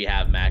else did we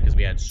have, Matt? Because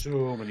we had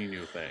so many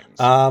new things.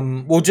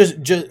 Well,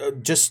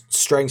 just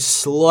straying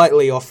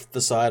slightly off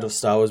the side of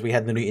Star Wars, we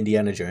had the new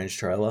Indiana Jones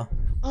trailer.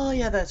 Oh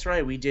yeah, that's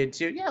right, we did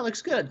too. Yeah, it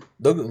looks good.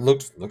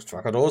 Looks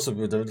fucking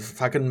awesome.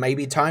 Fucking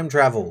maybe time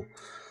travel.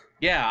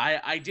 Yeah,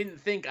 I didn't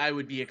think I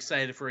would be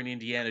excited for an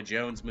Indiana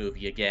Jones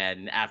movie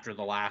again after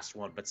the last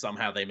one, but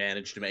somehow they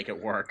managed to make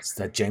it work. It's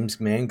that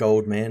James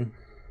Mangold, man.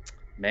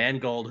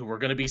 Mangold, who we're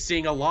going to be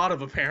seeing a lot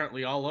of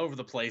apparently all over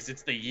the place.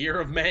 It's the year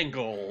of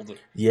Mangold.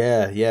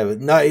 Yeah.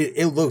 But no,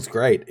 it looks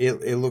great.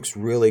 It looks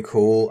really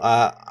cool.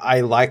 I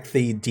like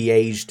the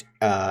de-aged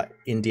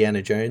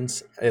Indiana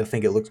Jones. I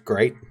think it looks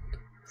great.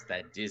 It's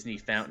that Disney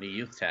Fountain of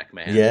Youth tech,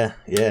 man.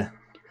 Yeah.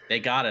 They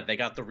got it. They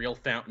got the real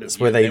Fountain of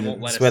Youth.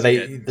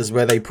 This is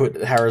where they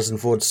put Harrison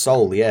Ford's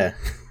soul, yeah.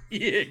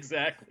 Yeah,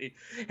 exactly.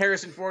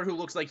 Harrison Ford, who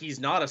looks like he's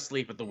not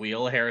asleep at the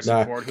wheel.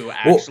 Ford, who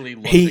actually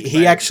looks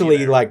he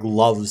actually like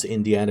loves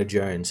Indiana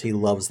Jones. He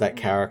loves that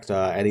character,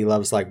 and he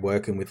loves like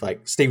working with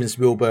like Steven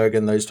Spielberg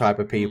and those type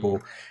of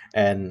people.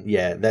 And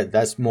yeah,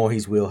 that's more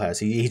his wheelhouse.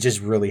 He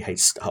just really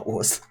hates Star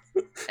Wars.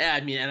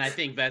 I mean, and I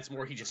think that's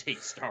more he just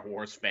hates Star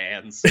Wars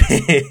fans.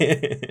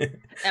 And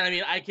I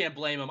mean, I can't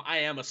blame him. I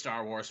am a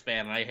Star Wars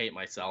fan, and I hate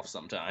myself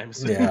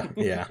sometimes. Yeah.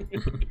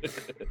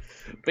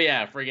 But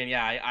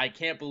yeah, I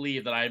can't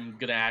believe that I'm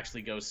gonna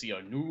actually go see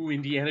a new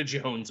Indiana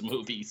Jones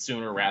movie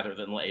sooner rather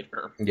than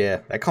later.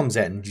 Yeah, that comes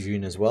out in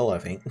June as well, I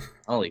think.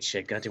 Holy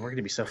shit, goddamn, we're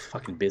gonna be so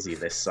fucking busy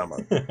this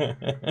summer.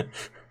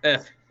 An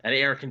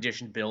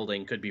air-conditioned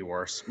building could be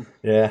worse.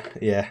 Yeah.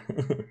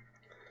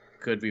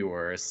 Could be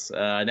worse.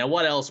 Now,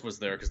 what else was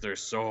there? Because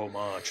there's so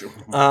much.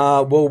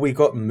 Well, we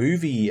got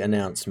movie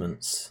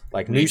announcements.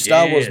 Like, new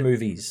Star Wars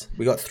movies.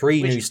 We got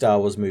 3 new Star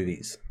Wars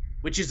movies.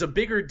 Which is a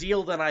bigger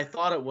deal than I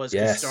thought it was,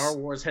 because Star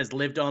Wars has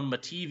lived on my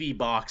TV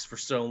box for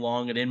so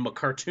long, and in my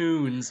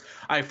cartoons,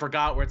 I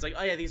forgot where it's like,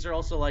 oh yeah, these are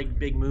also, like,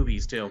 big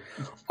movies, too.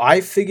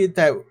 I figured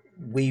that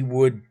we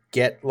would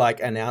get, like,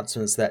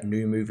 announcements that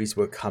new movies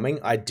were coming.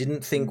 I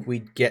didn't think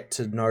we'd get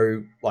to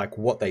know, like,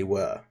 what they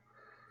were.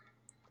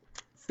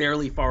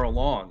 Fairly far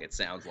along, it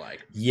sounds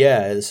like.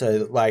 Yeah,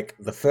 so like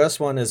the first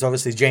one is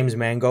obviously James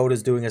Mangold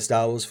is doing a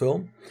Star Wars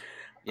film.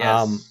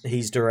 Yes.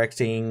 He's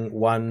directing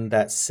one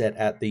that's set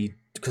at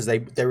because they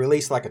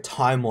released like a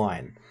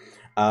timeline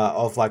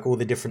of like all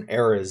the different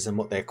eras and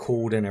what they're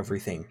called and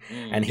everything.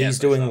 And he's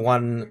doing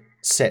one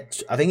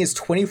set, I think it's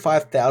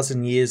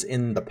 25,000 years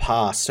in the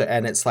past,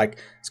 and it's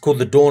called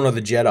The Dawn of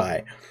the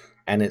Jedi,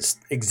 and it's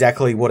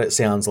exactly what it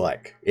sounds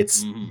like.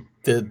 It's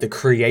the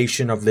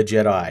creation of the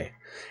Jedi.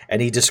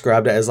 And he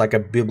described it as like a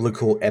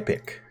biblical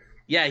epic.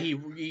 Yeah,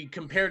 he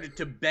compared it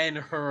to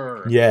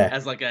Ben-Hur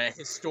as like a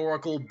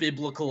historical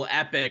biblical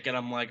epic, and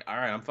I'm like, all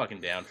right, I'm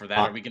fucking down for that.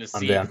 Are we going to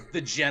see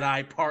the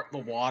Jedi part the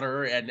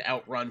water and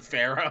outrun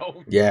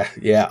Pharaoh? Yeah,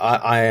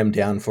 I am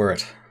down for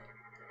it.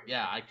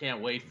 Yeah, I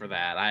can't wait for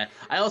that.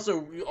 I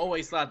also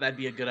always thought that'd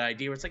be a good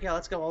idea. Where it's like, yeah,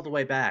 let's go all the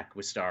way back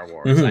with Star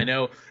Wars. I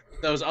know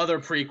those other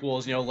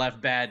prequels,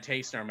 left bad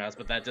taste in our mouths,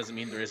 but that doesn't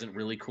mean there isn't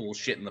really cool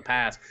shit in the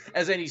past,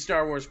 as any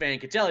Star Wars fan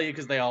could tell you,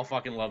 because they all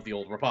fucking love the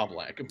Old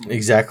Republic.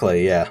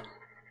 Exactly, yeah.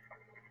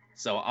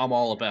 So I'm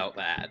all about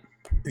that.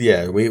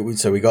 Yeah, we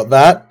got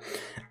that.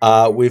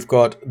 We've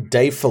got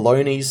Dave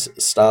Filoni's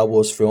Star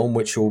Wars film,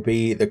 which will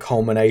be the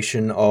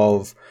culmination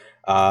of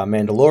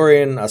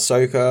Mandalorian,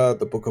 Ahsoka,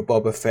 the Book of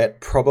Boba Fett,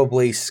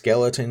 probably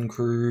Skeleton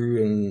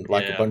Crew, and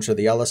a bunch of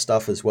the other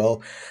stuff as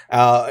well.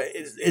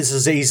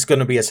 He's going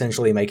to be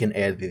essentially making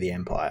Heir to the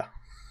Empire.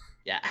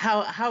 Yeah,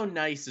 how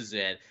nice is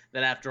it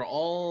that after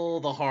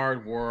all the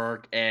hard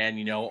work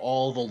and,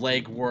 all the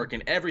leg work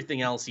and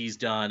everything else he's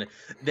done,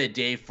 that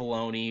Dave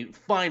Filoni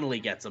finally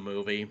gets a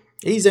movie?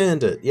 He's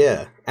earned it,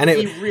 yeah. And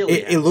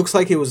it looks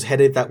like it was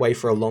headed that way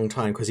for a long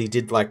time, because he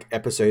did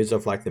episodes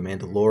of The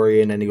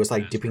Mandalorian, and he was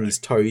dipping his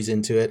toes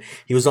into it.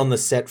 He was on the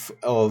set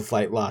of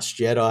Last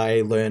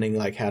Jedi, learning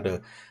how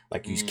to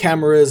use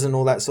cameras and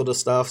all that sort of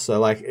stuff.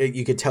 So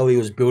you could tell he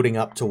was building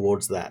up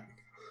towards that.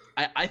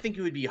 I think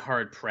it would be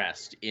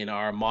hard-pressed in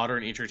our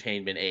modern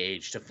entertainment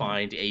age to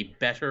find a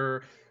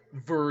better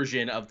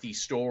version of the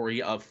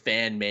story of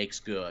fan makes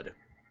good.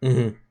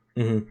 He's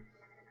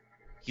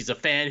a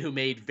fan who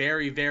made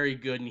very, very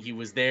good, and he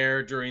was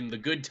there during the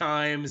good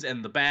times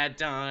and the bad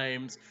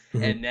times,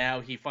 and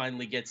now he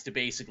finally gets to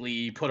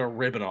basically put a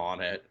ribbon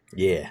on it.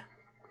 Yeah.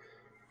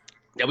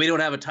 Now, we don't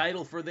have a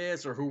title for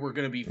this or who we're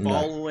going to be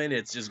following. No.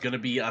 It's just going to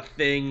be a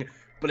thing.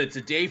 But it's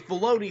a Dave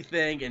Filoni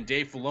thing, and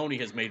Dave Filoni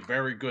has made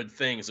very good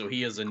things, so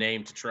he has a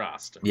name to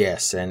trust.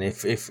 Yes, and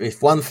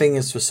if one thing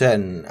is for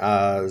certain,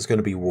 there's going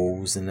to be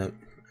wolves in it,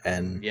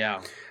 and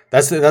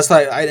that's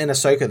like in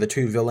Ahsoka, the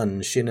 2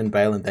 villains, Shin and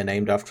Balin, they're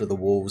named after the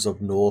wolves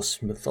of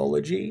Norse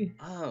mythology.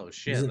 Oh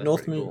shit! Is it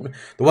North cool.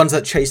 The ones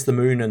that chase the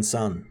moon and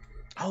sun?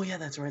 Oh yeah,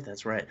 that's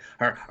right.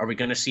 Are we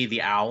going to see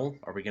the owl?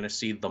 Are we going to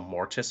see the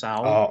Mortis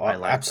owl? Oh, I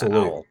like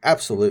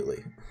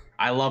absolutely.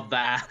 I love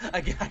that.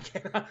 I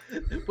cannot.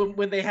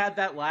 When they had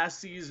that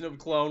last season of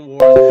Clone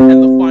Wars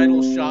and the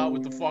final shot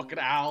with the fucking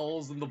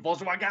owls and the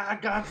vulture, my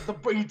God,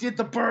 he did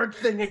the bird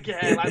thing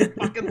again. I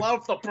fucking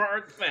love the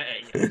bird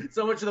thing.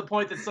 So much to the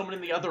point that someone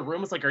in the other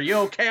room was like, "Are you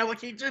okay?" I'm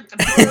like, "He did the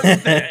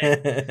bird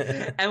thing."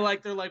 And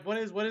they're like, "What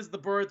is the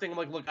bird thing?" I'm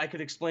like, "Look, I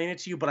could explain it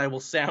to you, but I will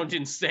sound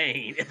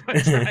insane if I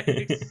try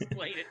to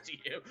explain it to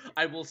you.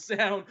 I will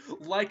sound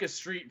like a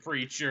street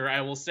preacher. I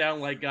will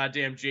sound like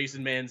goddamn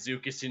Jason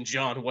Mantzoukas in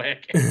John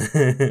Wick."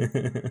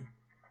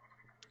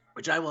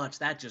 Which I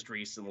watched that just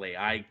recently.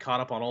 I caught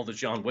up on all the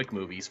John Wick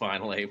movies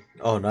finally.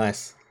 Oh,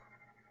 nice.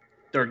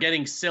 They're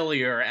getting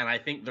sillier, and I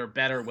think they're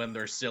better when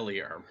they're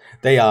sillier.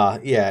 They are,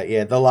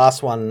 yeah. The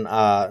last one,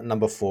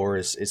 number 4,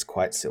 is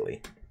quite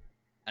silly.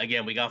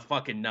 Again, we got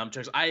fucking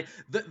nunchucks.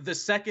 The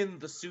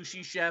second the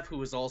sushi chef,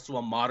 who is also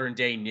a modern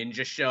day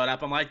ninja, showed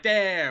up, I'm like,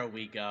 there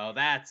we go.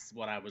 That's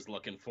what I was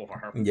looking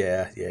for.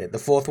 Yeah. The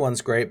 4th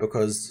one's great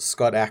because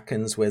Scott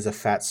Adkins wears a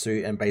fat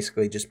suit and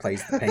basically just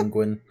plays the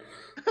penguin.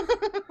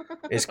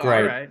 It's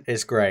great. Right.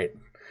 It's great.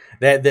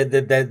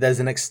 There's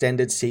an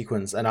extended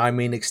sequence, and I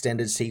mean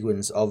extended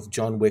sequence, of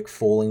John Wick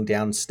falling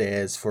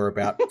downstairs for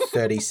about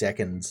 30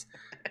 seconds.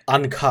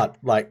 Uncut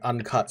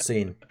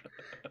scene.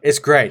 It's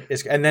great.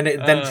 And then it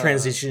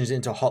transitions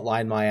into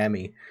Hotline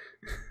Miami,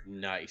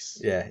 Nice.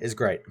 Yeah, it's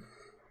great.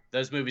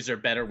 Those movies are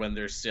better when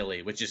they're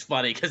silly, which is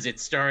funny because it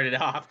started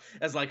off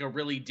as like a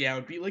really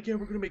downbeat, like, yeah,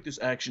 we're gonna make this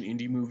action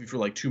indie movie for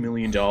like $2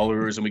 million,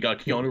 and we got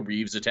Keanu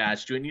Reeves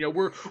attached to it. And, you know,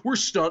 we're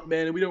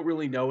stuntmen and we don't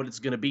really know what it's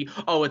gonna be.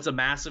 Oh, it's a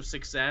massive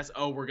success.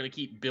 Oh, we're gonna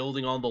keep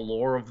building on the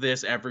lore of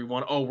this.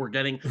 Everyone. Oh, we're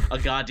getting a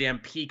goddamn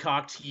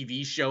Peacock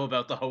TV show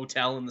about the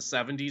hotel in the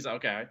 70s.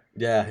 Okay.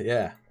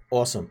 Yeah.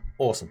 Awesome.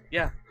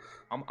 Yeah.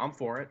 I'm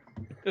for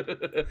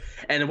it.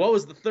 And what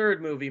was the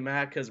third movie,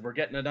 Matt? Because we're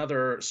getting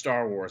another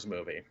Star Wars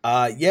movie.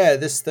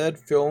 This third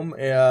film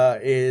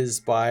is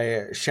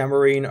by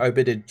Shamarine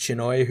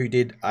Obedid-Chinoy, who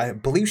did, I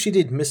believe she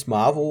did Miss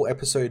Marvel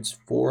episodes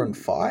 4 and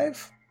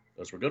 5.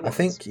 Those were good ones. I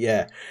think,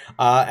 yeah.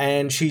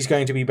 And she's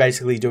going to be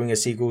basically doing a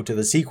sequel to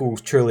the sequel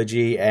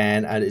trilogy,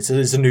 and it's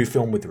a new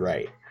film with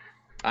Rey.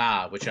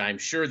 Which I'm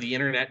sure the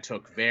internet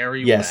took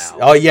very well.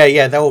 Oh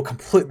yeah. They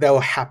were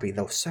happy.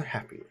 They were so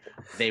happy.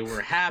 They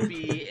were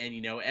happy, and,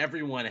 you know,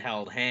 everyone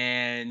held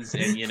hands,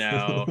 and, you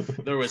know,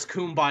 there was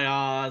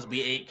kumbayas.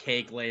 We ate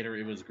cake later.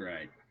 It was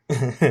great.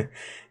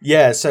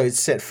 Yeah, so it's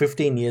set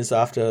 15 years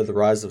after the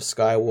rise of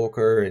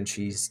Skywalker, and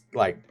she's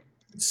like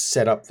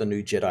set up the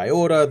new Jedi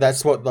Order.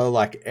 That's what the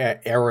like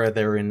era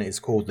they're in is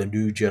called, the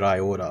new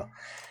Jedi Order.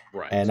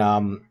 Right. And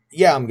I'm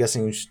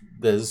guessing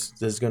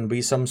there's going to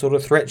be some sort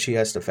of threat she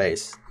has to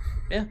face.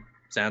 Yeah.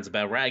 Sounds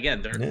about right.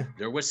 Again,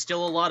 there was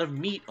still a lot of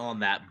meat on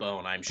that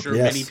bone. I'm sure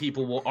many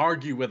people will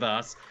argue with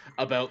us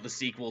about the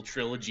sequel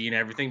trilogy and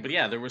everything, but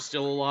yeah, there was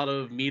still a lot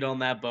of meat on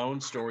that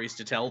bone, stories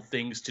to tell,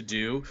 things to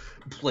do,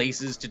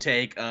 places to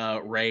take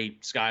Rey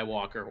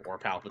Skywalker or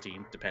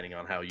Palpatine, depending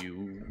on how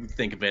you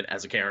think of it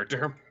as a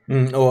character.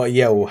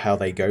 Or how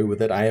they go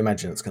with it. I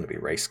imagine it's going to be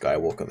Rey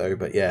Skywalker, though,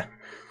 but yeah.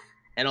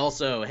 And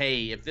also,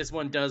 hey, if this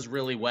one does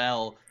really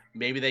well,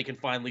 maybe they can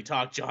finally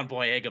talk John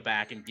Boyega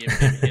back and give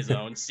him his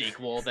own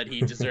sequel that he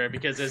deserved,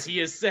 because as he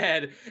has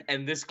said,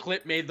 and this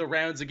clip made the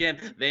rounds again,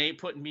 they ain't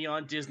putting me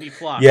on Disney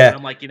Plus. Yeah. And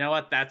I'm like, you know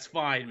what? That's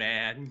fine,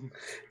 man.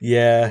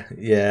 Yeah.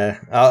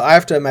 I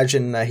have to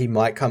imagine he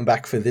might come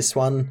back for this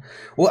one.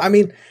 Well, I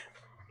mean,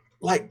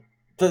 like,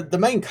 the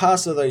main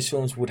cast of those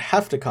films would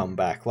have to come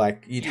back.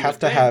 Like, you'd have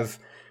to have,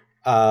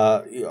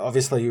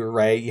 obviously,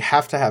 Rey. You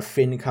have to have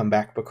Finn come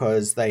back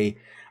because they...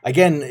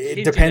 Again,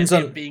 it depends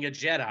on him being a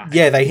Jedi.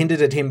 Yeah, they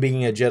hinted at him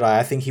being a Jedi.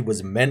 I think he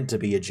was meant to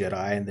be a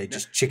Jedi, and they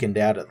just chickened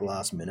out at the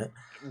last minute.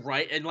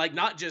 Right, and like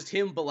not just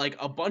him, but like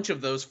a bunch of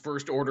those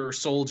First Order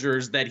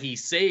soldiers that he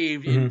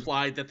saved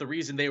implied that the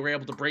reason they were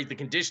able to break the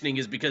conditioning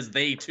is because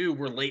they too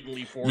were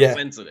latently Force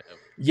sensitive.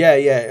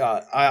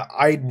 Yeah.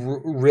 I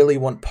really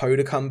want Poe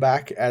to come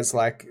back as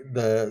like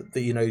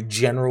the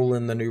general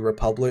in the New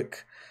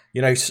Republic,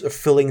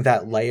 filling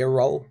that Leia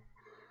role.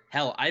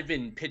 Hell, I've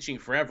been pitching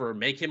forever.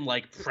 Make him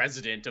like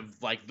president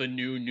of like the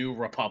new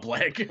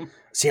Republic.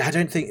 See, I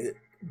don't think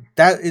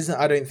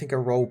a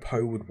role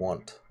Poe would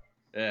want.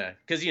 Yeah,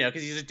 because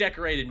he's a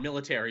decorated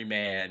military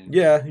man.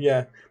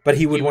 Yeah, but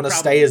he would want to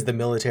stay as the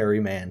military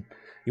man.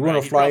 You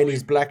want to fly in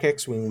his black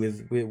X-wing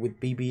with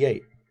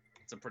BB-8.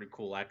 It's a pretty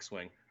cool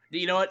X-wing.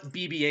 You know what?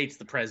 BB-8's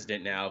the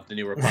president now of the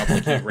New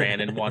Republic. He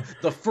ran and won.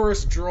 The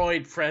first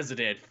droid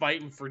president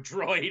fighting for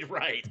droid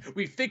right.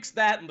 We fixed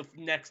that in the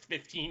next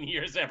 15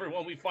 years,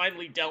 everyone. We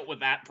finally dealt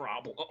with that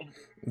problem.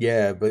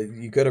 Yeah, but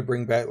you got to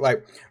bring back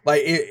the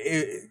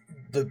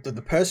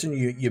person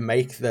you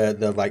make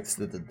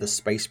the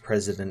space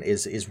president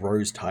is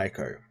Rose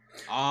Tycho.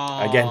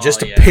 Oh, again,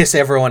 just to piss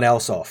everyone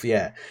else off.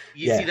 Yeah.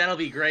 See, that'll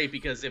be great,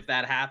 because if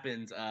that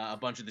happens, a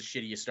bunch of the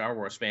shittiest Star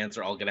Wars fans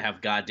are all going to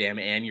have goddamn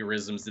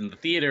aneurysms in the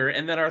theater,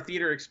 and then our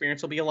theater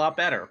experience will be a lot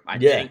better, I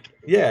think.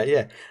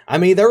 Yeah. I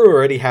mean, they were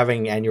already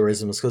having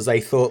aneurysms because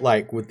they thought,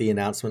 like, with the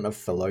announcement of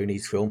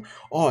Filoni's film,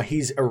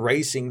 he's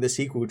erasing the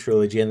sequel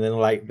trilogy, and then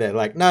they're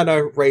like,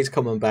 no, Rey's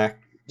coming back,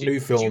 new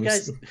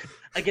films.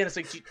 Again, it's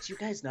like, do you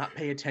guys not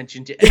pay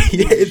attention to anything?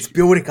 Yeah, it's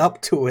building up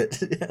to it.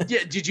 Yeah,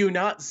 did you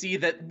not see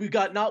that we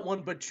got not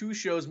one but two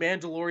shows,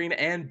 Mandalorian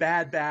and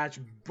Bad Batch,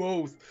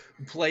 both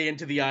play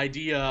into the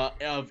idea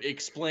of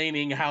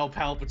explaining how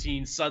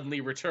Palpatine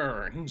suddenly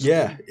returned?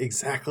 Yeah,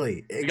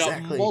 exactly. We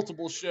got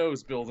multiple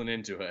shows building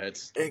into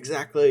it.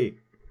 Exactly.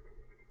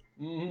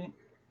 Mm-hmm.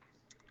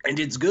 And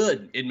it's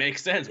good. It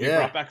makes sense. We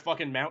brought back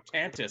fucking Mount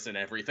Tantus and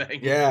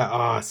everything.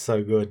 Yeah,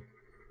 so good.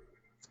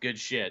 Good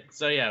shit.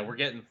 So yeah, we're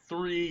getting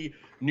 3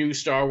 new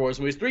Star Wars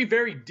movies, 3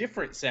 very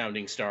different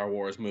sounding Star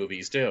Wars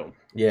movies too.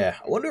 Yeah,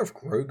 I wonder if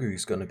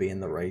Grogu's going to be in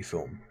the Rey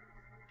film.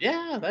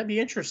 Yeah, that'd be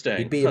interesting.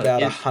 He'd be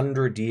about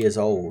 100 years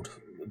old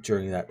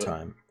during that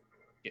time.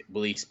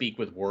 Will he speak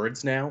with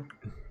words now?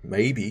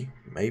 Maybe.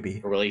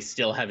 Or will he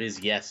still have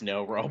his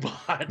yes/no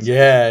robot?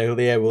 Yeah.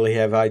 Will he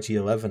have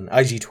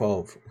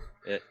IG-12?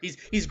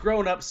 He's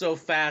grown up so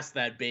fast,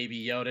 that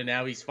baby Yoda.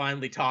 Now he's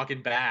finally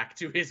talking back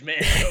to his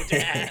Mando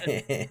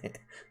dad.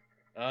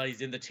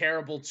 He's in the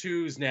terrible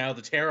 2s now,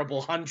 the terrible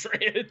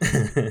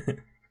 100.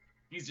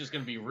 He's just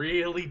going to be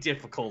really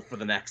difficult for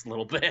the next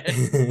little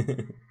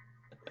bit.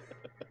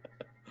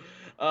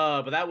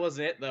 But that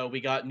wasn't it, though. We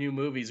got new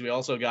movies. We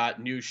also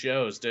got new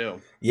shows, too.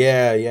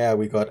 Yeah.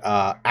 We got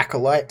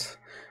Acolyte,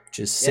 which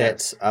is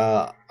set,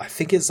 I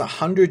think it's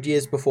 100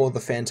 years before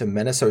the Phantom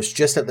Menace, so it's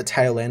just at the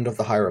tail end of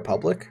the High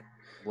Republic.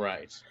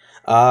 Right.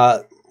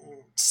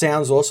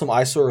 Sounds awesome.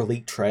 I saw a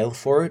leaked trailer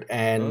for it,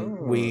 and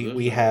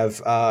we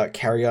have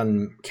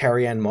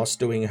Carrie-Anne Moss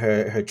doing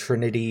her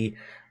Trinity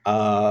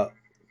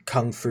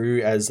kung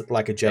fu as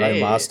like a Jedi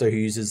master who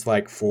uses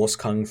like Force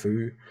kung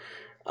fu.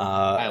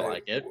 I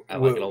like it. I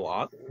like it a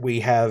lot. We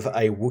have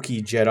a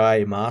Wookiee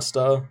Jedi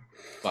master.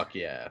 Fuck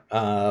yeah.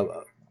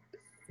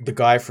 The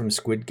guy from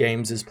Squid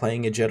Games is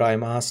playing a Jedi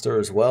master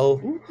as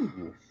well.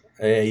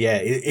 Yeah,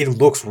 it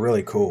looks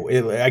really cool.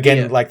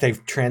 Like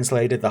they've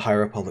translated the High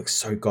Republic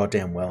so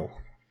goddamn well.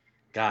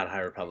 God, High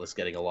Republic's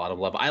getting a lot of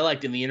love. I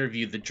liked in the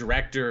interview, the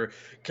director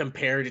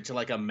compared it to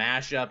like a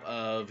mashup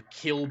of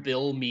Kill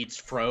Bill meets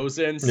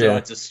Frozen. So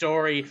it's a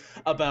story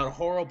about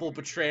horrible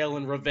betrayal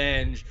and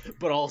revenge,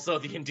 but also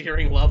the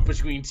endearing love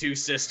between two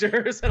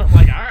sisters. And I'm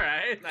like, all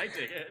right, I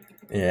dig it.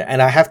 Yeah,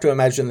 and I have to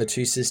imagine the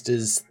two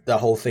sisters, the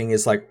whole thing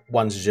is like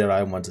one's a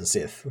Jedi and one's a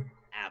Sith.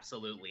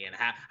 Absolutely. And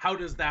how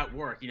does that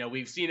work? You know,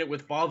 we've seen it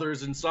with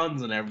fathers and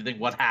sons and everything.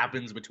 What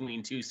happens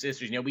between two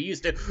sisters? You know, we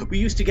used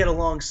to get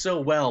along so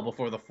well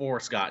before the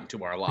Force got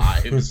into our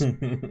lives.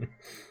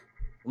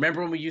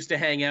 Remember when we used to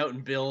hang out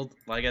and build,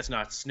 well, I guess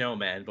not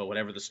snowman, but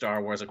whatever the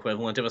Star Wars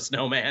equivalent of a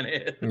snowman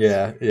is.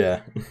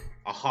 Yeah.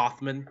 A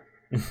Hothman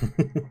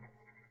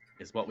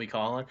is what we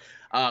call it.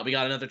 We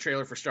got another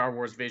trailer for Star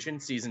Wars Vision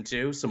Season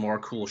 2. Some more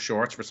cool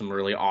shorts for some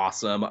really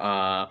awesome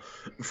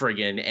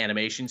friggin'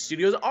 animation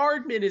studios.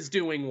 Aardman is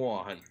doing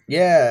one.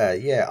 Yeah.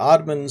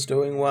 Aardman's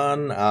doing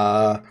one.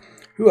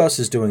 Who else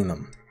is doing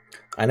them?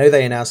 I know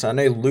they announced. I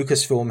know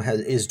Lucasfilm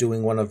is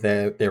doing one of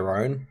their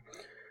own.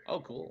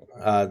 Oh, cool.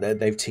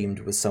 They've teamed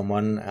with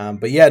someone.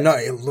 But yeah,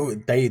 no,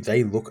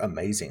 they look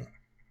amazing.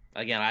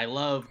 Again, I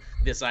love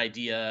this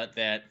idea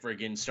that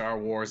friggin' Star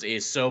Wars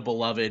is so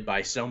beloved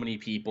by so many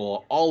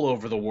people all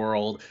over the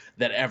world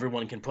that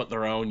everyone can put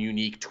their own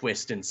unique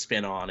twist and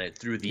spin on it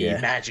through the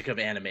magic of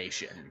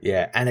animation.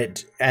 Yeah, and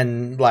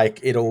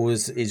it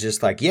always is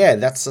just like, yeah,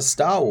 that's a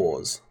Star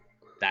Wars.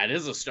 That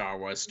is a Star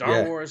Wars.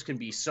 Star Wars can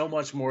be so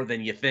much more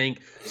than you think.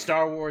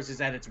 Star Wars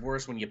is at its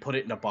worst when you put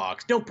it in a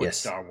box. Don't put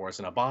Star Wars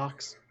in a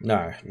box.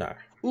 No.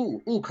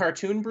 Ooh,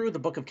 Cartoon Brew, the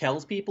Book of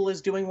Kells people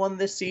is doing one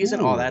this season.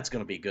 Ooh. Oh, that's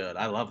going to be good.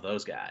 I love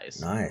those guys.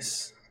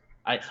 Nice.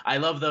 I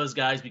love those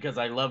guys because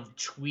I love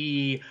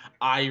twee,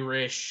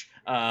 Irish,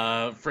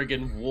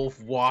 friggin'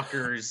 Wolf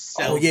Walkers,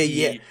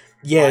 selfie,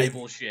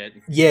 Bible shit.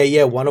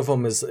 Yeah. One of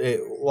them is,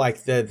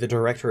 like the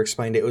director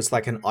explained, it was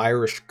like an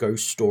Irish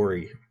ghost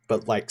story,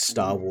 but like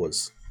Star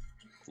Wars.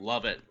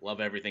 Love it.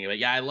 Love everything of it.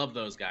 Yeah, I love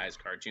those guys,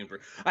 Cartoon Brew.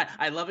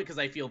 I love it because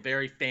I feel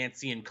very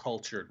fancy and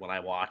cultured when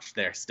I watch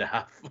their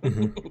stuff.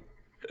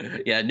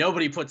 Yeah,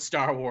 nobody puts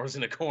Star Wars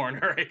in a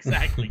corner.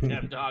 Exactly,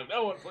 Kev Dog.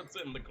 No one puts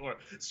it in the corner.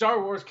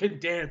 Star Wars can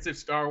dance if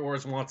Star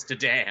Wars wants to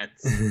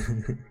dance.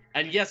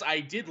 And yes, I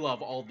did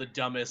love all the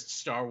dumbest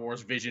Star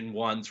Wars Vision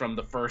ones from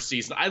the first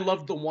season. I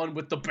loved the one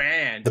with the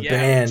band.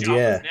 Jabba's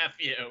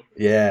nephew.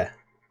 Yeah.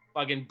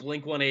 Fucking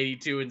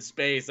Blink-182 in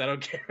space. I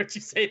don't care what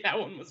you say. That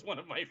one was one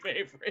of my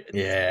favorites.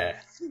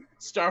 Yeah.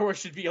 Star Wars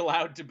should be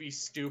allowed to be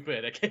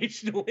stupid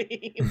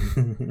occasionally.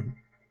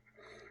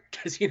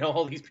 Because,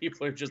 all these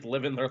people are just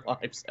living their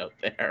lives out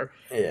there.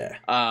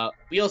 Yeah.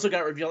 We also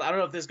got revealed, I don't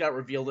know if this got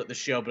revealed at the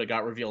show, but it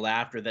got revealed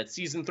after, that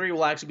Season 3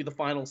 will actually be the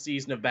final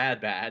season of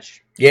Bad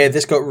Batch. Yeah,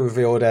 this got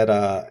revealed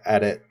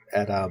at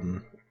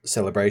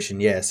Celebration.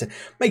 Yes.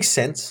 Makes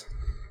sense.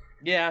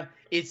 Yeah.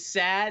 It's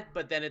sad,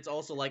 but then it's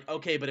also like,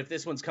 okay, but if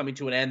this one's coming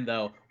to an end,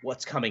 though,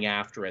 what's coming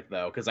after it,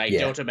 though? Because I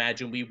don't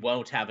imagine we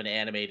won't have an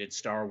animated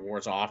Star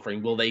Wars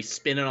offering. Will they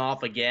spin it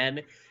off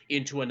again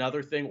into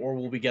another thing, or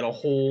will we get a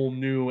whole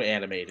new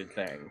animated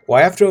thing? Well,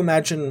 I have to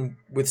imagine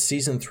with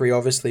Season 3,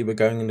 obviously, we're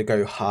going to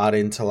go hard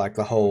into, like,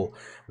 the whole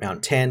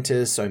Mount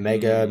Tantus,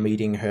 Omega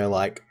meeting her,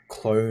 like,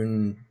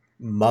 clone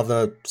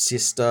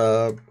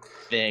mother-sister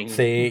thing,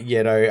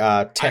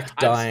 Tech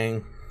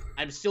dying.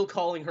 I'm still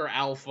calling her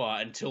Alpha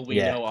until we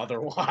know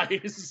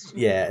otherwise.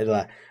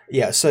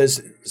 So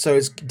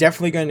it's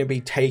definitely going to be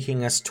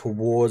taking us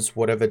towards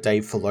whatever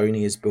Dave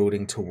Filoni is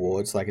building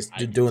towards. Like, it's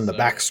doing the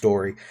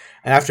backstory.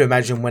 And I have to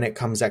imagine when it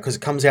comes out, because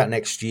it comes out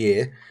next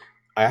year,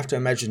 I have to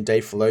imagine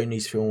Dave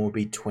Filoni's film will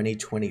be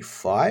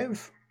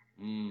 2025.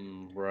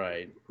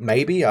 Right.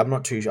 Maybe. I'm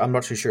not too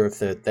sure if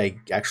they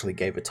actually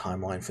gave a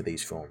timeline for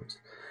these films.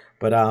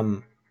 But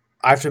I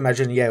have to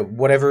imagine,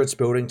 whatever it's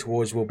building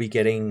towards will be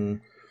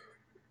getting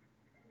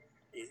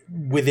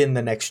within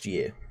the next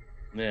year.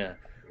 Yeah.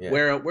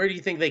 Where do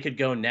you think they could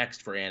go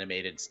next for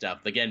animated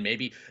stuff? Again,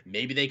 maybe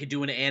they could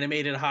do an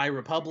animated High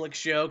Republic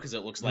show, because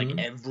it looks like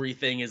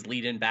everything is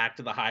leading back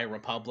to the High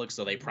Republic,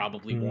 so they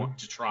probably want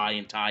to try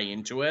and tie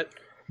into it.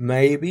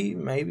 Maybe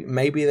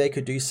they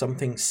could do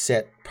something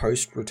set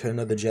post Return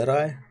of the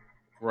Jedi.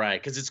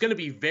 Right, because it's going to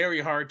be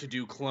very hard to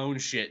do clone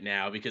shit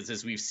now, because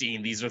as we've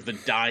seen, these are the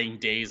dying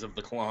days of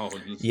the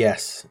clones.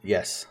 Yes.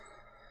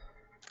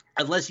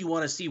 Unless you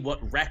want to see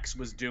what Rex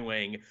was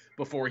doing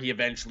before he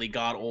eventually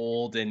got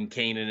old and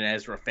Kanan and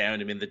Ezra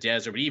found him in the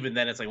desert. But even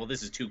then, it's like, well,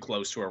 this is too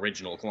close to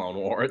original Clone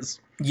Wars.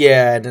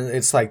 Yeah, and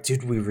it's like,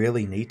 did we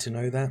really need to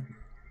know that?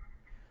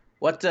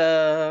 What's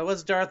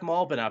Darth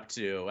Maul been up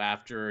to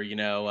after,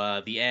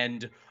 the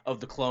end of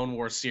the Clone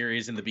Wars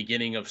series and the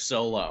beginning of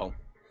Solo?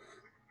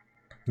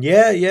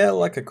 Yeah,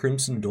 like a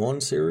Crimson Dawn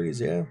series,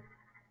 yeah.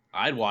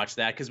 I'd watch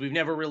that because we've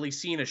never really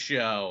seen a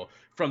show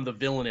from the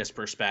villainous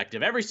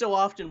perspective. Every so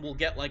often we'll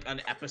get like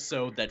an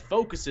episode that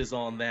focuses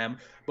on them,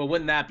 but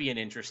wouldn't that be an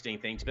interesting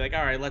thing to be like,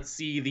 all right, let's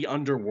see the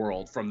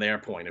underworld from their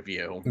point of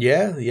view?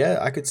 Yeah,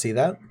 I could see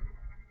that.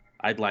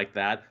 I'd like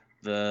that.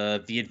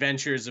 The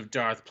Adventures of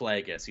Darth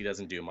Plagueis. He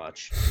doesn't do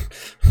much.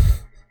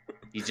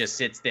 He just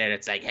sits there and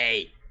it's like,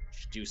 hey,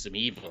 do some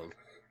evil.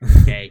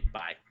 Okay,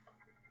 bye.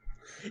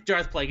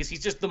 Darth Plagueis,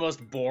 he's just the most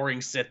boring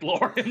Sith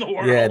Lord in the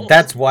world. Yeah,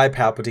 that's why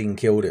Palpatine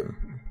killed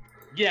him.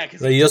 Yeah,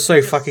 because you're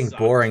so fucking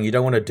boring. You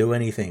don't want to do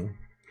anything.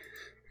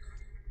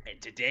 And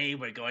today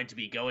we're going to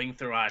be going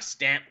through our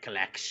stamp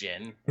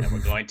collection, and we're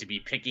going to be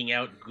picking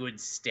out good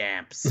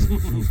stamps.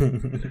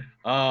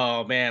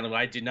 Oh man,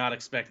 I did not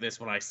expect this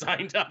when I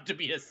signed up to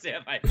be a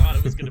Sith. I thought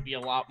it was going to be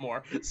a lot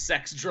more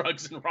sex,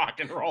 drugs, and rock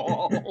and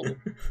roll.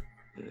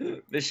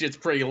 This shit's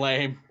pretty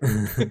lame.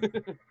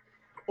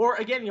 Or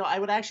again, I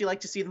would actually like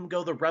to see them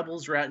go the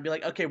Rebels route and be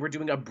like, okay, we're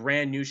doing a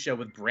brand new show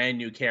with brand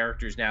new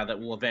characters now that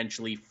will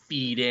eventually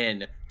feed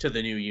in to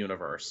the new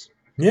universe.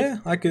 Yeah,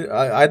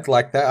 I'd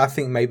like that. I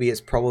think maybe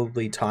it's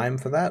probably time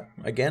for that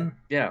again.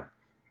 Yeah.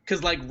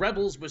 Because,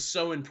 Rebels was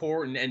so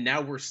important, and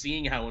now we're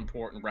seeing how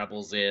important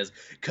Rebels is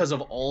because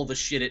of all the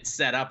shit it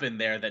set up in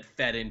there that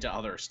fed into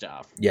other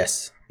stuff.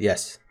 Yes.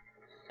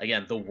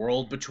 Again, the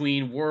world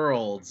between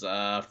worlds,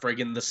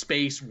 friggin' the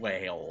space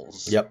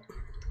whales. Yep.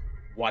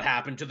 What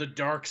happened to the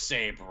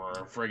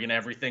Darksaber, friggin'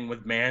 everything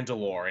with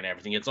Mandalore and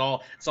everything. It's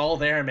all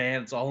there,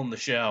 man. It's all in the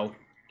show.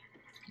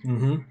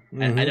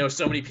 Mm-hmm. I know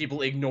so many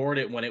people ignored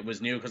it when it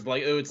was new because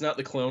it's not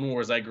the Clone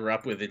Wars I grew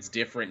up with. It's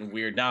different and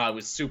weird. Nah, it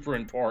was super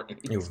important.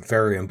 It was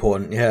very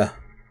important, yeah.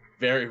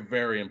 Very,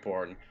 very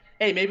important.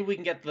 Hey, maybe we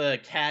can get the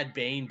Cad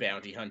Bane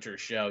bounty hunter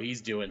show. He's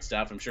doing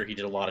stuff. I'm sure he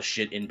did a lot of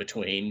shit in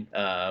between.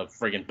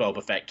 Friggin'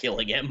 Boba Fett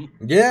killing him.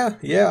 Yeah,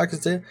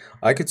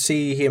 I could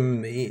see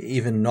him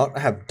even not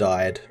have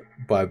died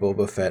by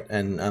Boba Fett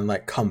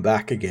and come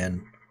back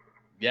again.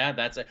 Yeah,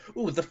 that's it.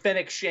 Ooh, the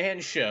Fennec Shan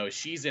show.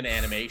 She's in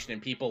animation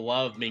and people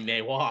love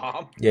Ming-Na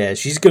Wen. Yeah,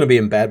 she's going to be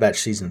in Bad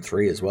Batch Season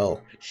 3 as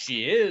well.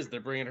 She is.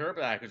 They're bringing her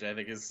back, which I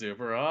think is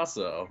super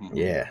awesome.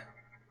 Yeah.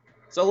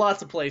 So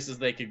lots of places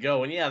they could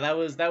go. And yeah, that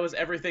was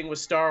everything with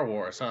Star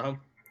Wars, huh?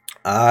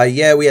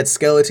 Yeah, we had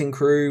Skeleton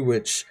Crew,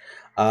 which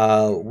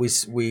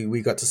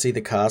we got to see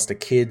the cast of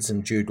Kids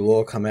and Jude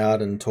Law come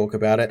out and talk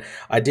about it.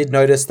 I did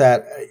notice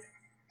that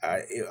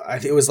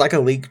it was like a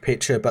leaked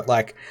picture, but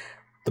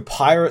the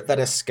pirate that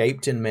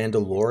escaped in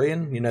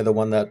Mandalorian, the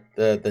one that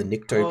the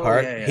Nikto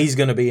pirate, yeah. He's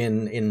going to be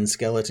in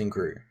Skeleton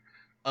Crew.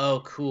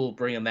 Oh, cool.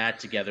 Bringing that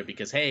together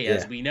because, hey,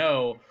 as we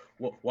know,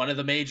 one of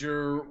the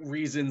major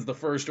reasons the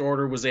First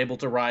Order was able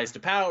to rise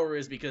to power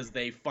is because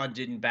they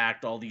funded and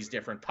backed all these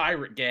different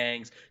pirate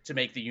gangs to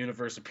make the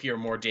universe appear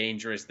more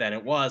dangerous than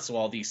it was, so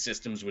all these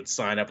systems would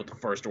sign up with the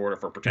First Order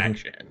for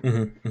protection.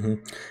 Mm-hmm.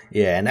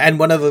 Yeah, and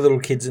one of the little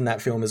kids in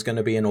that film is going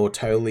to be an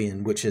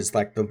Ortolian, which is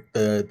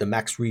the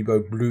Max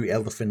Rebo Blue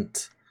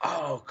Elephant.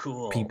 Oh,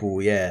 cool.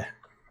 People, yeah.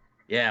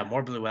 Yeah,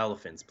 more blue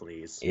elephants,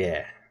 please.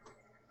 Yeah.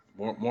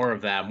 More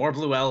of that. More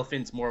blue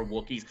elephants, more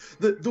Wookiees.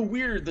 The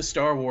weirder the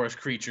Star Wars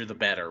creature, the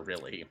better,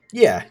 really.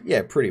 Yeah,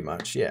 pretty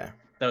much, yeah.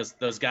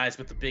 Those guys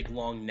with the big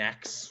long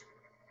necks.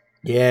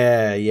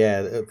 Yeah.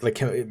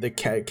 The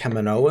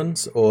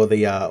Kaminoans or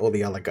the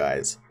other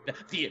guys.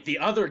 The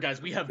other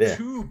guys. We have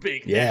two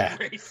big neck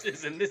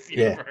races in this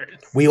universe.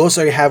 Yeah. We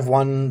also have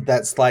one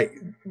that's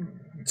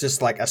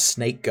just like a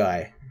snake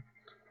guy.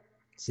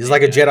 He's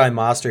like a Jedi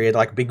Master. He had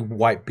a big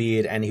white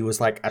beard, and he was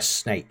like a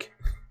snake.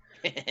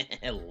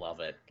 I love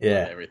it. Yeah.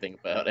 Love everything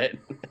about it.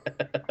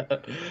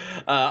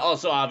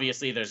 Also,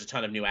 obviously, there's a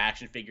ton of new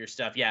action figure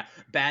stuff. Yeah,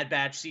 Bad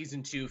Batch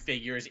Season 2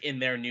 figures in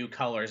their new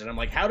colors. And I'm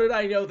like, how did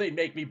I know they'd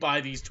make me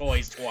buy these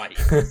toys twice?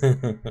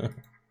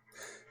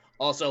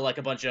 Also,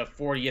 a bunch of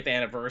 40th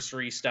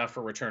anniversary stuff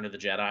for Return of the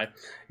Jedi.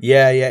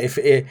 Yeah. If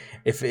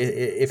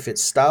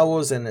it's Star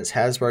Wars and it's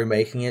Hasbro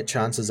making it,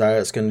 chances are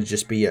it's going to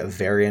just be a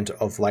variant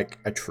of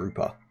a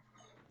trooper.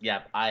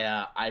 Yeah,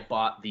 I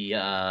bought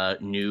the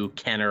new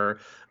Kenner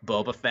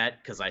Boba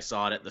Fett because I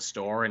saw it at the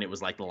store and it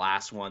was the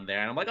last one there.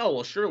 And I'm like, oh,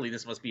 well, surely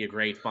this must be a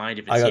great find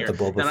if it's here. I got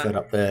the Boba Fett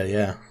up there,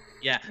 yeah.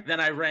 Yeah, then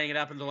I rang it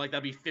up and they're like,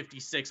 that'd be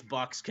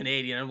 $56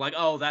 Canadian. I'm like,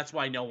 oh, that's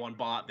why no one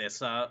bought this.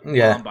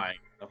 Yeah. I'm buying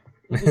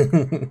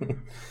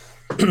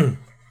it.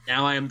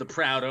 Now I am the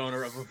proud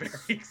owner of a very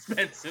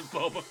expensive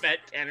Boba Fett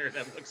Kenner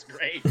that looks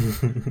great.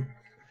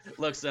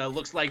 Looks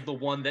like the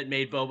one that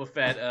made Boba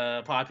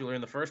Fett popular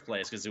in the first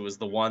place because it was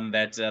the one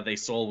that they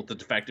sold with the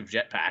defective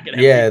jetpack and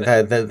everything.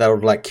 Yeah,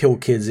 that would kill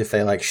kids if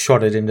they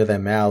shot it into their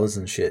mouths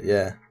and shit.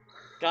 Yeah,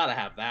 gotta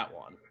have that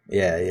one.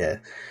 Yeah.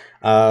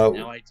 Now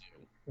I do.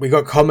 we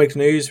got comic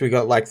news. We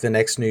got like the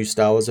next new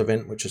Star Wars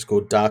event, which is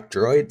called Dark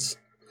Droids.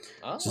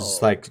 Oh. It's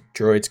just like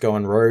droids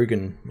going rogue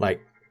and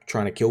like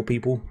trying to kill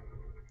people.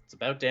 It's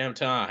about damn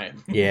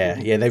time. yeah,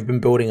 they've been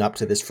building up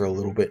to this for a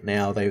little bit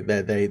now. They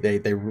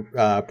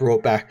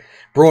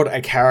brought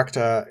a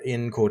character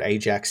in called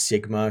Ajax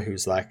Sigma,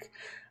 who's like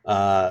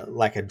a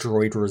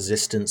droid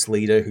resistance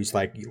leader who's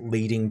like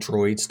leading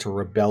droids to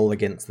rebel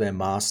against their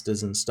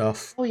masters and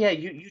stuff. Oh yeah,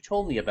 you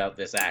told me about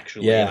this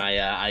actually, and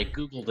I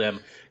googled him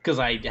because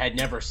I had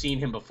never seen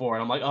him before,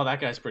 and I'm like, oh, that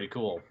guy's pretty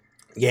cool.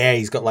 Yeah,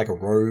 he's got like a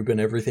robe and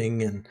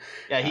everything, and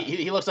yeah,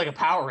 he looks like a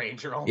Power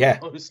Ranger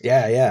almost.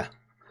 Yeah.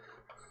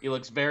 He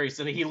looks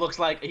he looks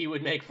like he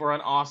would make for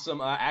an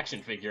awesome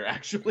action figure,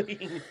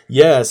 actually.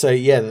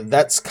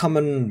 That's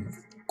coming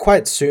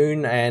quite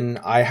soon, and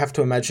I have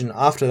to imagine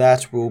after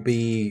that we'll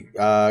be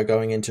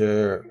going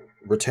into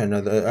Return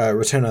of the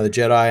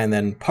Jedi, and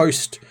then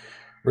post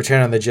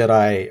Return of the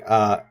Jedi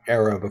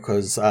era,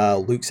 because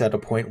Luke's at a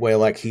point where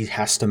like he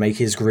has to make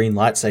his green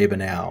lightsaber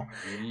now,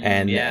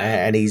 and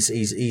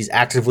he's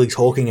actively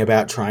talking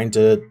about trying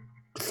to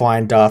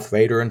find Darth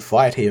Vader and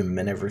fight him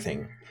and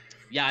everything.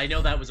 Yeah, I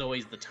know that was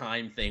always the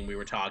time thing we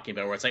were talking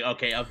about, where it's like,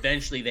 okay,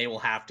 eventually they will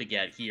have to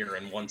get here,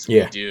 and once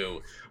we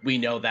do, we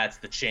know that's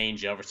the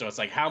changeover. So it's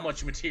like, how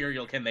much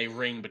material can they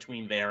wring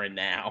between there and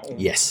now?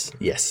 Yes.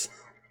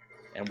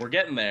 And we're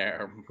getting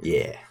there.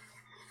 Yeah.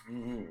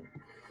 Mm-hmm.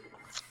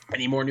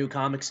 Any more new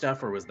comic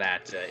stuff, or was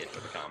that it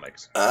for the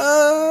comics?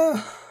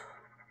 I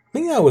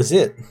think that was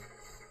it.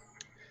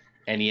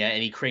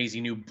 Any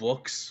crazy new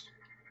books?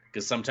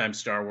 Because sometimes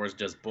Star Wars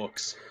does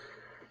books.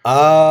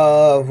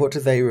 What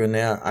did they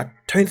announce? I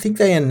don't think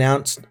they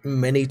announced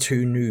many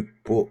new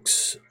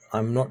books.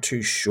 I'm not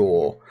too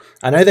sure.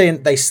 I know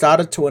they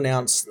started to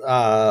announce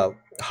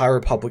High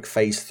Republic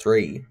Phase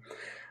 3.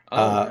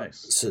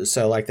 Nice.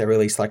 So like they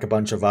released like a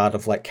bunch of art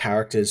of like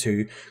characters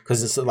who,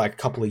 because it's like a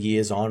couple of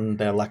years on,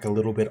 they're like a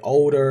little bit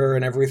older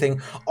and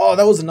everything. Oh,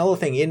 that was another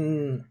thing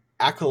in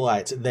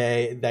Acolyte.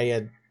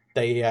 They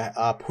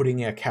are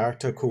putting a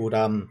character called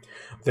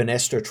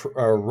Vanessa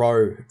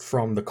Rowe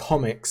from the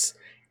comics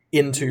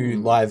into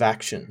live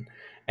action,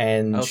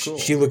 and cool.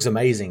 she looks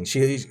amazing.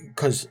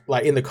 Because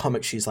like in the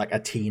comics she's like a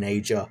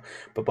teenager,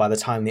 but by the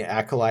time the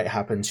Acolyte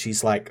happens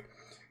she's like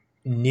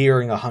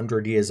nearing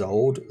 100 years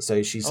old,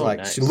 so she's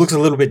nice. She looks a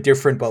little bit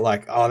different, but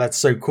like, oh, that's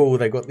so cool.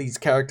 They got these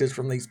characters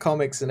from these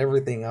comics and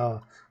everything.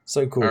 Oh,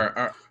 so cool.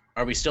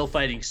 Are we still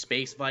fighting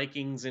space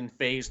Vikings in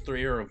Phase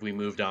 3, or have we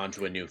moved on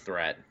to a new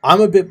threat?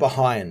 I'm a bit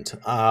behind,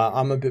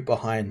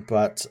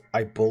 but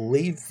I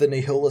believe the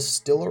Nihilists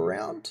still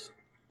around.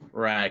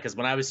 Right, because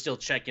when I was still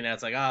checking out,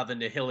 it's like, the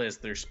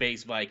Nihilists, they're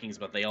space Vikings,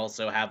 but they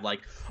also have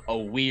like a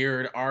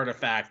weird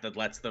artifact that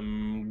lets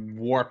them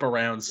warp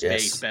around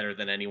space better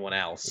than anyone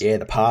else. Yeah,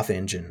 the Path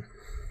Engine.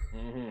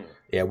 Mm-hmm.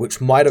 Yeah,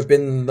 which might have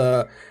been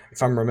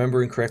if I'm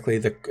remembering correctly,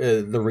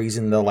 the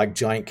reason the like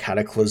giant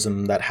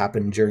cataclysm that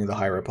happened during the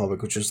High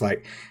Republic, which was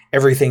like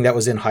everything that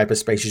was in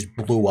hyperspace just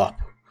blew up.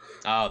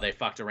 Oh, they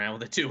fucked around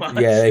with it too much.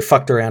 Yeah, they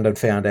fucked around and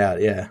found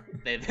out. Yeah,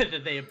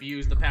 they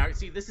abused the power.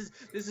 See, this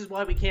is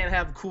why we can't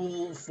have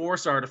cool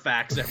Force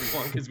artifacts,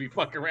 everyone, because we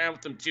fuck around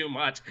with them too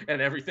much,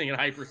 and everything in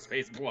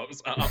hyperspace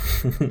blows up.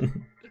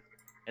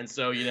 And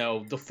so,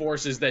 the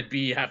forces that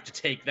be have to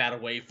take that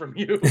away from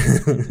you.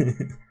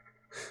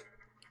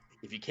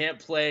 If you can't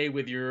play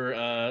with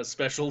your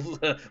special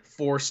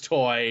Force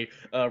toy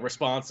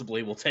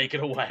responsibly, we'll take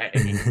it away.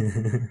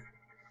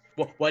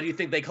 Why do you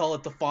think they call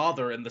it the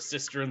father and the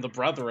sister and the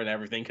brother and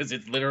everything? Because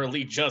it's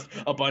literally just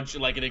a bunch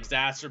of like an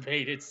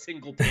exacerbated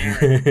single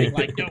parent being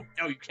like,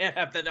 no, you can't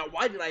have that. Now,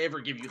 why did I ever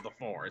give you the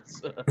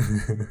Force?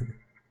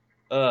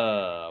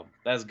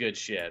 That's good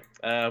shit.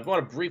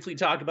 Want to briefly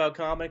talk about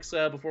comics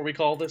before we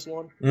call this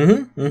one?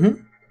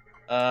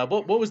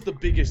 What was the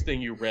biggest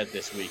thing you read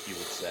this week, you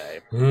would say?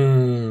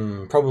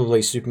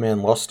 Probably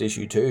Superman Lost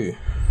issue 2.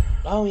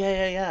 Oh,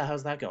 yeah.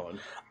 How's that going?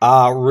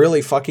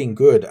 Really fucking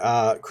good.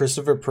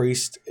 Christopher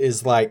Priest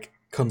is like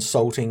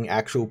consulting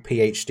actual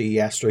PhD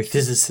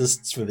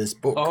astrophysicists for this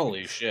book.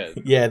 Holy shit.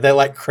 Yeah, they're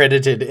like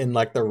credited in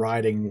like the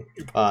writing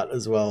part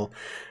as well.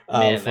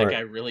 Man, that guy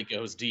really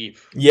goes deep.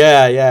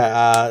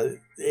 Yeah.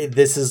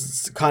 This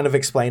is kind of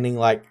explaining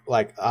like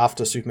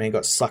after Superman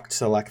got sucked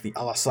to like the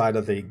other side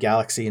of the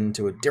galaxy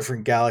into a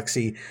different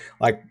galaxy,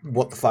 like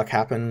what the fuck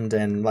happened,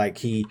 and like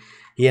he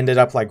ended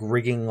up like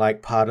rigging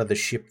like part of the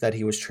ship that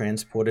he was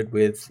transported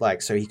with,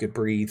 like so he could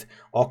breathe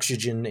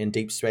oxygen in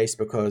deep space,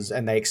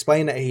 and they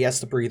explain that he has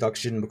to breathe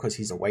oxygen because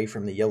he's away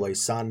from the yellow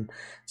sun,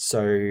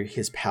 so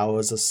his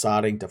powers are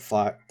starting to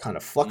kind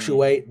of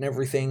fluctuate and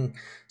everything,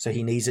 so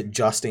he needs it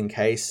just in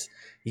case.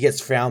 He gets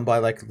found by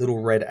like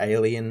little red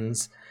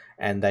aliens,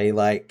 and they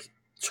like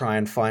try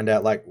and find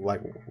out like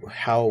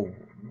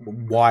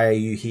why are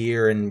you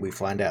here, and we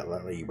find out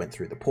that he went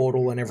through the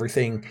portal and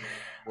everything.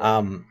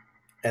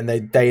 And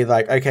they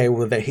like, okay,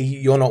 well,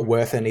 you're not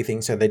worth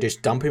anything, so they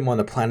just dump him on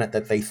the planet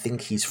that they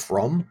think he's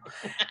from,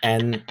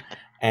 and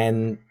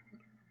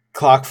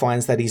Clark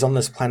finds that he's on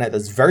this planet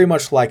that's very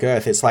much like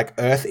Earth. It's like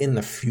Earth in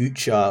the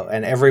future,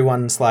 and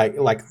everyone's like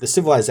the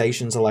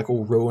civilizations are like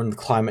all ruined.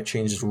 Climate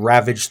change has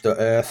ravaged the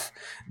Earth,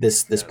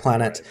 this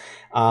planet.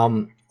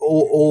 Right.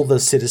 All the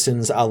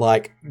citizens are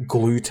like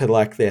glued to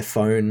like their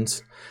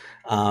phones,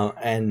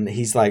 and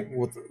he's like,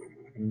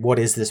 what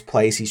is this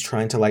place? He's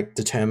trying to like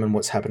determine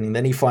what's happening.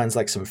 Then he finds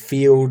like some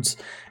fields,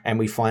 and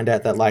we find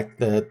out that like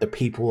the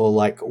people are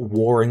like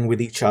warring with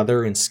each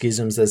other in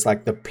schisms. There's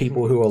like the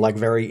people who are like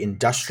very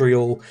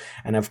industrial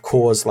and have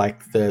caused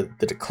like the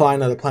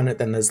decline of the planet.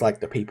 Then there's like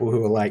the people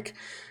who are like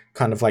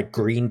kind of like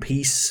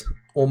Greenpeace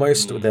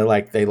almost. They're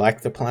like, they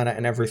like the planet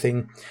and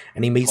everything.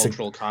 And he meets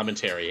cultural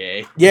commentary,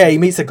 eh? Yeah, he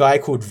meets a guy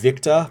called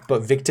Victor,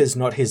 but Victor's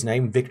not his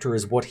name. Victor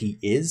is what he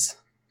is.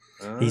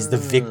 He's the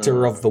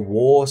victor of the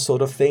war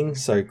sort of thing,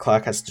 so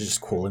Clark has to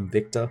just call him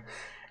Victor.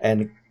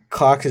 And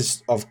Clark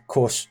is, of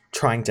course,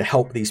 trying to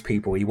help these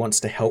people. He wants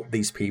to help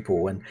these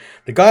people. And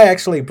the guy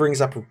actually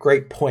brings up a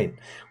great point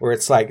where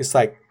it's like,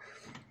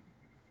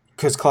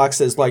 because Clark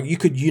says, like, you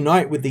could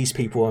unite with these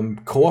people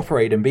and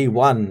cooperate and be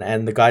one.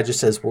 And the guy just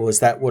says, well,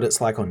 is that what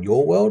it's like on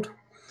your world?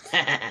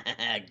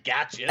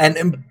 Gotcha.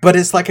 But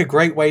it's like a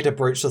great way to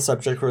broach the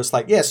subject where it's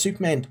like, yeah,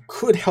 Superman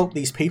could help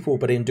these people,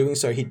 but in doing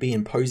so, he'd be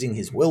imposing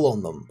his will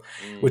on them,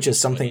 which is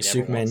something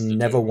Superman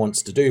never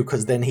wants to do,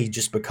 because then he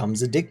just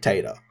becomes a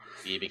dictator.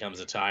 He becomes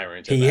a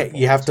tyrant.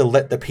 You have to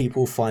let the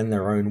people find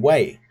their own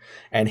way,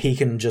 and he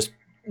can just,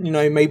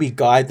 maybe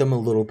guide them a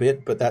little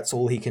bit, but that's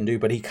all he can do.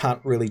 But he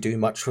can't really do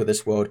much for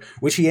this world,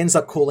 which he ends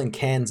up calling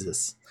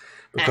Kansas,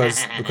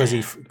 because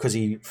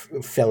he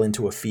fell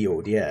into a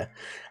field. Yeah,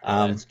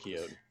 that's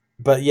cute.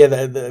 But yeah,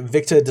 the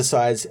Victor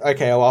decides,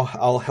 okay,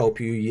 I'll help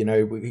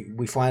you.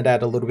 We find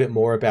out a little bit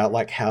more about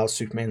like how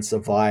Superman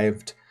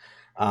survived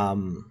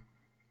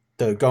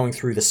the going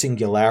through the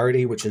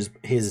singularity, which is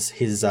his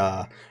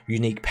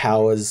unique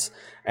powers,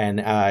 and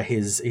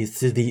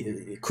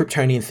the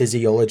Kryptonian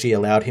physiology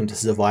allowed him to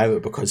survive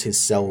it because his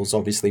cells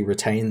obviously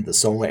retained the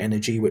solar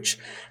energy, which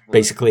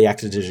basically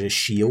acted as a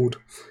shield.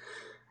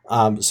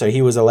 So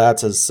he was allowed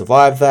to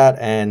survive that,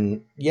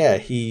 and yeah,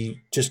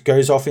 he just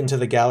goes off into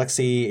the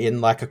galaxy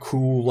in like a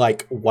cool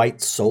like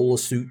white solar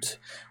suit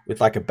with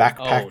like a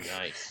backpack. Oh,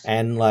 nice.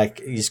 And like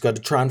he's got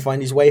to try and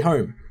find his way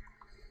home.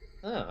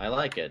 Oh, I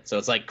like it. So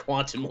it's like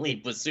Quantum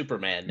Leap with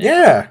Superman now.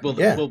 Yeah. Will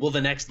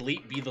the next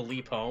leap be the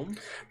leap home?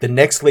 The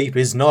next leap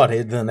is not.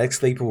 The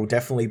next leap will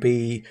definitely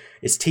be.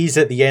 It's teased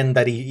at the end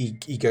that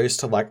he goes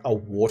to like a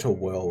water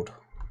world.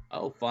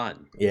 Oh,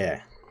 fun.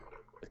 Yeah.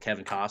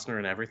 Kevin Costner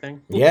and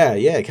everything.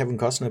 Yeah, Kevin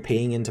Costner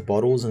peeing into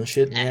bottles and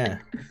shit. Yeah.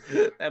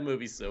 That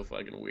movie's so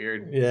fucking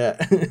weird. Yeah.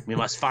 We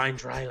must find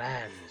dry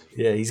land.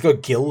 Yeah, he's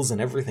got gills and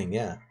everything,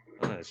 yeah.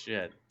 Oh,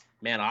 shit.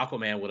 Man,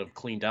 Aquaman would have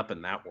cleaned up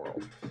in that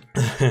world.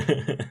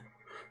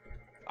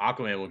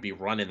 Aquaman would be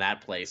running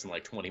that place in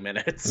like 20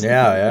 minutes.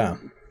 Yeah.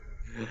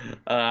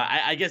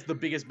 I guess the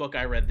biggest book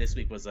I read this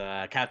week was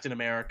Captain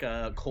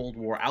America Cold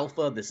War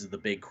Alpha. This is the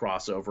big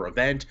crossover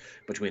event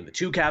between the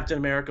two Captain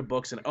America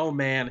books, and oh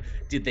man,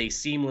 did they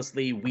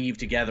seamlessly weave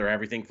together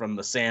everything from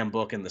the Sam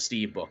book and the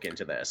Steve book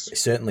into this. They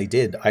certainly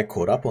did. I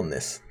caught up on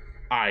this.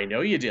 I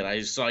know you did.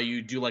 I saw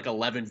you do like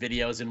 11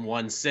 videos in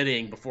one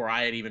sitting before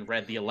I had even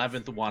read the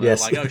 11th one.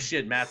 Yes. I'm like, oh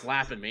shit, Matt's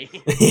laughing me.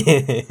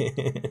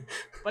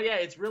 But yeah,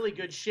 it's really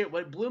good shit.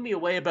 What blew me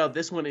away about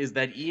this one is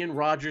that Ian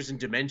Rogers and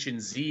Dimension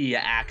Z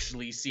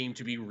actually seem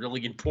to be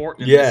really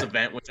important in this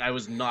event, which I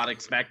was not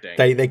expecting.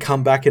 They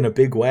come back in a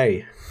big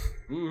way.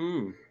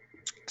 Mm-hmm.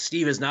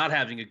 Steve is not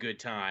having a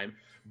good time.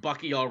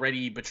 Bucky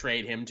already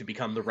betrayed him to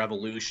become the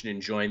Revolution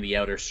and join the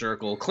Outer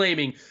Circle,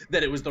 claiming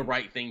that it was the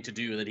right thing to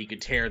do, that he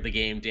could tear the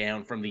game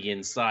down from the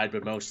inside,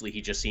 but mostly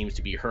he just seems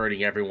to be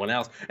hurting everyone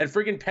else. And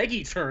friggin'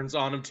 Peggy turns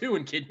on him too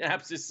and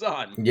kidnaps his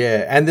son.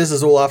 Yeah, and this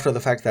is all after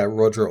the fact that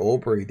Roger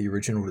Aubrey, the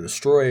original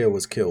Destroyer,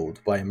 was killed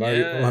by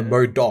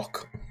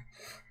MODOK.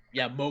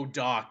 Yeah,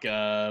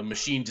 MODOK,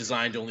 machine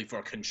designed only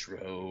for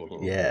control.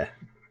 Yeah.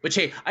 Which,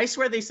 hey, I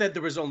swear they said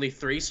there was only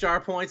 3 star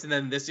points, and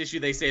then this issue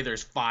they say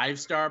there's 5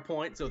 star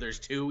points, so there's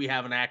 2 we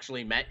haven't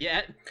actually met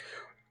yet.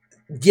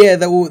 Yeah,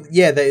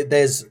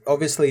 there's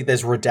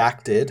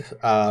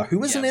Redacted, who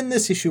wasn't in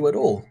this issue at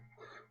all.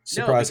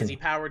 Surprising. No, because he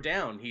powered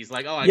down. He's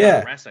like, I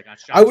got rest, I got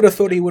shot. I would have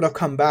thought he would have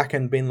come back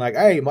and been like,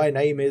 hey, my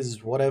name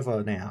is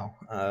whatever now.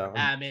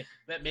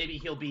 Maybe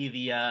he'll be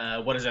the,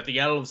 the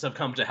elves have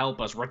come to help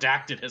us.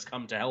 Redacted has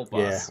come to help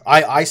us.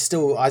 Yeah, I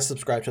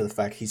subscribe to the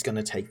fact he's going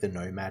to take the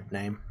Nomad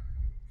name.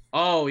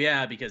 Oh,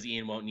 yeah, because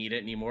Ian won't need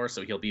it anymore,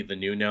 so he'll be the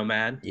new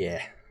Nomad?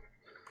 Yeah.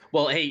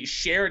 Well, hey,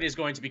 Sharon is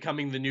going to be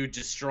becoming the new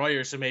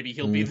Destroyer, so maybe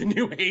he'll be the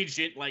new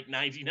Agent, like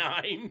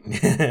 99.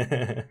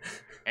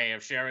 Hey,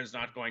 if Sharon's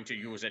not going to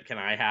use it, can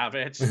I have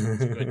it?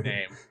 It's a good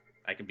name.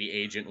 I can be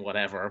Agent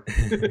whatever.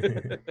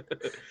 But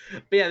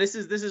yeah, this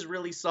is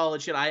really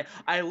solid shit.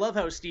 I love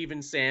how Steve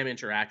and Sam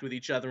interact with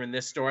each other in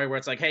this story, where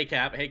it's like, hey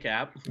Cap.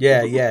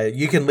 Yeah,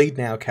 you can lead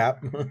now,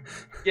 Cap.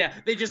 Yeah,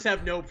 they just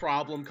have no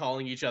problem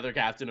calling each other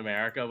Captain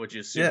America, which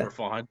is super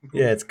fun.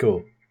 Yeah, it's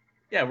cool.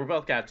 Yeah, we're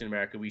both Captain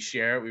America. We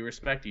share it. We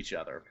respect each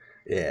other.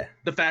 Yeah.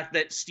 The fact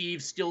that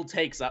Steve still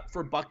takes up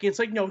for Bucky, it's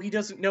like, no, he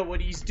doesn't know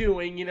what he's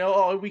doing, you know.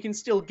 Oh, we can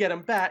still get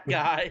him back,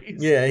 guys.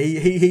 Yeah,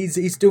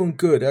 he's doing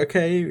good.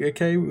 Okay,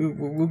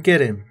 we'll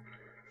get him.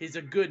 He's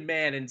a good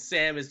man, and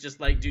Sam is just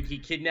like, dude, he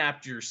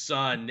kidnapped your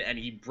son, and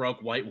he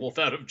broke White Wolf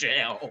out of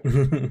jail.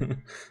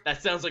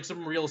 That sounds like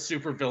some real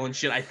supervillain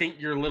shit. I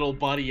think your little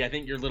buddy, I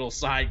think your little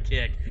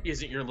sidekick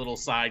isn't your little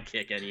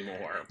sidekick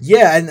anymore.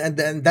 Yeah,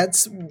 and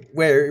that's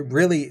where it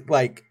really,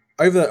 like,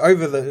 over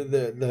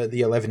the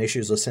 11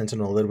 issues of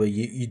Sentinel a little bit,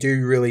 you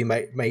do really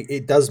make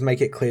it does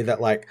make it clear that,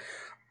 like,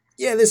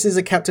 yeah, this is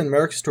a Captain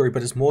America story,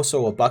 but it's more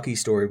so a Bucky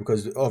story,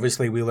 because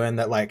obviously we learned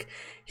that, like,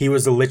 he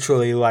was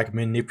literally, like,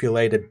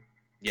 manipulated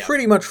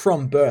pretty much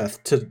from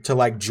birth to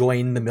like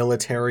join the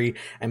military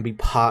and be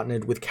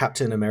partnered with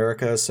Captain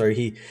America, so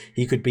he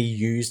could be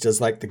used as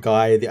like the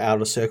guy the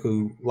Outer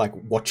Circle like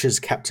watches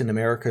Captain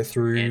America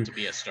through, and to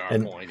be a star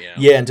point.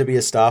 And to be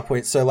a star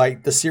point. So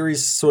like the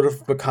series sort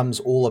of becomes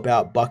all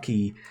about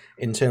Bucky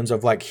in terms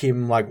of like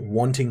him like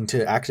wanting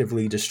to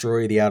actively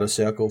destroy the Outer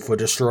Circle for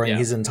destroying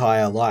his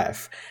entire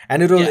life,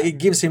 and it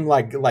gives him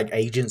like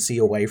agency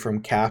away from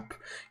Cap,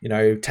 you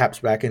know, taps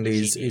back into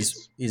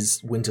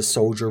his Winter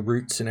Soldier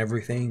roots and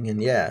everything, and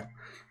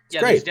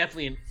great. There's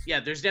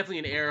definitely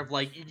an air of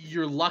like,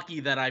 you're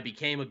lucky that I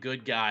became a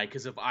good guy,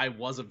 because if I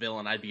was a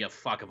villain, I'd be a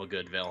fuck of a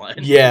good villain.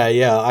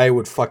 Yeah, I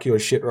would fuck your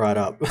shit right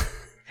up.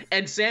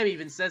 And Sam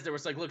even says there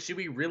was like, look, should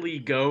we really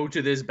go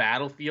to this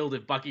battlefield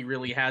if Bucky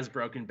really has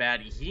broken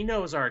bad? He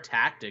knows our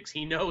tactics.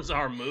 He knows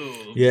our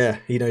moves. Yeah,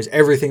 he knows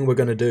everything we're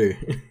going to do.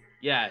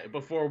 Yeah,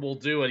 before we'll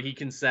do it, he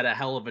can set a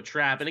hell of a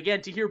trap. And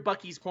again, to hear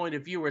Bucky's point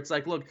of view, where it's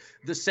like, look,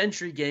 the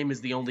Sentry game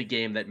is the only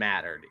game that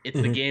mattered.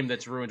 It's the game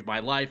that's ruined my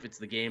life. It's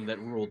the game that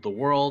ruled the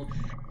world.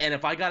 And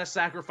if I got to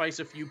sacrifice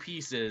a few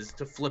pieces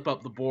to flip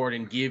up the board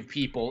and give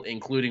people,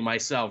 including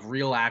myself,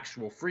 real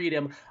actual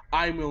freedom,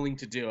 I'm willing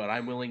to do it.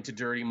 I'm willing to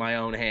dirty my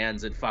own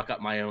hands and fuck up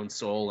my own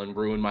soul and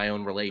ruin my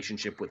own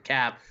relationship with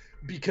Cap,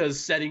 because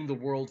setting the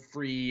world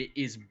free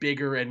is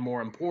bigger and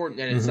more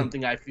important, and it's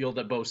something I feel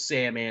that both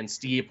Sam and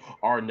Steve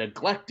are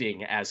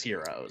neglecting as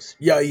heroes.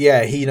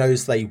 Yeah, he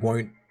knows they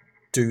won't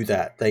do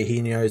that.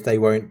 He knows they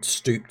won't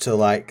stoop to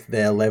like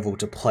their level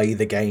to play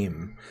the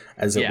game,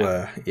 as it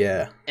were.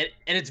 Yeah. And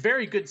it's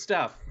very good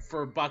stuff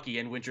for Bucky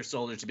and Winter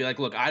Soldier to be like,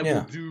 look, I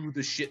will do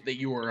the shit that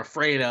you were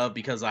afraid of,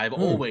 because I've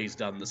always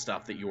done the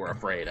stuff that you were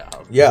afraid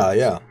of.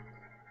 Yeah.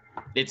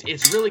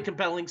 It's really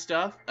compelling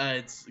stuff.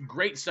 It's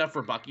great stuff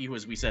for Bucky, who,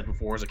 as we said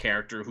before, is a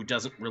character who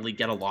doesn't really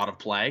get a lot of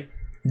play.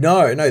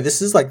 No,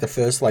 this is like the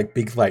first like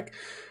big like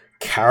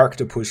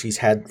character push he's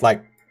had,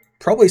 like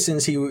probably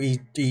since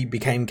he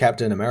became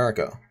Captain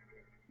America.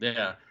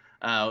 Yeah.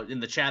 In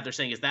the chat, they're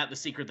saying, is that the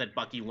secret that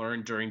Bucky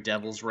learned during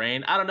Devil's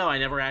Reign? I don't know. I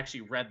never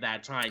actually read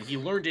that time. He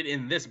learned it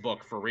in this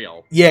book for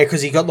real. Yeah,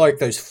 because he got like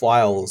those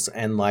files,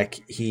 and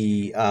like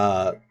he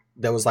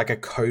there was like a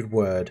code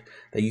word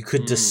that you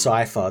could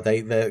decipher.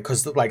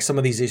 Because like some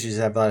of these issues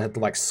had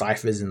like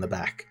ciphers in the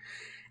back,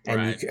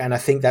 and and I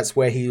think that's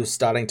where he was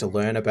starting to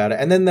learn about it.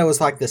 And then there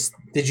was like this.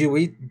 Did you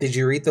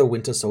read the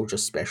Winter Soldier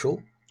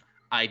special?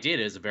 I did.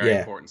 It's a very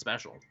important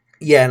special.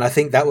 Yeah, and I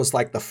think that was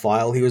like the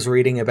file he was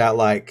reading about,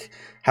 like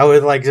how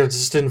it like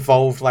just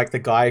involved like the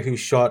guy who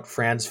shot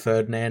Franz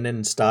Ferdinand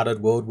and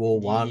started World War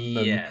One.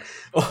 Yes. And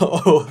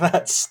all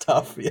that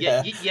stuff.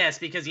 Yeah. Yes,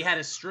 because he had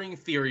a string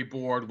theory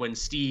board when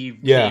Steve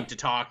came to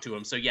talk to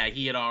him. So yeah,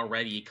 he had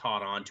already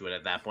caught on to it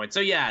at that point. So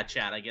yeah,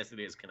 Chad, I guess it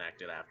is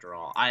connected after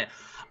all.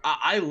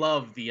 I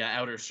love the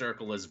Outer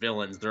Circle as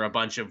villains. They're a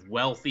bunch of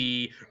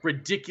wealthy,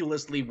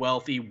 ridiculously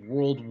wealthy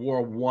World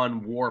War I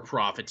war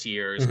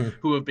profiteers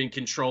who have been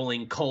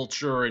controlling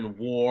culture and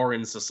war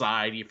and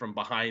society from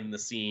behind the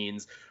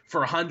scenes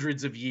for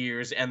hundreds of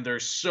years, and they're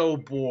so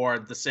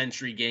bored the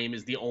Sentry game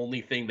is the only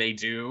thing they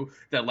do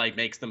that like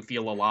makes them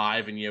feel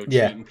alive, and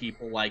treating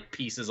people like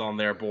pieces on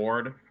their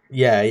board.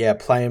 Yeah,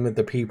 playing with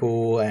the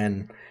people,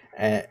 and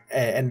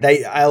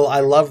they I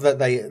love that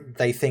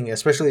they think,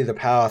 especially the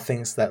Power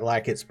thinks that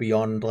like it's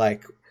beyond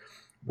like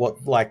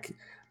what like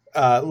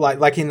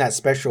in that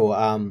special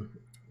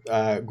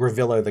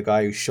Gravillo, the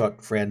guy who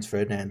shot Franz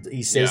Ferdinand,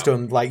 he says to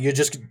him like, you're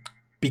just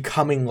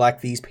becoming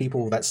like these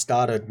people that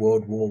started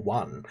World War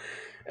One.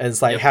 And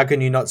it's like, how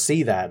can you not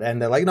see that?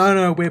 And they're like,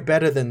 no, we're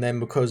better than them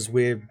because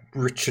we're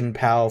rich and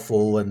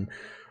powerful and,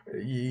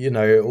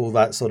 all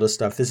that sort of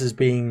stuff. This is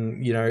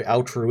being,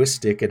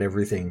 altruistic and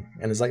everything.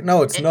 And it's like,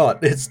 no, it's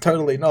not. It's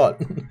totally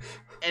not. And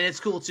it's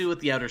cool, too,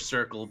 with the Outer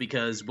Circle,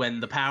 because when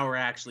the Power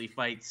actually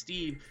fights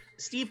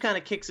Steve kind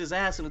of kicks his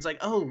ass, and it's like,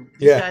 oh,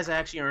 these guys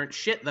actually aren't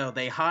shit, though.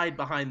 They hide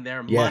behind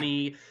their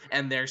money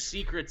and their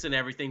secrets and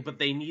everything, but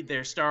they need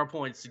their star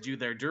points to do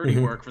their dirty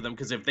work for them,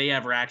 because if they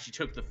ever actually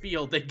took the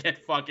field, they'd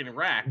get fucking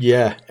wrecked.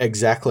 Yeah,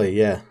 exactly,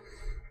 yeah.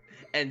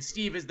 And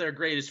Steve is their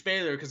greatest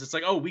failure, because it's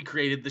like, oh, we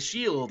created the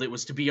shield. It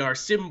was to be our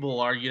symbol,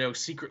 our,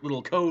 secret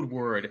little code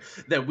word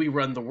that we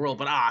run the world.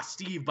 But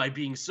Steve, by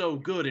being so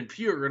good and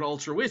pure and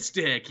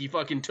altruistic, he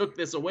fucking took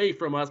this away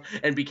from us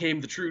and became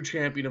the true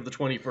champion of the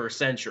 21st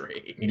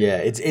century. Yeah,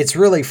 it's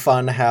really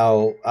fun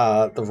how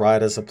the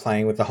writers are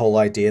playing with the whole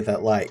idea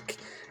that, like,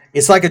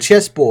 It's like a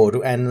chessboard,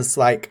 and it's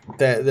like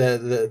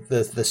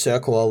the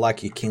circle are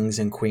like your kings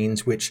and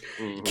queens, which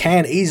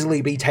can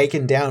easily be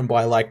taken down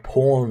by like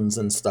pawns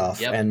and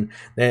stuff, and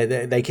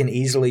they can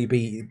easily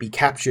be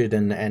captured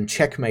and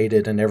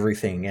checkmated and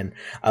everything. And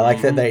I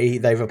like that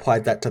they've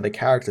applied that to the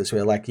characters,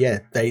 where like, yeah,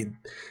 they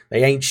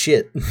ain't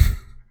shit.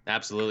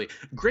 Absolutely.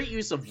 Great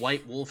use of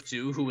White Wolf,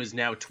 too, who has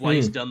now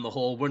twice done the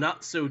whole, we're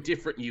not so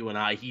different, you and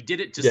I. He did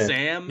it to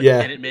Sam,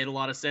 and it made a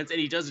lot of sense. And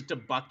he does it to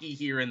Bucky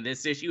here in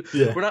this issue.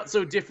 Yeah. We're not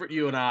so different,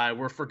 you and I.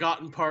 We're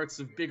forgotten parts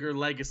of bigger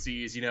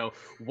legacies, you know,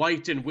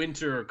 white and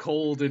winter,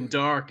 cold and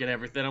dark and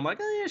everything. I'm like,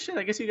 oh, yeah, shit,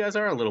 I guess you guys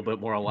are a little bit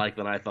more alike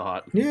than I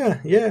thought. Yeah.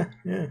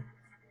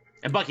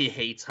 And Bucky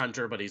hates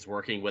Hunter, but he's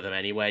working with him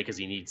anyway because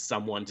he needs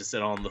someone to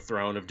sit on the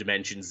throne of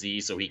Dimension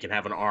Z so he can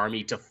have an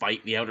army to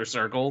fight the Outer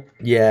Circle.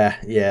 Yeah.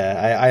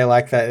 I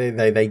like that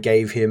they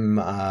gave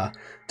him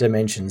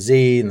Dimension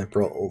Z and they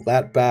brought all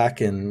that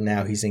back, and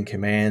now he's in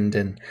command.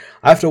 And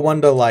I have to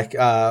wonder like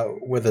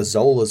whether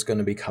Zola's going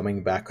to be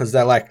coming back, because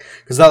they're like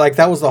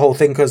that was the whole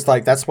thing, because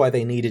like that's why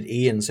they needed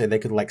Ian, so they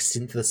could like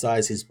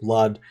synthesize his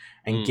blood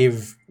and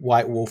give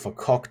White Wolf a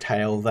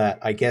cocktail that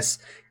I guess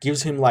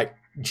gives him like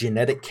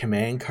genetic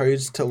command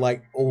codes to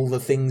like all the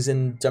things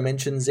in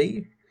Dimension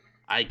Z.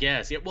 I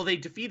guess. Yeah. Well, they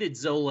defeated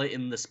Zola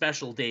in the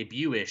special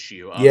debut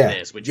issue of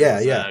this, which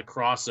was a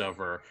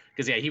crossover.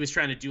 Because he was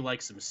trying to do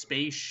like some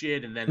space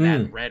shit, and then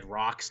that Red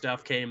Rock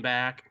stuff came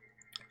back.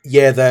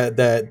 Yeah,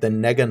 the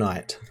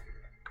Neganite.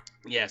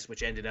 Yes,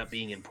 which ended up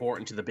being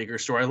important to the bigger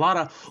story. A lot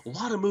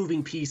of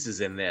moving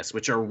pieces in this,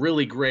 which are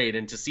really great,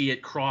 and to see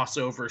it cross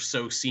over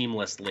so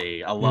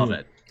seamlessly, I love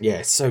it. Yeah,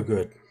 it's so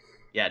good.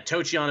 Yeah,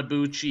 Tochi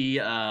Onibuchi,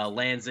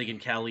 Lanzig and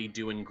Kelly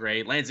doing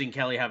great. Lanzig and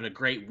Kelly having a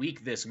great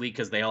week this week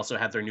because they also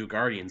had their new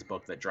Guardians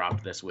book that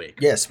dropped this week.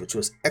 Yes, which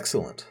was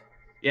excellent.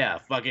 Yeah,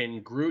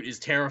 fucking Groot is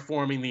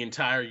terraforming the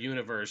entire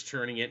universe,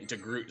 turning it into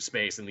Groot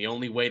space, and the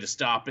only way to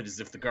stop it is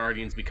if the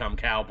Guardians become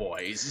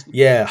cowboys.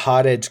 Yeah,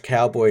 hard-edged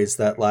cowboys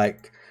that,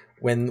 like,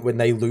 when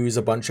they lose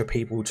a bunch of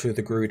people to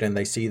the Groot and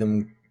they see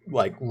them,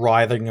 like,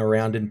 writhing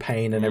around in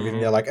pain and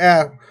everything, they're like,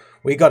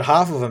 we got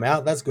half of them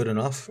out, that's good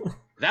enough.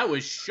 That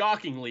was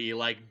shockingly,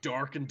 like,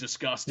 dark and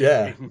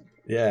disgusting.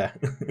 Yeah.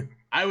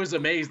 I was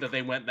amazed that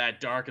they went that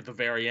dark at the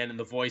very end, and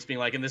the voice being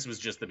like, and this was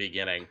just the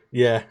beginning.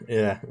 Yeah.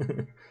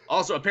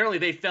 Also, apparently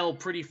they fell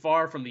pretty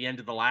far from the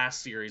end of the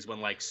last series when,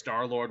 like,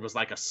 Star-Lord was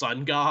like a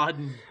sun god.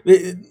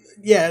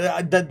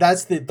 Yeah,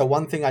 that's the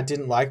one thing I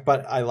didn't like,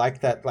 but I like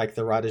that, like,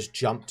 the writers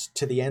jumped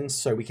to the end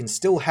so we can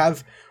still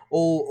have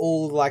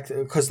all like,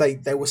 because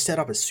they were set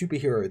up as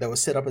superhero. They were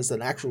set up as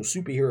an actual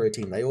superhero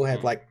team. They all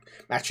had, like,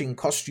 matching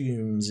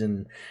costumes,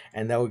 and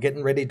they were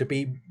getting ready to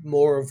be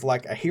more of,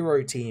 like, a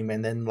hero team.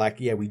 And then, like,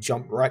 we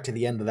jump right to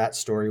the end of that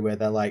story where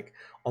they're, like,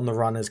 on the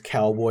run as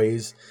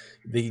cowboys.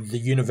 The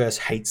universe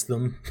hates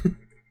them.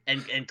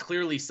 And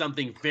clearly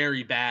something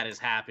very bad has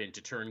happened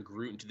to turn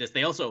Groot into this.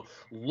 They also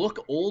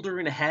look older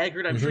and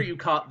haggard. I'm sure you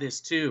caught this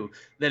too,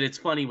 that it's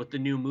funny with the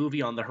new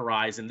movie on the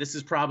horizon. This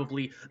is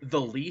probably the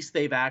least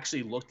they've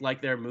actually looked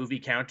like their movie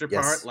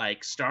counterpart. Yes.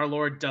 Like,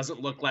 Star-Lord doesn't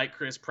look like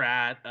Chris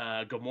Pratt.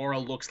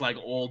 Gamora looks like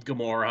old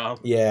Gamora.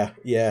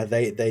 Yeah,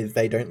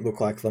 they don't look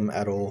like them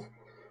at all.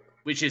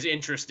 Which is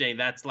interesting.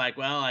 That's like,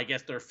 well, I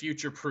guess they're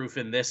future-proof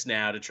in this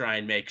now to try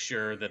and make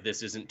sure that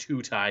this isn't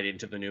too tied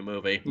into the new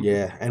movie.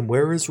 Yeah, and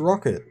where is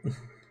Rocket?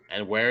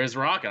 And where is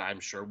Rocket? I'm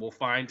sure we'll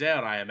find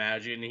out. I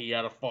imagine he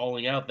had a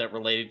falling out that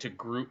related to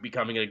Groot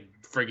becoming a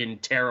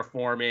friggin'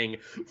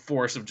 terraforming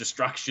force of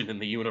destruction in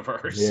the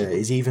universe. Yeah,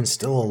 is he even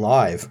still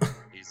alive?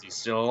 Is he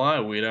still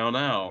alive? We don't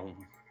know.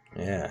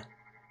 Yeah.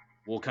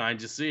 We'll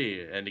kind of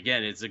see. And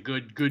again, it's a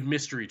good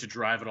mystery to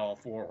drive it all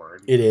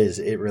forward. It is.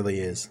 It really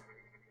is.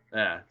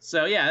 Yeah.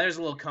 So, yeah, there's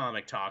a little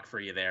comic talk for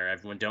you there.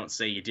 Everyone, don't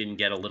say you didn't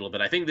get a little bit.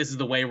 I think this is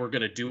the way we're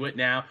going to do it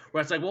now, where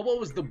it's like, well, what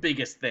was the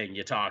biggest thing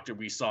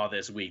we saw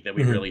this week that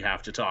we really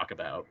have to talk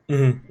about?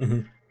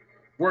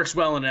 Works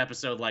well in an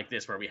episode like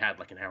this where we had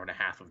like an hour and a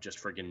half of just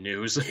friggin'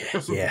 news.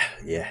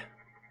 Yeah.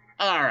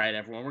 All right,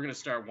 everyone, we're going to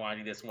start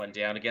winding this one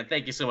down. Again,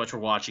 thank you so much for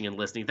watching and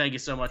listening. Thank you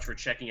so much for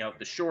checking out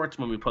the shorts.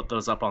 When we put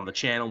those up on the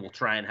channel, we'll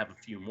try and have a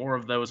few more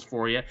of those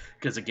for you,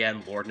 because,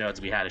 again, Lord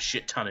knows we had a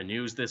shit ton of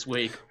news this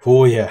week.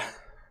 Oh, yeah.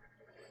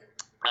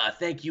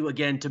 Thank you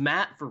again to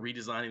Matt for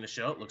redesigning the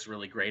show. It looks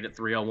really great at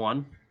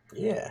 301.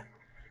 Yeah.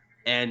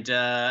 And,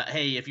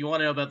 hey, if you want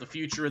to know about the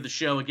future of the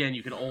show, again,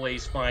 you can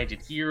always find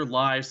it here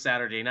live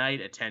Saturday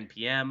night at 10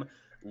 p.m.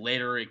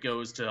 Later, it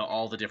goes to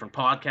all the different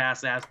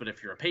podcast apps. But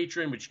if you're a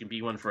patron, which you can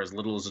be one for as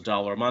little as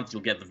 $1 a month,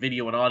 you'll get the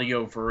video and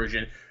audio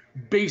version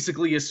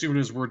basically as soon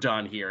as we're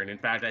done here. And, in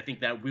fact, I think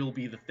that will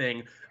be the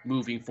thing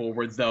moving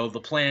forward, though.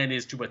 The plan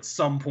is to, at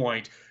some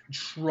point,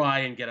 try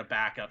and get a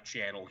backup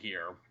channel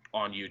here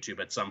on YouTube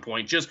at some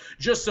point, just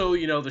so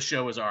you know the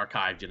show is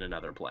archived in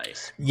another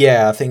place.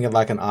 Yeah, I think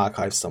like an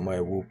archive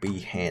somewhere will be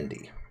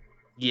handy.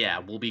 Yeah,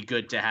 will be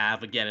good to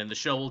have again, and the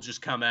show will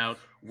just come out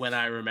when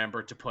I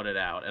remember to put it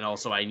out. And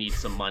also I need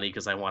some money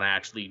because I want to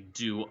actually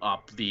do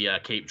up the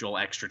Cape Joel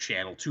Extra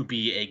channel to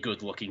be a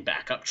good-looking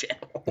backup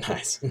channel.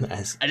 Nice.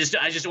 I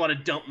just want to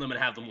dump them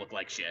and have them look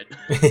like shit.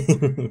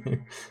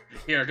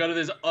 Here, go to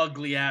this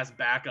ugly-ass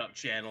backup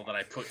channel that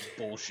I put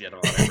bullshit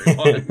on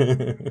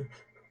everyone.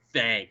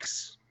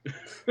 Thanks.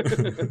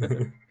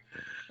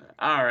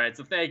 All right,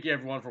 so thank you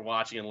everyone for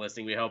watching and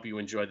listening. We hope you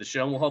enjoyed the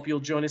show, and we'll hope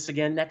you'll join us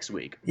again next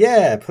week.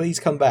 Yeah, please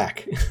come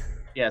back.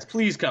 Yes,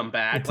 please come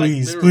back.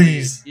 Please, like,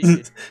 please.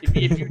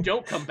 If you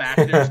don't come back,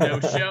 there's no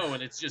show,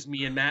 and it's just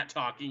me and Matt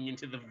talking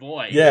into the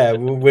void. Yeah,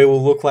 we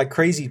will look like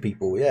crazy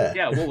people. Yeah.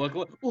 Yeah, we'll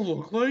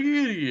look like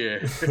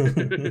idiots.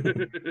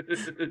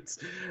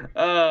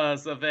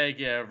 So thank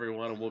you,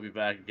 everyone, and we'll be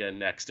back again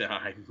next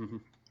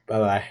time.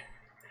 Bye-bye.